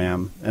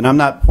Instagram, and I'm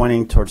not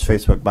pointing towards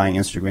Facebook buying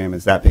Instagram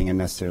as that being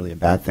necessarily a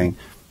bad thing.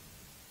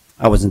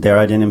 I wasn't there,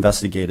 I didn't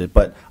investigate it,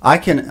 but I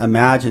can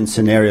imagine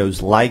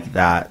scenarios like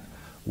that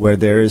where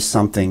there is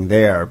something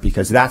there,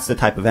 because that's the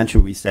type of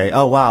entry we say,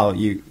 oh wow,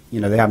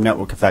 they have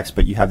network effects,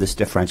 but you have this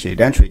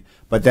differentiated entry.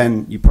 But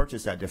then you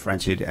purchase that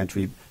differentiated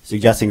entry,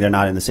 suggesting they're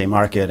not in the same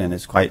market and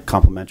it's quite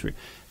complementary.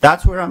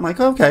 That's where I'm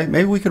like, okay,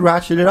 maybe we could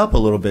ratchet it up a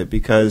little bit,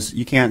 because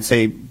you can't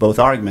say both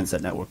arguments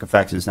that network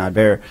effects is not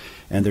there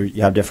and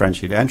you have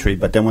differentiated entry,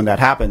 but then when that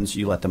happens,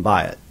 you let them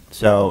buy it.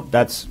 So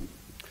that's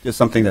just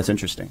something that's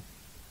interesting.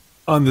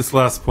 On this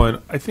last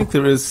point, I think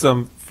there is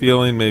some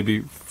feeling,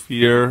 maybe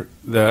fear,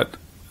 that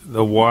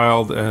the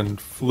wild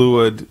and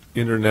fluid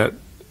internet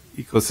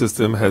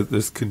ecosystem has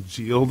this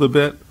congealed a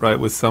bit, right,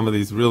 with some of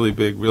these really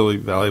big, really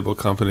valuable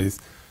companies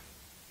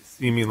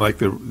seeming like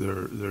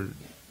they're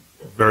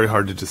very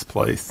hard to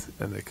displace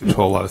and they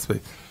control a lot of space.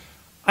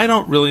 I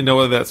don't really know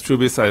whether that's true,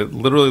 because I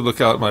literally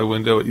look out my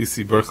window at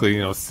UC Berkeley,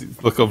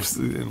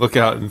 look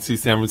out and see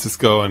San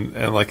Francisco, and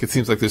like it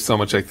seems like there's so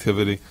much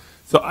activity.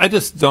 So I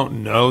just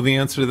don't know the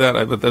answer to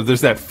that, but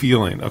there's that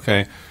feeling,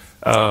 okay?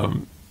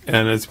 And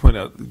as you point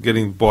out,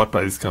 getting bought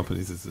by these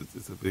companies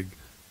is a big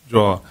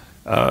draw.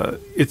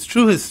 It's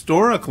true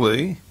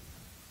historically,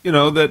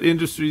 that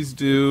industries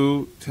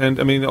do tend,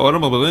 the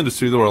automobile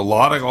industry, there were a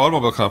lot of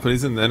automobile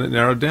companies, and then it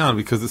narrowed down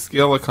because of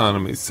scale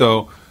economies.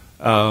 So,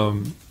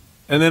 and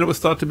then it was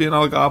thought to be an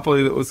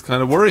oligopoly that was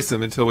kind of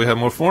worrisome until we had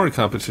more foreign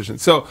competition.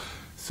 So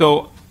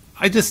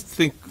I just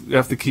think we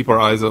have to keep our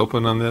eyes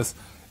open on this.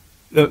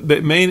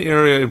 The main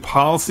area in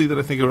policy that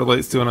I think it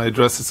relates to, and I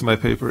address this in my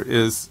paper,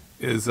 is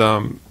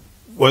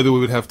whether we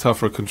would have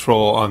tougher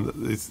control on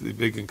the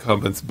big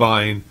incumbents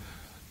buying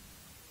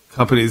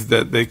companies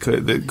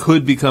that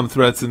could become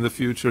threats in the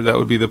future. That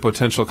would be the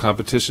potential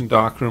competition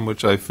doctrine,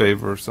 which I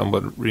favor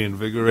somewhat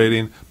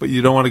reinvigorating. But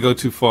you don't want to go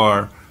too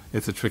far.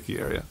 It's a tricky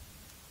area.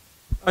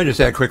 I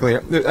just add quickly,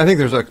 I think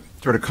there's a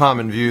sort of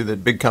common view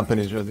that big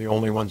companies are the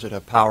only ones that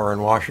have power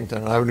in Washington.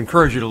 And I would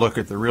encourage you to look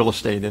at the real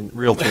estate and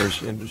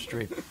realtors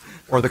industry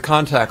or the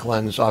contact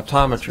lens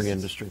optometry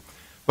industry.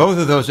 Both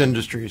of those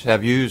industries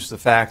have used the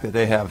fact that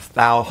they have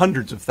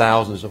hundreds of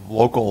thousands of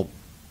local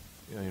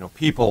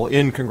people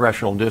in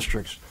congressional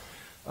districts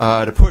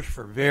to push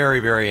for very,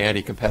 very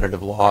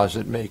anti-competitive laws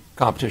that make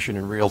competition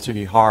in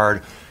realty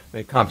hard,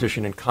 make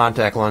competition in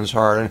contact lens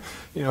hard.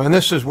 And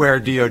this is where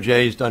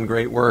DOJ has done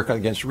great work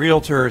against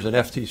realtors, and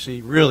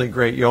FTC really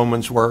great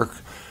yeoman's work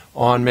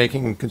on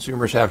making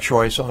consumers have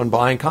choice on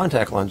buying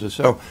contact lenses.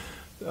 So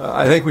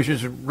I think we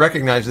should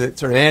recognize that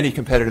sort of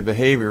anti-competitive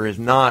behavior is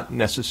not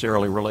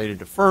necessarily related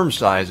to firm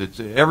size.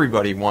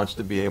 Everybody wants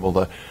to be able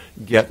to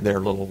get their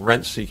little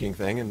rent-seeking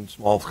thing, and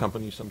small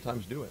companies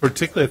sometimes do it.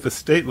 Particularly at the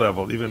state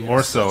level, even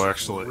more so,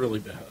 actually. Really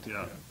bad.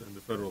 Yeah, than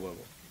the federal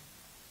level.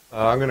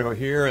 I'm going to go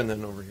here and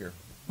then over here.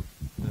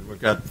 And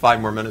we've got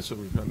 5 more minutes. So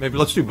maybe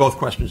let's do both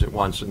questions at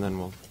once, and then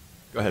we'll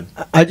go ahead.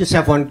 I just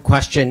have one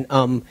question.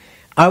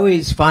 I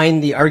always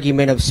find the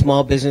argument of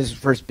small business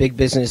versus big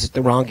business is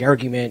the wrong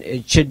argument.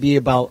 It should be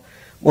about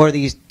more of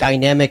these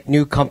dynamic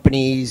new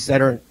companies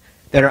that are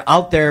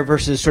out there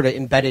versus sort of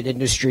embedded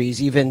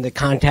industries, even the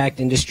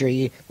contact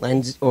industry,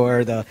 lens,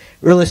 or the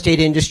real estate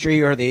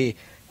industry, or the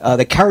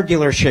car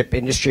dealership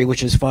industry,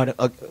 which is fought,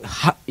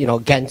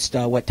 against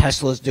what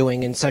Tesla is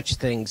doing and such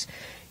things.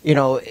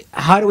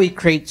 How do we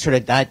create sort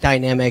of that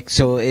dynamic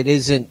so it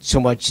isn't so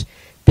much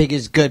big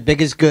is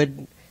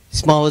good,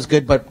 small is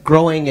good, but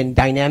growing and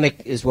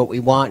dynamic is what we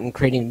want, and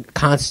creating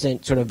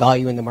constant sort of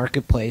value in the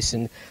marketplace?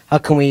 And how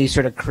can we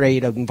sort of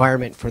create an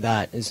environment for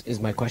that is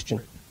my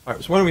question. All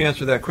right, so why don't we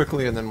answer that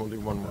quickly, and then we'll do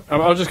one more.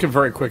 I'll just give a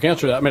very quick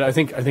answer to that. I mean, I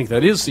think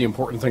that is the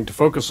important thing to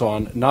focus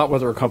on, not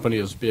whether a company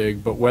is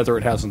big, but whether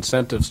it has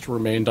incentives to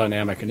remain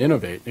dynamic and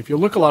innovate. If you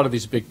look at a lot of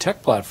these big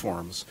tech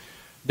platforms,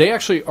 they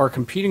actually are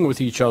competing with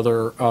each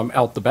other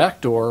out the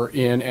back door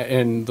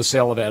in the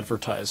sale of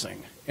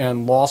advertising.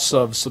 And loss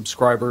of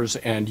subscribers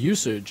and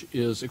usage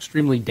is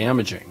extremely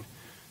damaging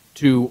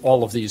to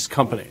all of these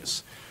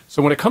companies.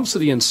 So when it comes to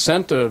the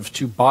incentive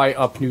to buy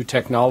up new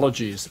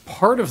technologies,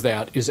 part of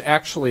that is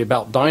actually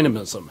about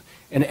dynamism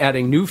and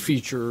adding new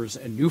features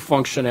and new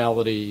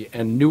functionality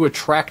and new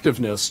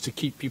attractiveness to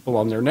keep people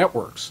on their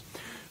networks.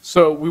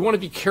 So we want to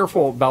be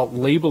careful about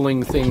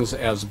labeling things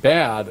as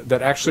bad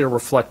that actually are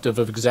reflective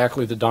of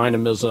exactly the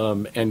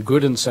dynamism and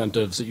good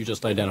incentives that you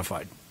just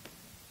identified.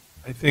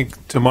 I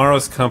think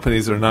tomorrow's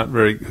companies are not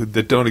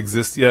that don't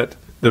exist yet.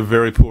 They're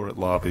very poor at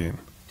lobbying.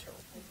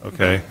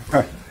 Okay?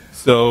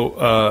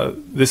 So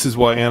this is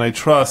why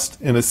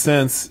antitrust, in a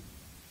sense,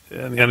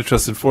 and the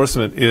antitrust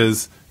enforcement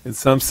is, in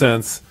some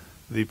sense,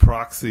 the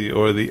proxy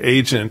or the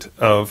agent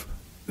of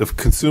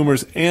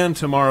consumers and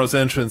tomorrow's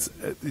entrants,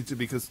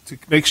 because to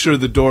make sure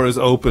the door is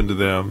open to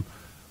them,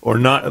 or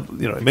not,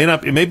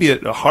 it may be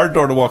a hard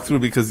door to walk through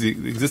because the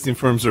existing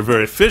firms are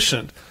very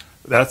efficient.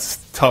 That's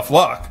tough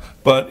luck.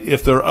 But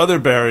if there are other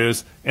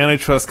barriers,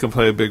 antitrust can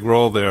play a big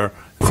role there.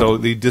 So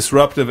the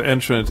disruptive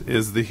entrant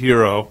is the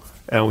hero,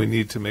 and we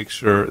need to make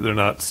sure they're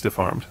not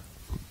stiff-armed.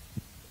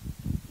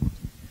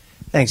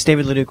 Thanks.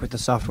 David Leduc with the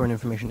Software and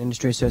Information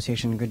Industry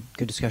Association.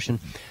 Good discussion.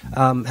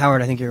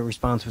 Howard, I think your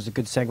response was a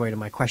good segue to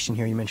my question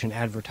here. You mentioned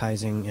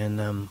advertising,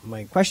 and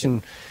my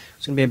question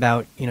was going to be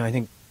about, I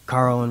think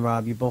Carl and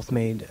Rob, you both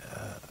made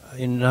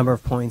a number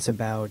of points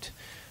about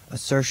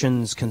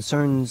assertions,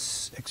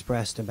 concerns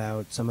expressed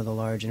about some of the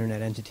large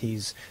internet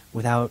entities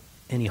without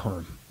any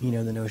harm. The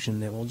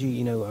notion that, well,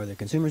 gee, are the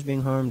consumers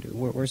being harmed?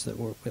 What's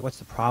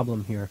the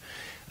problem here?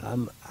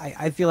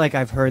 I feel like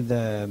I've heard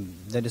the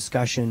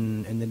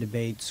discussion and the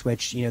debate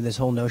switch. This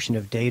whole notion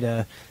of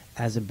data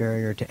as a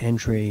barrier to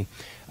entry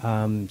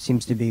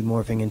seems to be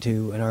morphing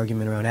into an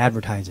argument around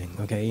advertising.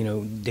 Okay,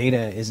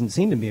 data isn't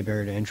seen to be a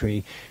barrier to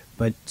entry,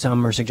 but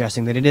some are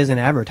suggesting that it is in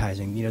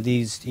advertising.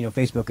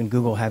 Facebook and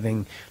Google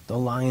having the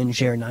lion's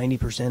share,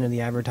 90% of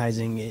the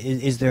advertising.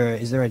 Is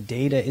there a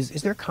data?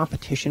 Is there a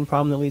competition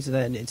problem that leads to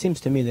that? And it seems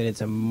to me that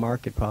it's a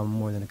market problem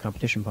more than a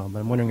competition problem. But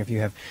I'm wondering if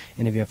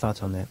any of you have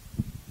thoughts on that.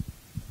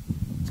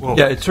 Well,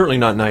 yeah, it's certainly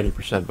not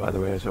 90%, by the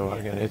way. So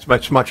again,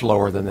 it's much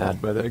lower than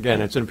that. But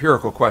again, it's an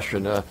empirical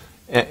question.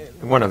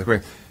 One other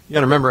quick, you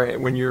got to remember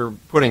when you're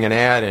putting an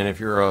ad in, if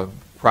you're a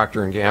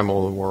Procter &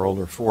 Gamble of the world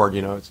or Ford,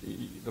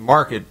 the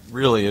market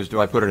really is, do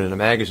I put it in a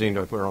magazine,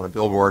 do I put it on a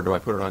billboard, do I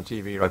put it on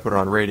TV, do I put it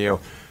on radio,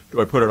 do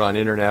I put it on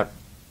internet,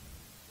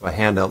 do I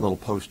hand out little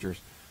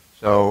posters?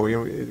 So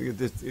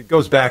it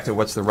goes back to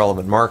what's the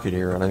relevant market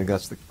here, and I think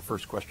that's the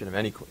first question of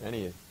any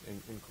inquiry.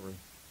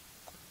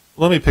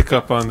 Let me pick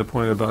up on the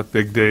point about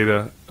big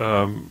data.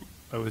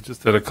 I was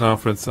just at a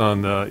conference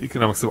on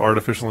economics of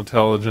artificial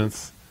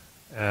intelligence,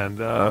 and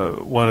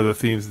one of the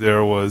themes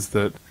there was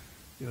that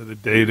the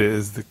data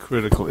is the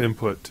critical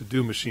input to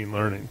do machine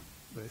learning,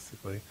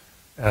 basically.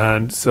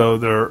 And so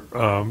there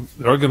are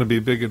going to be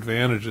big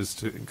advantages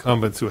to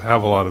incumbents who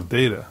have a lot of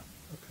data.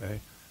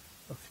 Okay,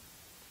 I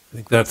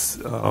think that's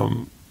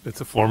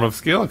it's a form of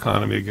scale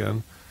economy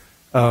again.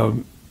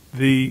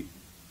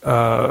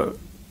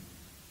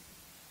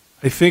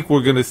 I think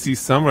we're going to see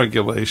some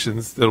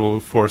regulations that will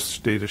force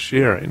data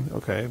sharing,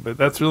 okay? But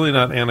that's really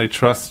not an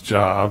antitrust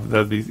job.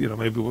 That'd be,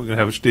 maybe we're going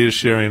to have data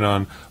sharing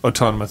on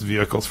autonomous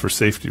vehicles for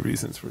safety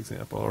reasons, for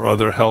example, or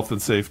other health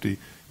and safety.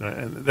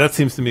 And that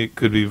seems to me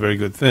could be a very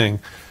good thing.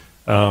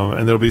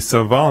 And there'll be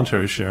some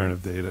voluntary sharing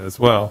of data as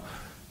well.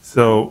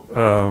 So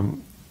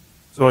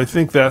I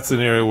think that's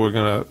an area we're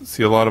going to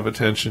see a lot of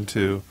attention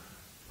to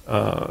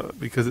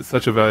because it's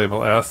such a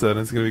valuable asset, and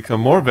it's going to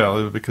become more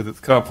valuable because it's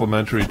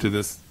complementary to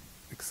this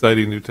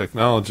exciting new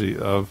technology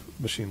of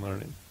machine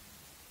learning.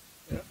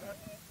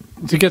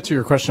 To get to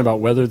your question about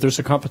whether there's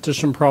a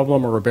competition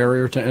problem or a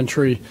barrier to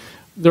entry,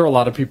 there are a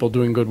lot of people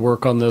doing good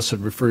work on this. I'd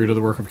refer you to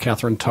the work of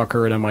Catherine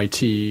Tucker at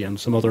MIT and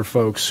some other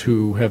folks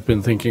who have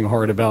been thinking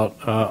hard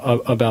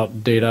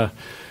about data.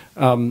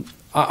 I'm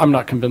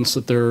not convinced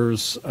that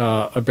there's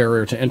a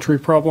barrier to entry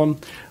problem.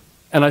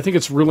 And I think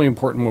it's really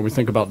important when we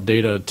think about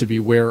data to be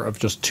aware of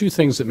just two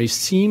things that may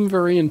seem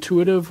very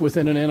intuitive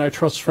within an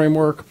antitrust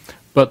framework,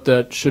 but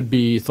that should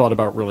be thought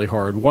about really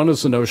hard. One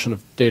is the notion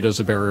of data as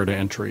a barrier to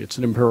entry. It's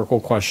an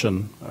empirical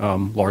question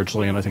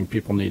largely, and I think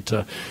people need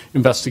to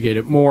investigate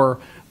it more,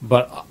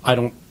 but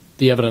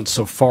the evidence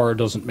so far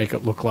doesn't make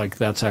it look like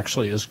that's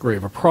actually as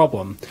grave a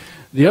problem.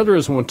 The other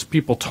is when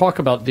people talk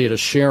about data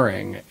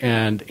sharing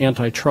and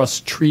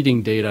antitrust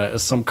treating data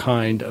as some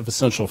kind of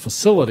essential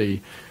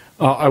facility,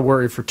 I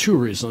worry for two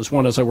reasons.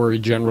 One is I worry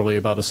generally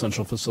about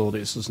essential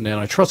facilities as an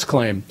antitrust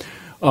claim.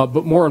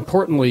 But more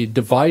importantly,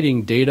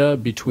 dividing data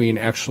between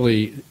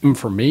actually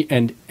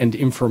and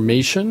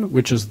information,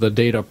 which is the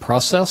data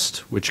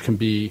processed, which can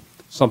be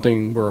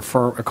something where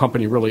a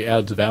company really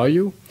adds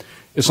value,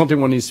 is something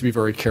one needs to be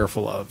very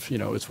careful of.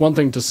 It's one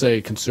thing to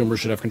say consumers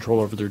should have control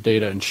over their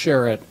data and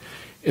share it.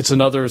 It's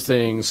another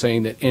thing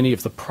saying that any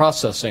of the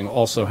processing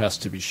also has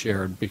to be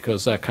shared,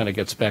 because that kind of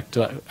gets back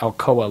to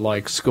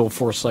Alcoa-like skill,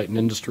 foresight, and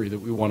industry that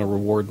we want to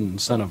reward and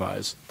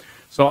incentivize.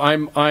 So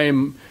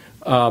I'm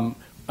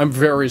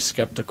very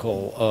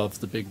skeptical of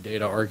the big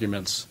data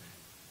arguments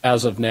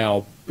as of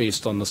now,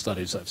 based on the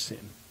studies I've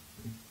seen.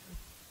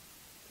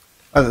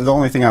 The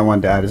only thing I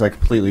wanted to add is I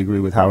completely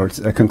agree with Howard's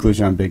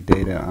conclusion on big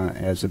data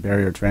as a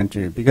barrier to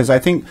entry, because I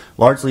think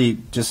largely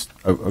just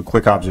a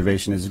quick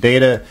observation is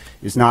data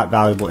is not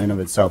valuable in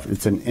of itself.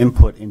 It's an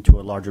input into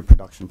a larger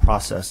production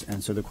process.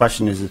 And so the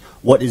question is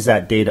what is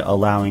that data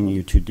allowing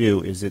you to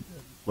do? Is it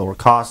lower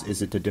cost?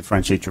 Is it to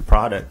differentiate your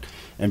product?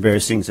 And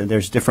various things. And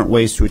there's different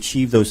ways to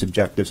achieve those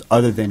objectives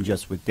other than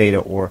just with data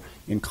or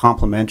in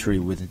complementary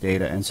with the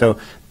data. And so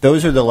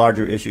those are the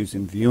larger issues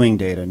in viewing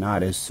data,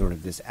 not as sort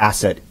of this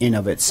asset in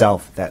of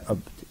itself that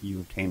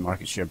you obtain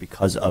market share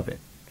because of it.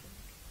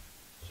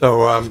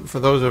 So for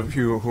those of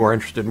you who are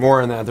interested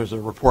more in that, there's a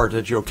report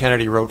that Joe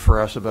Kennedy wrote for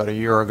us about a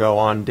year ago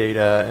on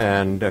data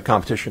and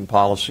competition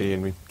policy,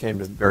 and we came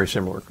to very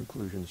similar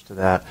conclusions to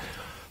that.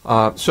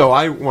 So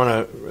I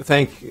want to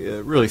thank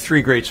really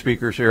three great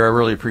speakers here. I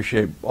really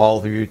appreciate all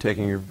of you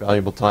taking your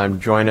valuable time to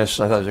join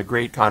us. I thought it was a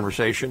great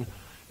conversation,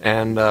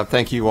 and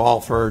thank you all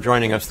for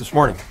joining us this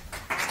morning.